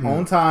dime,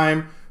 own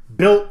time,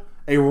 built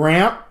a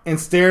ramp and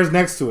stairs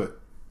next to it.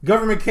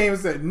 Government came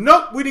and said,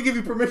 nope, we didn't give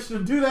you permission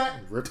to do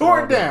that.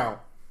 Tore it down.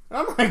 And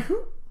I'm like,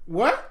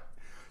 what?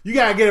 You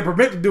gotta get a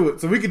permit to do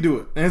it so we can do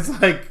it. And it's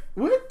like,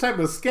 what type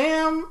of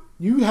scam?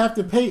 You have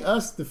to pay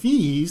us the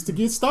fees to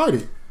get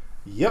started.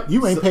 Yep.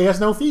 You ain't pay us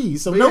no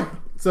fees, so nope. Yeah.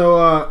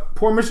 So,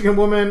 poor Michigan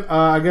woman,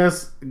 I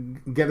guess,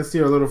 get to see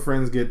her little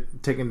friends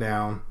get taken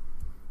down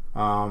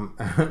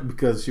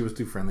because she was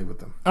too friendly with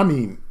them. I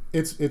mean,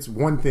 it's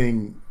one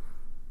thing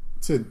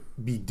to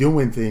be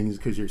doing things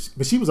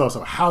but she was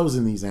also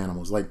housing these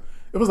animals. Like,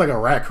 it was like a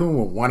raccoon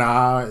with one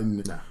eye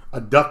and a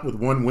duck with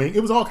one wing.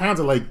 It was all kinds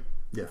of like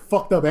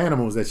fucked up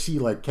animals that she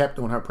like kept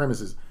on her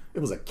premises.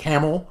 It was a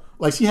camel.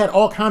 Like, she had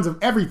all kinds of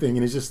everything,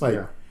 and it's just like,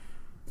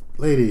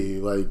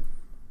 lady, like,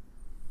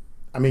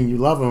 I mean, you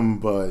love them,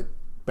 but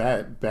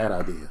bad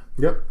idea.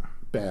 Yep.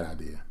 Bad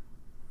idea.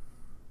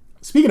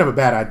 Speaking of a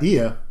bad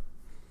idea,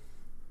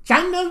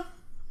 China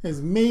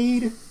has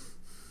made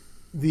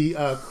the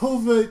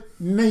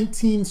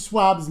COVID-19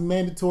 swabs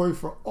mandatory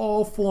for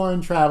all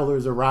foreign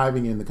travelers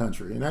arriving in the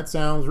country. And that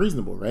sounds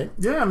reasonable, right?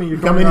 Yeah, I mean,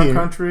 you're coming to our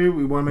country.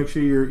 We want to make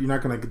sure you're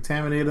not going to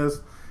contaminate us.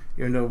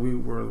 Even though we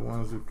were the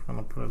ones who kind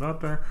of put it out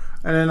there.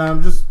 And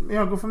then just,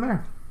 go from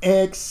there.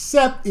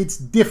 Except it's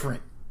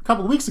different. A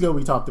couple of weeks ago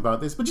we talked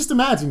about this, but just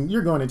imagine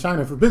you're going to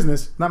China for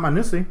business. Not my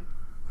Nissy.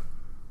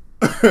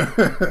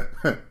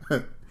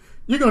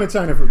 You're going to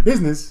China for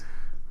business,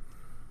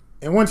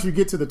 and once you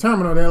get to the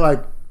terminal, they're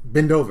like,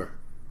 bend over.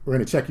 We're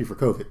going to check you for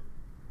COVID.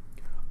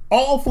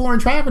 All foreign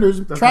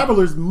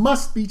travelers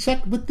must be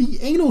checked with the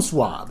anal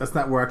swab. That's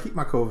not where I keep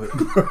my COVID.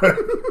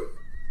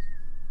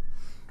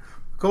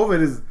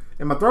 COVID is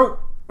in my throat,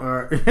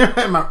 or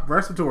in my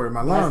respiratory,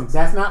 my lungs.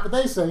 That's not what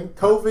they say.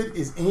 COVID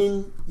is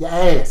in your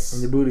ass.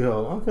 In your booty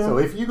hole. Okay. So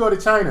if you go to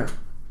China,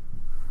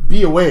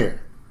 be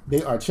aware.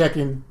 They are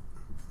checking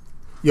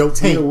your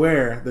taint. Be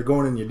aware they're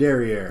going in your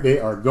derriere. They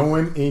are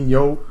going in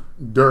your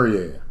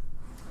derriere.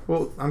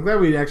 Well, I'm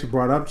glad we actually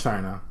brought up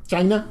China.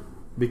 China?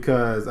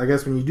 Because I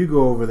guess when you do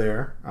go over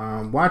there,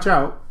 watch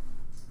out.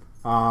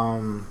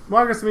 Well,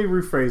 I guess let me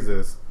rephrase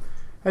this.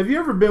 Have you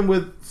ever been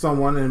with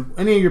someone in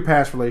any of your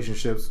past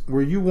relationships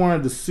where you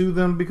wanted to sue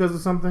them because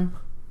of something?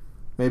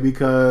 Maybe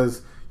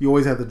because you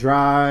always had to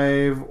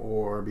drive,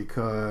 or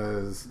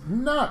because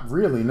Not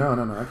really. No.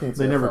 I can't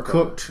say they I never fucked up.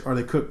 cooked, or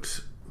they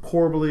cooked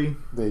horribly?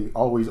 They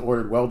always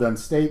ordered well done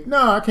steak.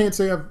 No, I can't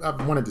say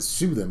I've wanted to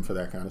sue them for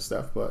that kind of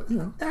stuff. But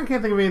I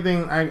can't think of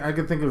anything. I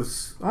could think of.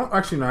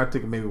 Actually, no. I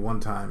think of maybe one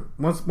time.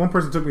 One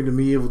person took me to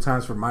Medieval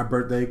Times for my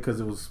birthday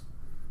because it was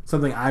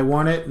something I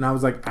wanted, and I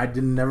was like, I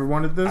didn't never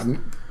wanted this.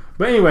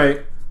 But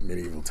anyway,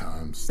 Medieval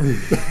Times.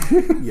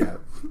 yeah.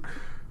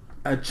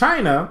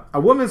 China, a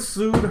woman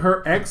sued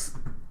her ex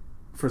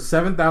for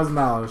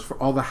 $7,000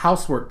 for all the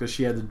housework that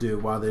she had to do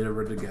while they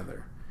were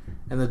together,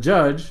 and the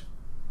judge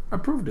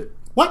approved it.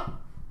 What?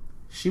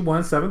 She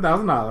won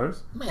 $7,000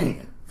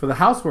 Man. for the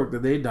housework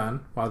that they'd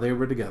done while they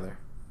were together.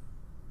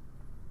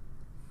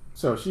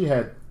 So she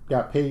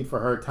got paid for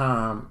her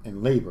time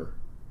and labor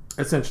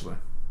Essentially,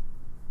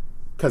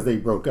 because they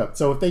broke up.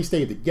 So if they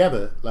stayed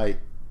together, like,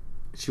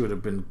 she would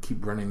have been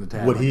keep running the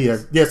tab. would I he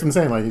guess. have? Yes, I'm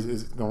saying, like,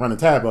 he's gonna run the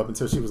tab up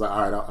until she was like,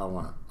 all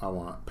right, I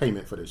want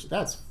payment for this shit.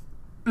 That's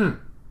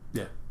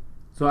Yeah.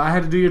 So I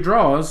had to do your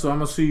drawers, so I'm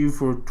gonna sue you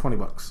for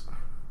 $20.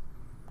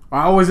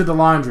 I always did the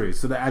laundry,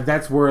 so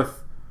that's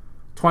worth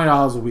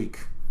 $20 a week,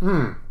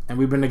 and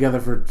we've been together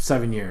for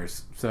 7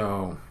 years.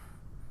 So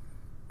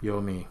you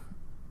owe me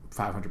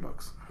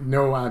 $500.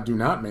 no, I do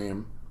not,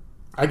 ma'am.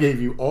 I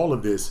gave you all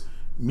of this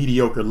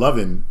mediocre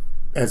loving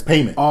as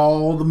payment.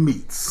 All the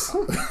meats.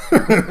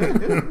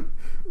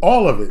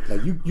 All of it.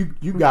 Like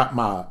you got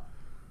my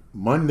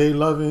Monday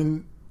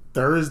loving,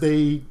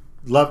 Thursday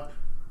love,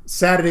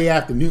 Saturday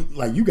afternoon.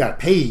 Like, you got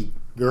paid,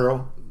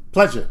 girl.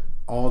 Pleasure.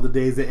 All the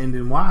days that end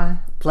in Y.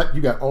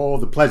 You got all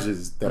the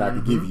pleasures that I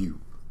could give you.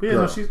 But yeah,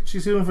 no, girl. she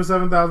sued him for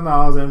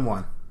 $7,000 and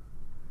won.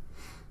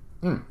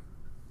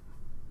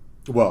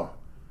 Well,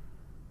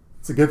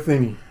 it's a good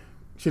thing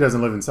she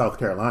doesn't live in South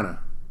Carolina,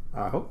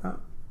 I hope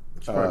not.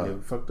 She probably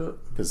get fucked up.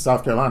 because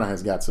South Carolina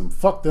has got some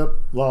fucked up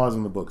laws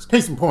in the books.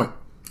 Case in point,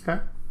 Okay.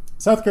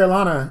 South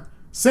Carolina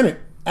Senate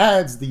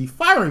adds the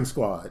firing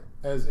squad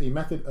as a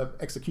method of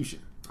execution.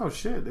 Oh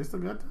shit, they still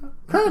got that?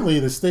 Currently,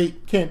 the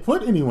state can't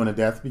put anyone to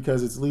death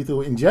because its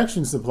lethal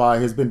injection supply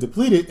has been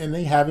depleted and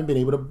they haven't been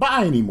able to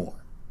buy anymore.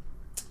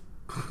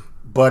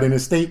 But in a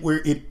state where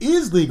it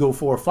is legal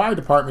for a fire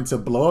department to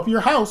blow up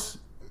your house,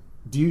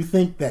 do you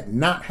think that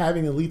not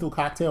having a lethal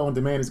cocktail on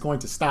demand is going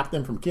to stop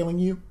them from killing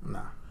you?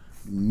 Nah.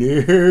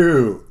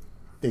 No.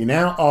 They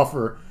now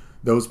offer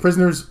those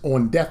prisoners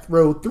on death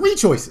row 3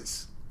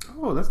 choices: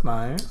 Oh, that's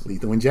nice.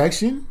 lethal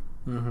injection,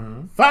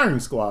 firing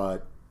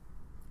squad,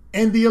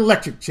 and the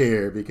electric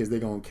chair, because they're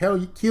going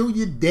to kill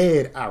you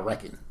dead, I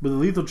reckon. But the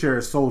lethal chair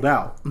is sold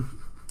out.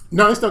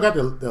 No, they still got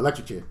the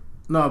electric chair.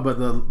 No, but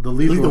the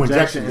lethal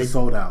injection is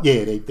sold out.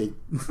 Yeah,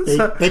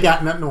 they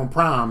got nothing on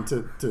Prime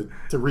to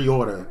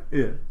reorder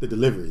Yeah. the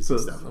deliveries So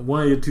and stuff.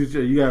 one of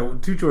your you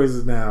got 2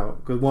 choices now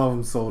because one of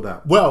them sold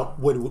out. Well,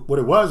 what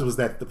it was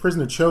that the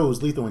prisoner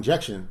chose lethal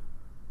injection,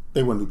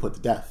 they wouldn't be put to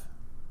death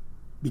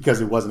because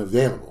it wasn't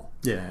available.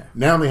 Yeah.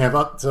 Now they have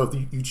up. So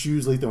if you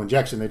choose lethal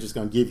injection, they're just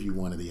going to give you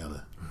one or the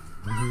other.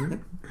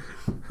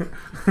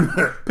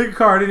 Pick a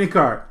card, any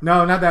card.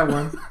 No, not that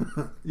one.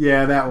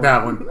 Yeah, that one.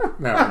 That one.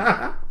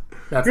 No.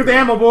 That's Get the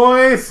ammo,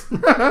 boys.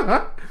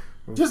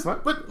 Just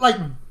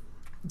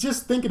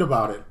just thinking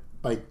about it,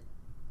 like,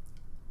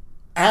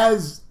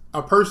 as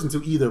a person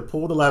to either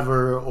pull the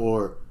lever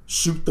or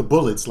shoot the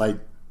bullets, like,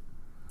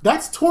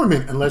 that's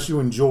torment unless you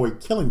enjoy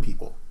killing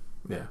people.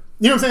 Yeah.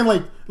 You know what I'm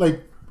saying?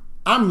 Like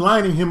I'm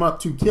lining him up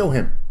to kill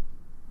him.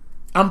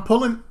 I'm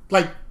pulling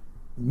like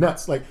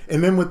nuts. Like,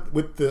 and then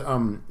with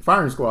the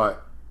firing squad,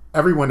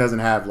 everyone doesn't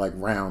have like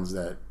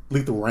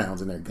lethal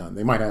rounds in their gun.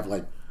 They might have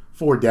like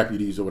 4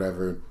 deputies or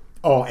whatever,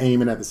 all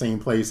aiming at the same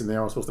place, and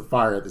they're all supposed to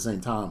fire at the same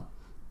time.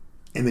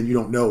 And then you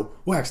don't know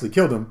who actually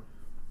killed him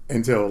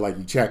until like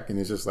you check, and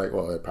it's just like,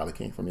 well, it probably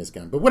came from this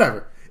gun. But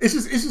whatever. It's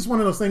just one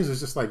of those things. It's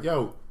just like,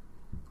 yo,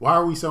 why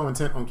are we so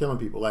intent on killing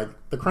people? Like,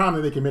 the crime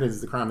that they committed is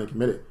the crime they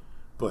committed,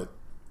 but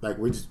like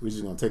we're just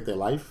gonna take their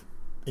life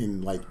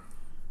in like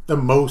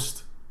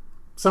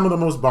some of the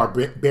most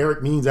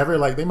barbaric means ever.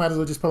 Like, they might as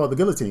well just pull out the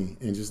guillotine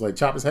and just like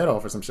chop his head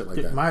off or some shit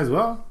like that. Might as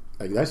well.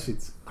 Like, that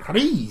shit's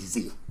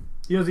crazy.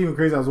 You know what's even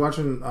crazy? I was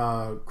watching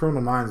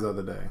Criminal Minds the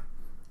other day,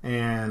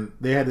 and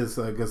they had this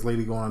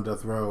lady going on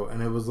death row,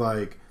 and it was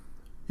like,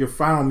 your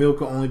final meal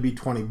could only be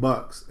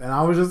 $20, and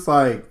I was just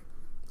like,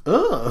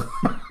 ugh.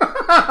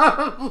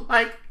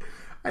 Like,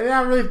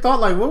 I really thought,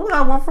 like, what would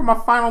I want for my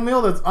final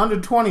meal that's under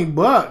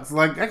 $20?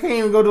 Like, I can't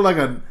even go to like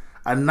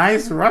a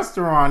nice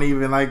restaurant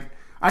even. Like,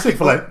 I should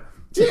Chick-fil-A.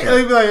 Yeah,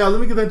 they'd be like, oh, let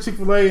me get that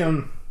Chick-fil-A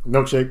and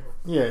Milkshake.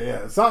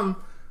 yeah, something,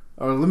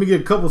 or let me get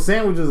a couple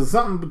sandwiches or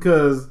something,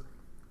 because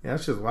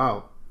that's just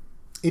wild.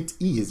 It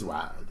is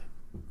wild.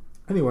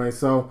 Anyway,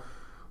 so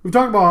we've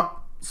talked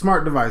about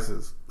smart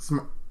devices,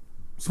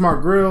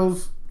 smart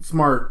grills,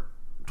 smart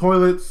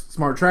toilets,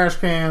 smart trash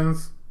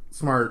cans,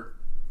 smart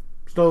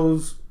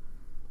stoves.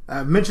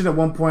 I mentioned at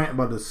one point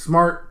about the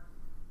smart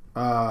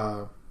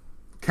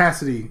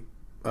Cassidy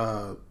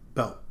belt.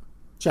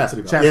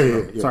 Chastity belt. Chastity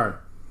Yeah. belt. Sorry.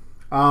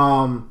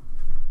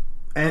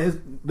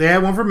 And they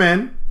had one for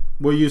men,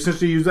 where you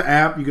essentially use the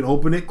app. You can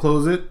open it,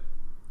 close it.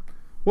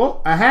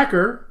 Well, a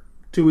hacker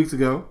 2 weeks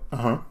ago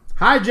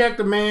hijacked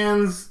a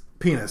man's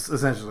penis,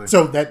 essentially.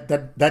 So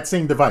that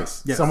same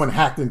device, Yes. someone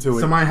hacked into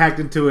it. Somebody hacked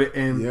into it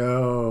and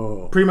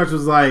Yo. pretty much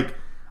was like,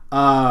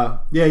 yeah,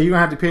 you're going to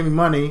have to pay me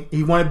money.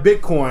 He wanted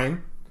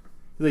Bitcoin.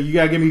 He's like, you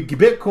got to give me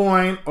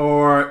Bitcoin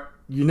or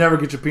you never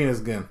get your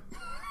penis again.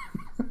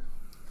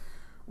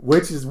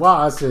 Which is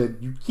why I said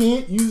you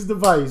can't use the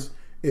device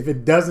if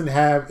it doesn't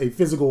have a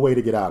physical way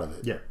to get out of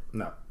it. Yeah,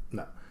 no.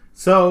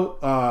 So,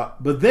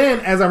 but then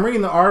as I'm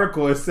reading the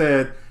article, it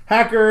said,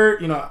 hacker,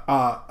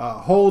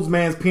 holds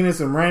man's penis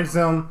in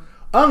ransom,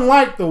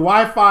 unlike the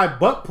Wi-Fi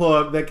butt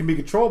plug that can be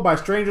controlled by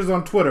strangers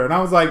on Twitter. And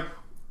I was like,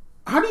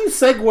 how do you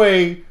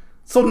segue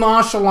so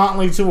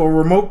nonchalantly to a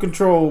remote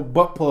control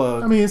butt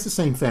plug? I mean, it's the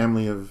same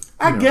family of...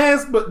 I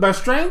guess, but by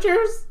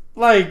strangers?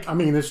 Like... I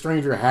mean, this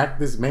stranger hacked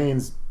this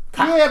man's...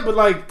 Yeah, but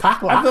like,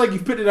 cock lock. I feel like you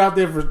put it out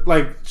there for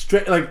like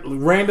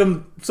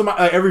random,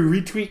 somebody, like every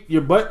retweet,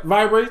 your butt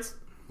vibrates.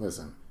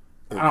 Listen.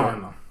 I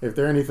don't know. If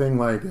they're anything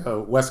like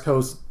West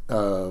Coast,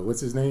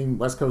 what's his name?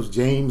 West Coast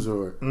James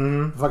or,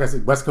 like I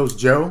said, West Coast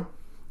Joe,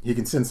 he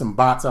can send some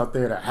bots out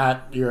there to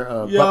hack your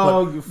butt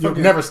plug. You'll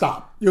never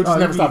stop. You'll just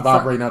never stop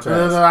vibrating out your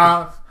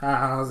ass.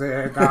 How's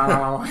it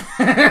going?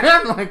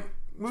 Like,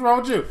 what's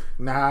wrong with you?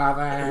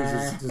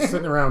 Nothing. Just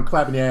sitting around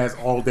clapping your ass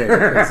all day.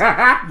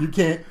 You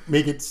can't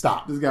make it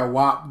stop. Just got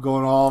WAP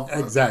going off.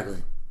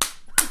 Exactly.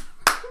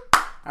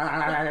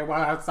 Hey,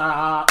 what's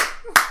up?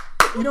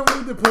 You don't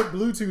need to put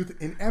Bluetooth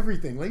in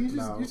everything. Like you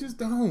just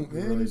don't,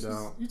 man. really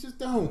You just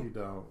don't. You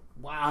don't.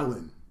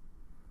 Wildin'.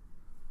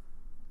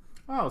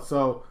 Oh,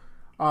 so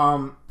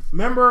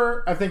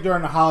remember, I think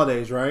during the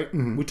holidays, right?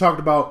 Mm-hmm. We talked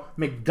about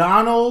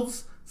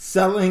McDonald's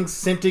selling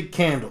scented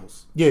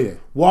candles. Yeah.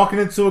 Walking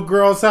into a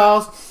girl's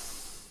house.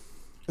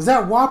 Is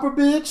that Whopper,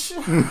 bitch?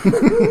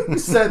 You're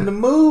setting the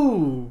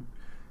mood.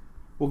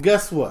 Well,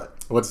 guess what?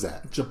 What's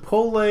that?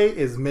 Chipotle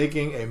is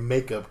making a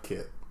makeup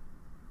kit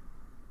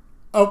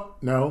Oh,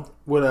 no.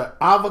 with an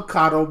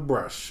avocado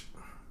brush.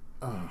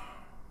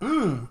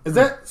 Is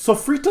that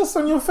sofritas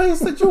on your face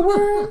that you're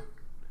wearing?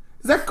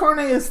 Is that carne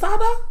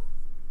asada?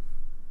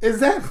 Is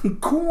that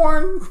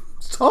corn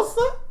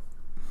salsa?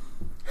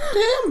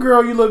 Damn,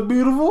 girl, you look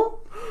beautiful.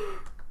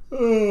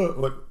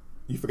 Look,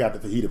 you forgot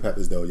the fajita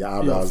peppers, though. Your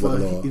eyebrows look a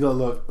little... You don't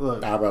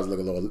look. Eyebrows look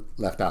a little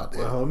left out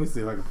there. Well, let me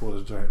see if I can pull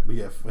this joint. But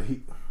yeah,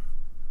 fajita.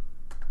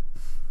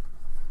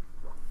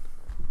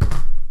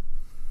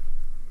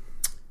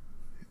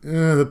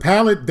 The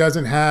palette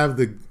doesn't have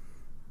the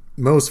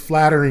most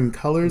flattering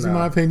colors, in No.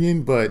 my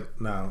opinion. But,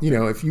 No.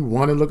 if you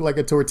want to look like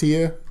a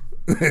tortilla,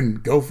 then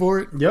go for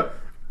it. Yep.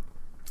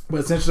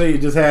 But essentially,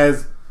 it just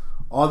has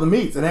all the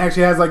meats, and it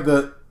actually has like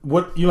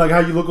how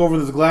you look over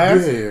this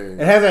glass. Yeah. It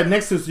has that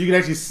next to it, so you can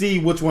actually see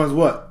which one's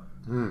what.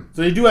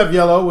 So they do have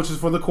yellow, which is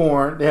for the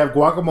corn. They have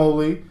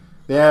guacamole.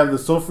 They have the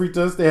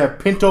sofritas. They have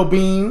pinto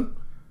bean.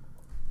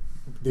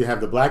 Do you have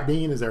the black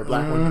bean? Is there a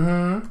black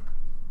one?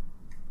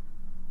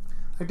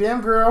 Like,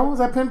 damn, girl, is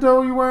that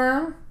pinto you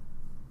wearing?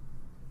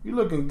 You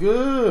looking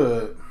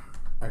good.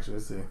 Actually,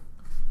 let's see.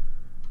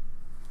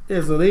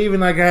 Yeah, so they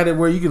even like had it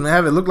where you can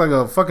have it look like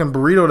a fucking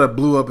burrito that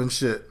blew up and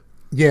shit.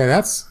 Yeah,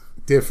 that's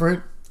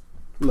different.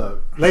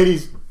 Look,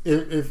 Ladies,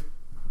 if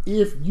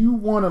you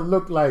want to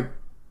look like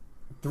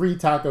 3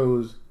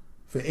 tacos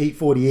for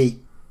 $8.48,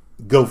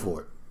 go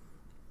for it.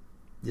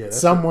 yeah,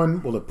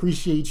 Someone will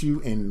appreciate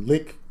you and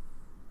lick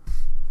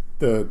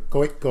the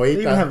they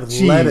even have coeta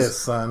cheese lettuce,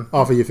 son.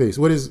 off of your face.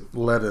 What is?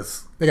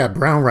 Lettuce. They got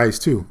brown rice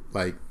too,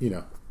 like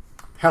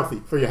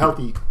healthy for your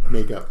healthy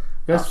makeup.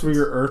 That's for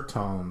your earth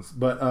tones.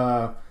 But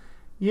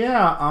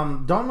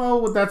don't know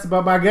what that's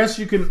about. But I guess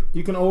you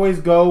can always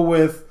go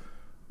with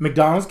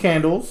McDonald's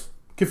candles,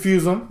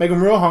 confuse them, make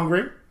them real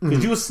hungry.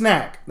 Because you a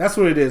snack. That's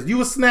what it is. You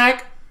a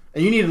snack,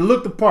 and you need to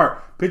look the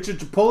part. Put your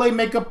Chipotle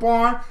makeup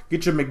on.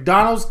 Get your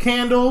McDonald's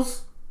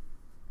candles.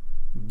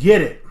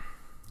 Get it.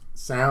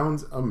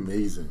 Sounds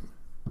amazing.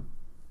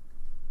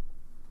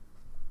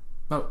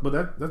 No,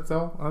 but that's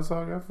all. That's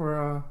all I got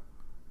for.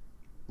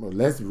 Well,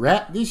 let's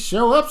wrap this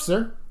show up,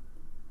 sir.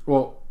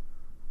 Well,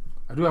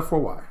 I do have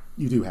 4Y.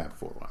 You do have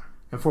 4Y.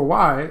 And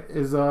 4Y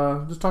is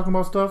just talking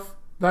about stuff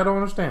that I don't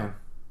understand.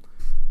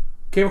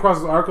 Came across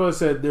this article that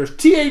said there's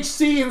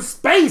THC in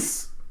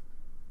space.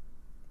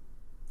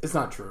 It's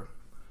not true.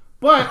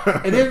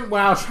 But, and then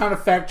when I was trying to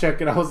fact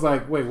check it, I was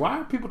like, wait, why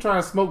are people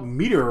trying to smoke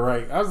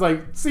meteorite? I was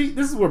like, see,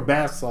 this is where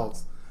bath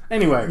salts.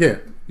 Anyway. Yeah.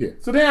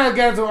 So then I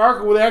got into an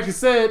article where they actually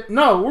said,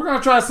 no, we're going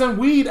to try to send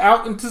weed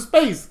out into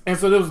space. And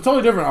so there was a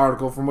totally different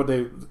article from what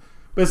they...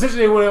 But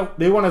essentially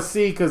they want to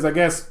see, because I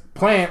guess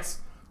plants,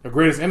 their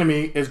greatest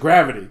enemy is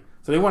gravity.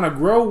 So they want to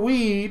grow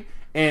weed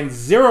in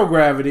zero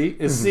gravity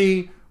and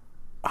see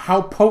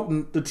how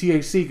potent the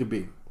THC could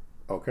be.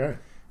 Okay.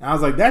 And I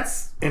was like,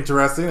 that's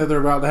interesting that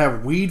they're about to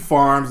have weed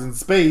farms in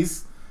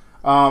space.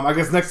 I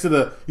guess next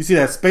to you see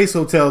that space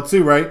hotel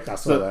too, right? I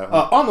saw that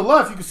one. On the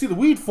left, you can see the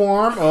weed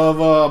farm of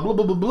blah, blah,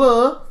 blah,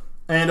 blah.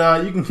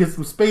 And you can get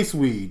some space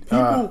weed.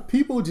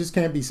 People just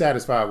can't be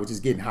satisfied with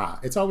just getting high.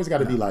 It's always got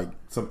to be like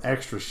some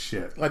extra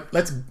shit. Like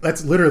let's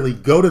literally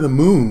go to the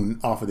moon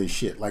off of this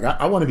shit. Like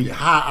I want to be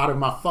high out of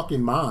my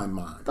fucking mind.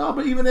 No,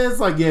 but even then, it's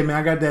like, yeah, man,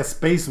 I got that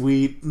space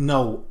weed.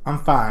 No, I'm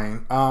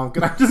fine.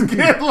 Can I just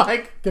get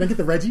like? Can I get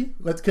the Reggie?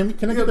 Can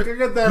I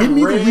get that give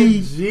me the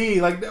weed? G.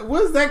 Like,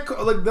 what is that?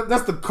 Like,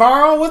 that's the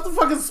Carl. What's the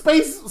fucking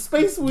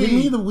space weed? Give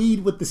me the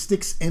weed with the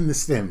sticks and the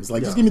stems.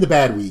 Like, just give me the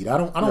bad weed. I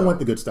don't want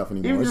the good stuff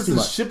anymore. Even it's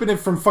just shipping it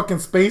from fucking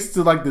space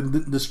to like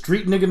the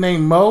street nigga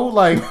named Mo.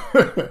 Like,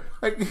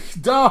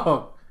 like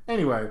dog.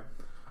 Anyway,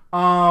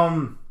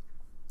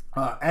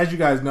 as you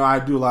guys know, I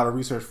do a lot of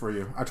research for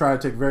you. I try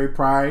to take very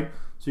pride,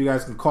 so you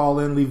guys can call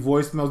in, leave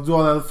voicemails, do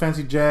all that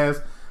fancy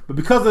jazz. But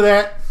because of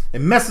that,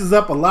 it messes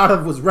up a lot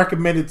of what's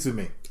recommended to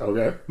me.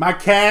 Okay. My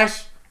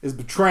cash is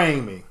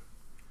betraying me.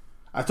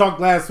 I talked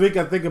last week,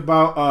 I think,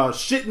 about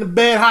shit in the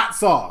bed hot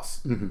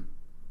sauce. Mm-hmm.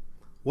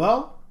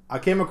 Well, I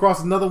came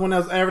across another one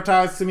that was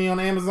advertised to me on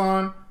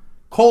Amazon,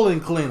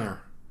 colon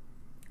cleaner.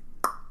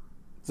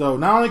 So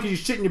not only can you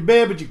shit in your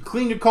bed, but you can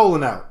clean your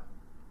colon out.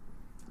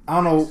 I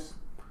don't know,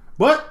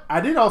 but I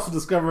did also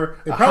discover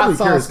it probably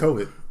cures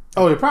COVID.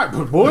 Oh, it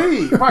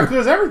probably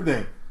clears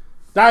everything.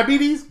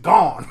 Diabetes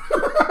gone.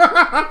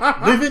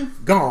 Living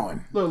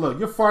gone. Look,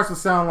 your farts will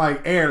sound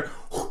like air.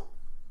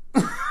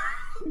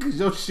 Cause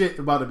your shit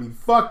about to be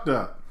fucked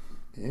up.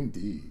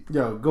 Indeed.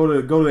 Yo, go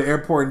to the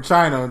airport in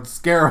China and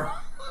scare him.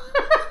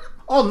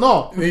 Oh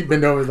no! He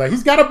been over like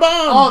he's got a bomb.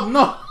 Oh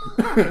no!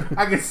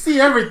 I can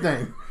see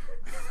everything.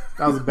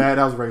 That was bad.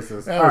 That was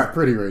racist. That was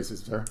pretty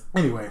racist, sir.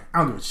 Anyway, I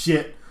don't give a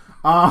shit.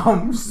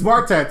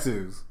 Smart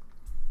tattoos.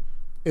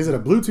 Is it a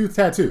Bluetooth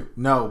tattoo?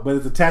 No, but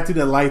it's a tattoo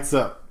that lights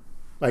up.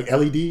 Like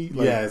LED?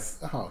 Like, yes.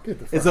 Oh, get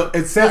the fuck.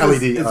 It says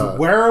LED, it's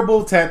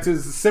wearable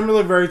tattoos. It's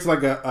similar very to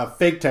like a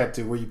fake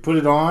tattoo where you put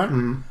it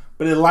on,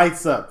 but it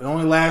lights up. It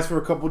only lasts for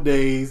a couple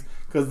days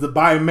because the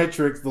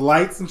biometrics, the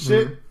lights and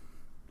shit,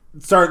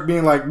 start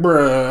being like,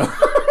 bruh.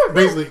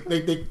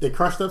 Basically, they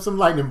crushed up some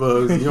lightning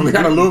bugs. You only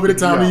got a little bit of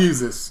time to use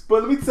this.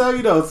 But let me tell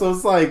you though, so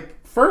it's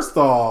like, first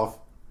off,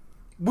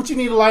 what you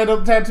need a light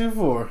up tattoo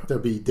for? To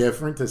be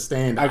different, to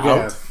stand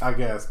out. I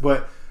guess.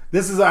 But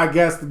this is, I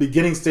guess, the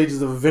beginning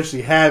stages of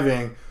eventually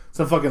having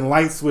some fucking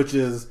light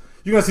switches.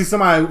 You're going to see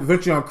somebody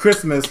eventually on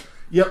Christmas,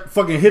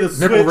 fucking hit a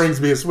switch. Nipple rings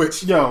be a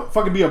switch. Yo,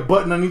 fucking be a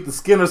button underneath the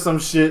skin or some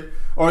shit.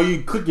 Or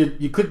you click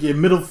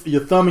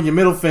your thumb and your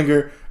middle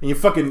finger, and your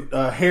fucking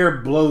hair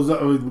blows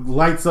up, or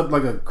lights up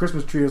like a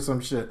Christmas tree or some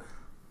shit.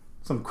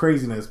 Some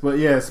craziness. But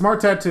yeah, smart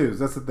tattoos.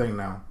 That's the thing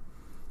now.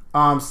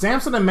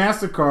 Samsung and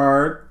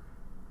MasterCard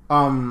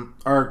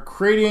are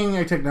creating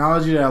a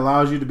technology that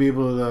allows you to be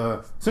able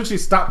to essentially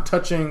stop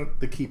touching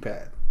the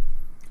keypad.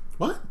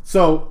 What?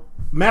 So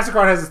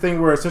MasterCard has this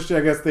thing where essentially,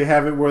 I guess they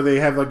have it where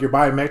they have like your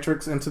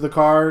biometrics into the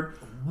card.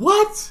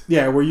 What?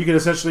 Yeah, where you can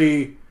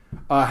essentially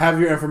have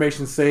your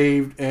information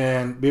saved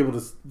and be able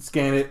to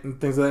scan it and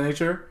things of that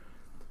nature.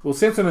 Well,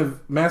 Samsung and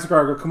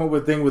MasterCard will come up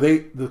with a thing where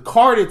the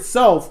card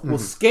itself will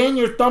scan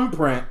your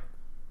thumbprint,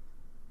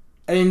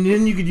 and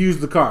then you could use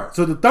the card.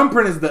 So the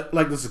thumbprint is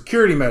the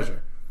security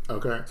measure.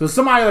 Okay. So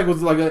somebody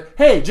was like,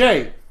 "Hey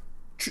Jay,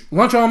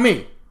 lunch on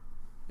me."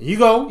 And you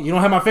go, you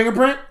don't have my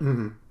fingerprint,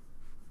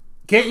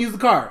 can't use the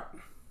card.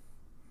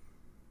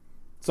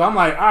 So I'm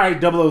like, all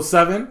right,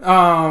 007.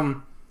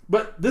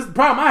 But this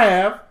problem I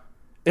have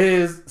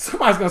is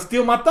somebody's gonna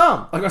steal my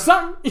thumb, like or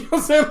something. You know what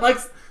I'm saying?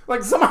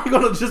 Like somebody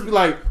gonna just be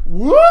like,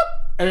 whoop,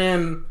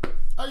 and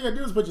all you gotta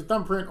do is put your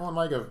thumbprint on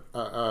like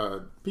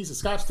a piece of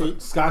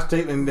Scotch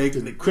tape, and they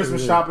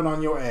Christmas shopping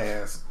on your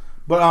ass.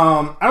 But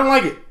I don't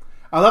like it.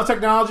 I love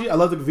technology. I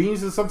love the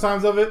conveniences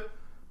sometimes of it,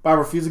 but I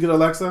refuse to get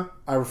Alexa.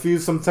 I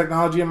refuse some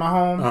technology in my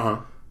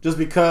home just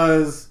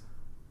because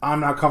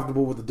I'm not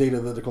comfortable with the data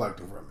that they're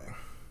collecting from me.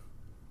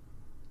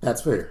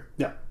 That's fair.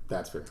 Yeah,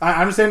 that's fair. I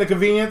understand the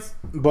convenience,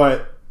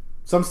 but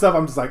some stuff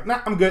I'm just like,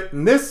 nah, I'm good.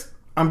 And this,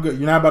 I'm good.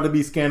 You're not about to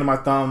be scanning my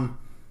thumb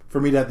for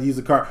me to have to use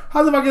a card.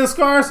 How's if I get a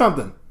scar or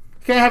something?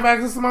 Can't have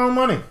access to my own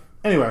money.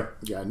 Anyway.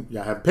 Yeah, you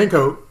gotta have a PIN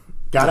code.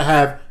 Gotta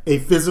have a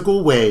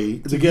physical way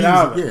to get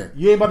out of it. Yeah.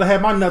 You ain't about to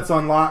have my nuts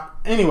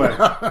unlocked. Anyway.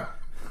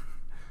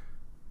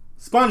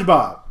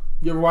 SpongeBob.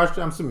 You ever watched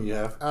it? I'm assuming you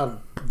have. I've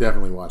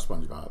definitely watched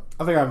SpongeBob.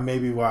 I think I've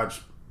maybe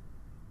watched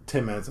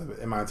 10 minutes of it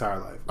in my entire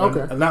life.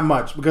 Okay. And not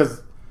much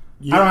because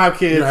I don't have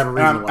kids.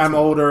 I'm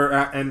older.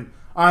 And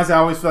honestly, I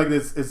always feel like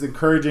it's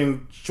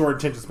encouraging short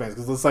attention spans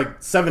because it's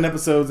like 7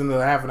 episodes into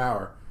half an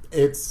hour.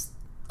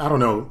 I don't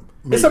know.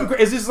 Maybe.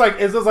 It's just like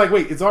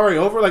wait, it's already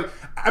over. Like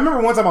I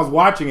remember one time I was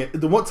watching it.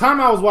 The one time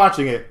I was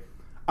watching it,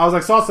 I was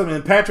like saw something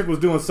and Patrick was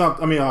doing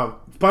something.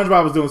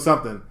 SpongeBob was doing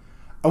something.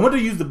 I went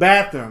to use the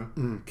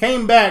bathroom,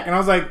 came back, and I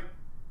was like,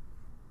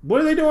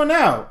 "What are they doing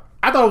now?"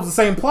 I thought it was the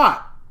same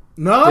plot.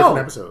 No, different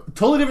episode,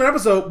 totally different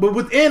episode, but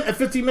within a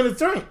 15-minute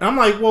string. And I'm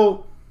like,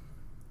 well,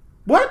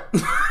 what?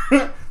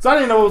 So I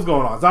didn't know what was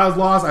going on. So I was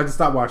lost. I just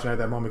stopped watching at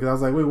that moment because I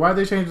was like, wait, why did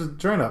they change the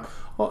train up?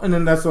 Oh, and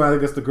then that's why I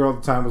guess the girl at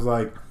the time was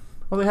like,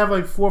 well, they have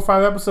like 4 or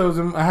 5 episodes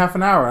in a half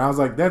an hour. And I was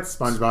like, that's...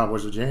 SpongeBob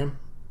was your jam?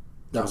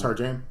 That was her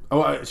jam?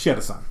 Oh, she had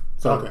a son.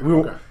 So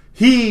okay.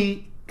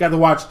 he got to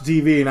watch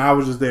the TV, and I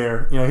was just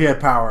there. You know, he had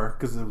power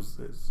because it was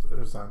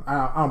his son.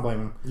 I don't blame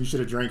him. You should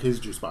have drank his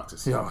juice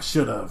boxes. Yeah,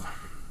 should have.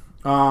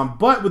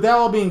 But with that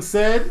all being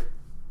said,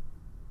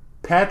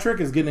 Patrick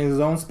is getting his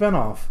own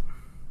spinoff.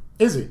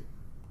 Is he?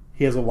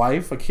 He has a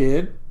wife, a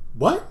kid.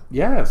 What?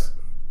 Yes.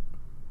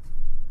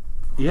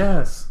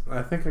 Yes.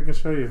 I think I can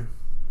show you.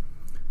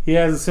 He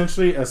has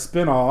essentially a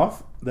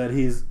spinoff that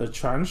he's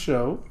trying to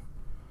show.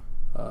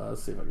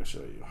 Let's see if I can show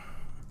you.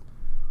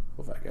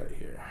 If I got it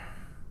here.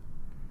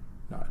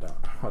 No, I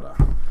don't. Hold on.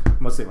 I'm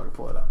going to see if I can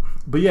pull it up.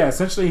 But yeah,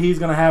 essentially he's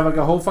going to have like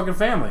a whole fucking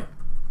family.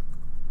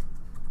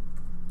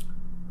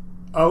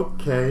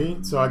 Okay,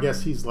 so I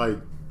guess he's like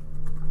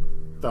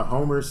the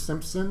Homer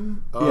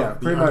Simpson of Yeah, the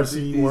pretty much.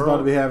 undersea He's world. about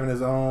to be having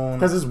his own.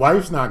 Because his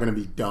wife's not going to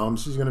be dumb.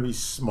 She's going to be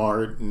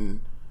smart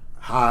and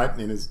hot,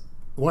 and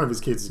one of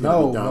his kids is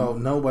going to be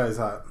dumb. No, nobody's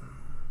hot.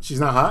 She's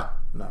not hot?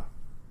 No.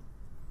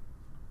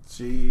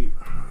 She.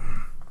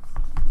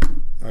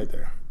 Right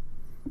there.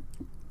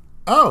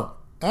 Oh,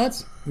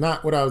 that's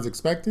not what I was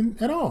expecting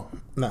at all.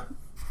 No.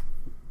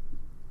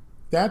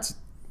 That's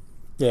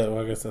Yeah,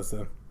 well, I guess that's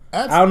it.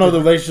 That's I don't know the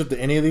relationship to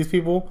any of these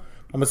people.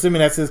 I'm assuming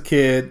that's his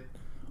kid,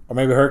 or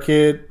maybe her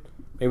kid.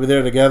 Maybe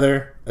they're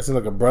together. That seems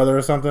like a brother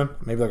or something.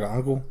 Maybe like an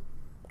uncle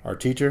or a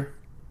teacher.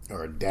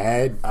 or a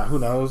dad. Who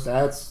knows?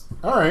 That's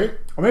all right.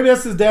 Or maybe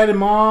that's his dad and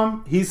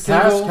mom. He's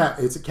single.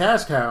 It's a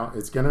cash cow.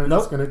 It's gonna do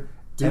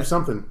And-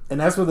 something. And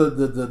that's what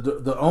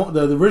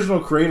the original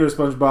creator of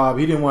SpongeBob,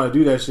 he didn't want to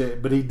do that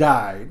shit, but he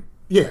died.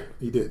 Yeah,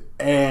 he did.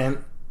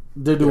 And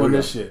they're There we doing go.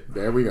 this shit.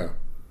 There we go.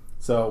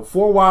 So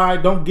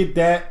 4Y, don't get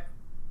that.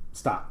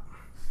 Stop.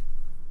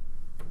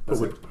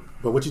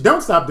 But what you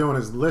don't stop doing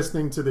is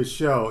listening to this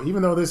show.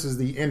 Even though this is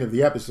the end of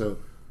the episode,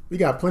 we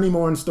got plenty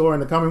more in store in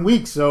the coming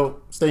weeks,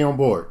 so stay on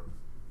board.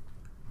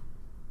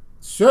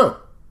 So,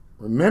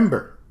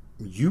 remember,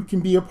 you can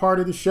be a part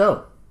of the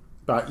show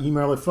by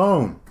email or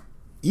phone.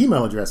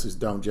 Email address is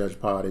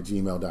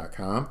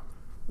don'tjudgepod@gmail.com,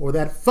 or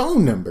that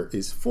phone number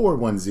is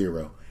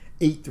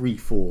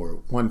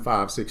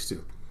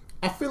 410-834-1562.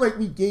 I feel like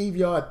we gave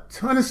y'all a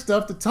ton of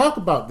stuff to talk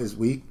about this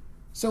week,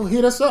 so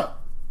hit us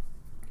up.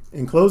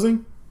 In closing,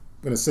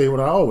 I'm going to say what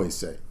I always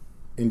say.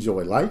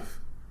 Enjoy life.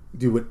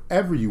 Do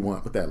whatever you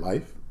want with that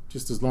life,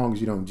 just as long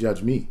as you don't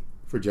judge me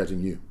for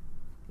judging you.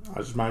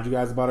 I'll just remind you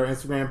guys about our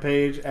Instagram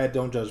page at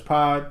Don't Judge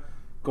Pod.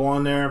 Go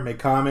on there, make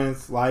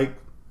comments, like,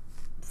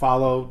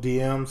 follow,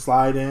 DM,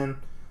 slide in,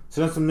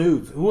 send us some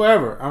nudes,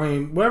 whoever. I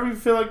mean, whatever you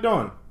feel like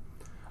doing.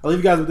 I'll leave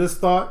you guys with this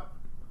thought.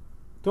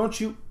 Don't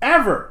you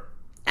ever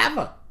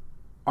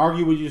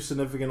argue with your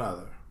significant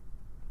other.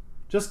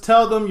 Just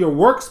tell them your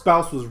work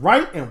spouse was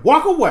right and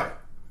walk away.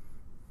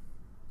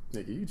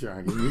 Nigga, you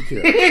trying to get me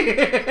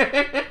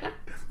killed.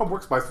 My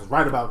work spouse was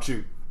right about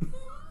you.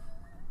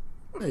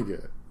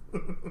 Nigga.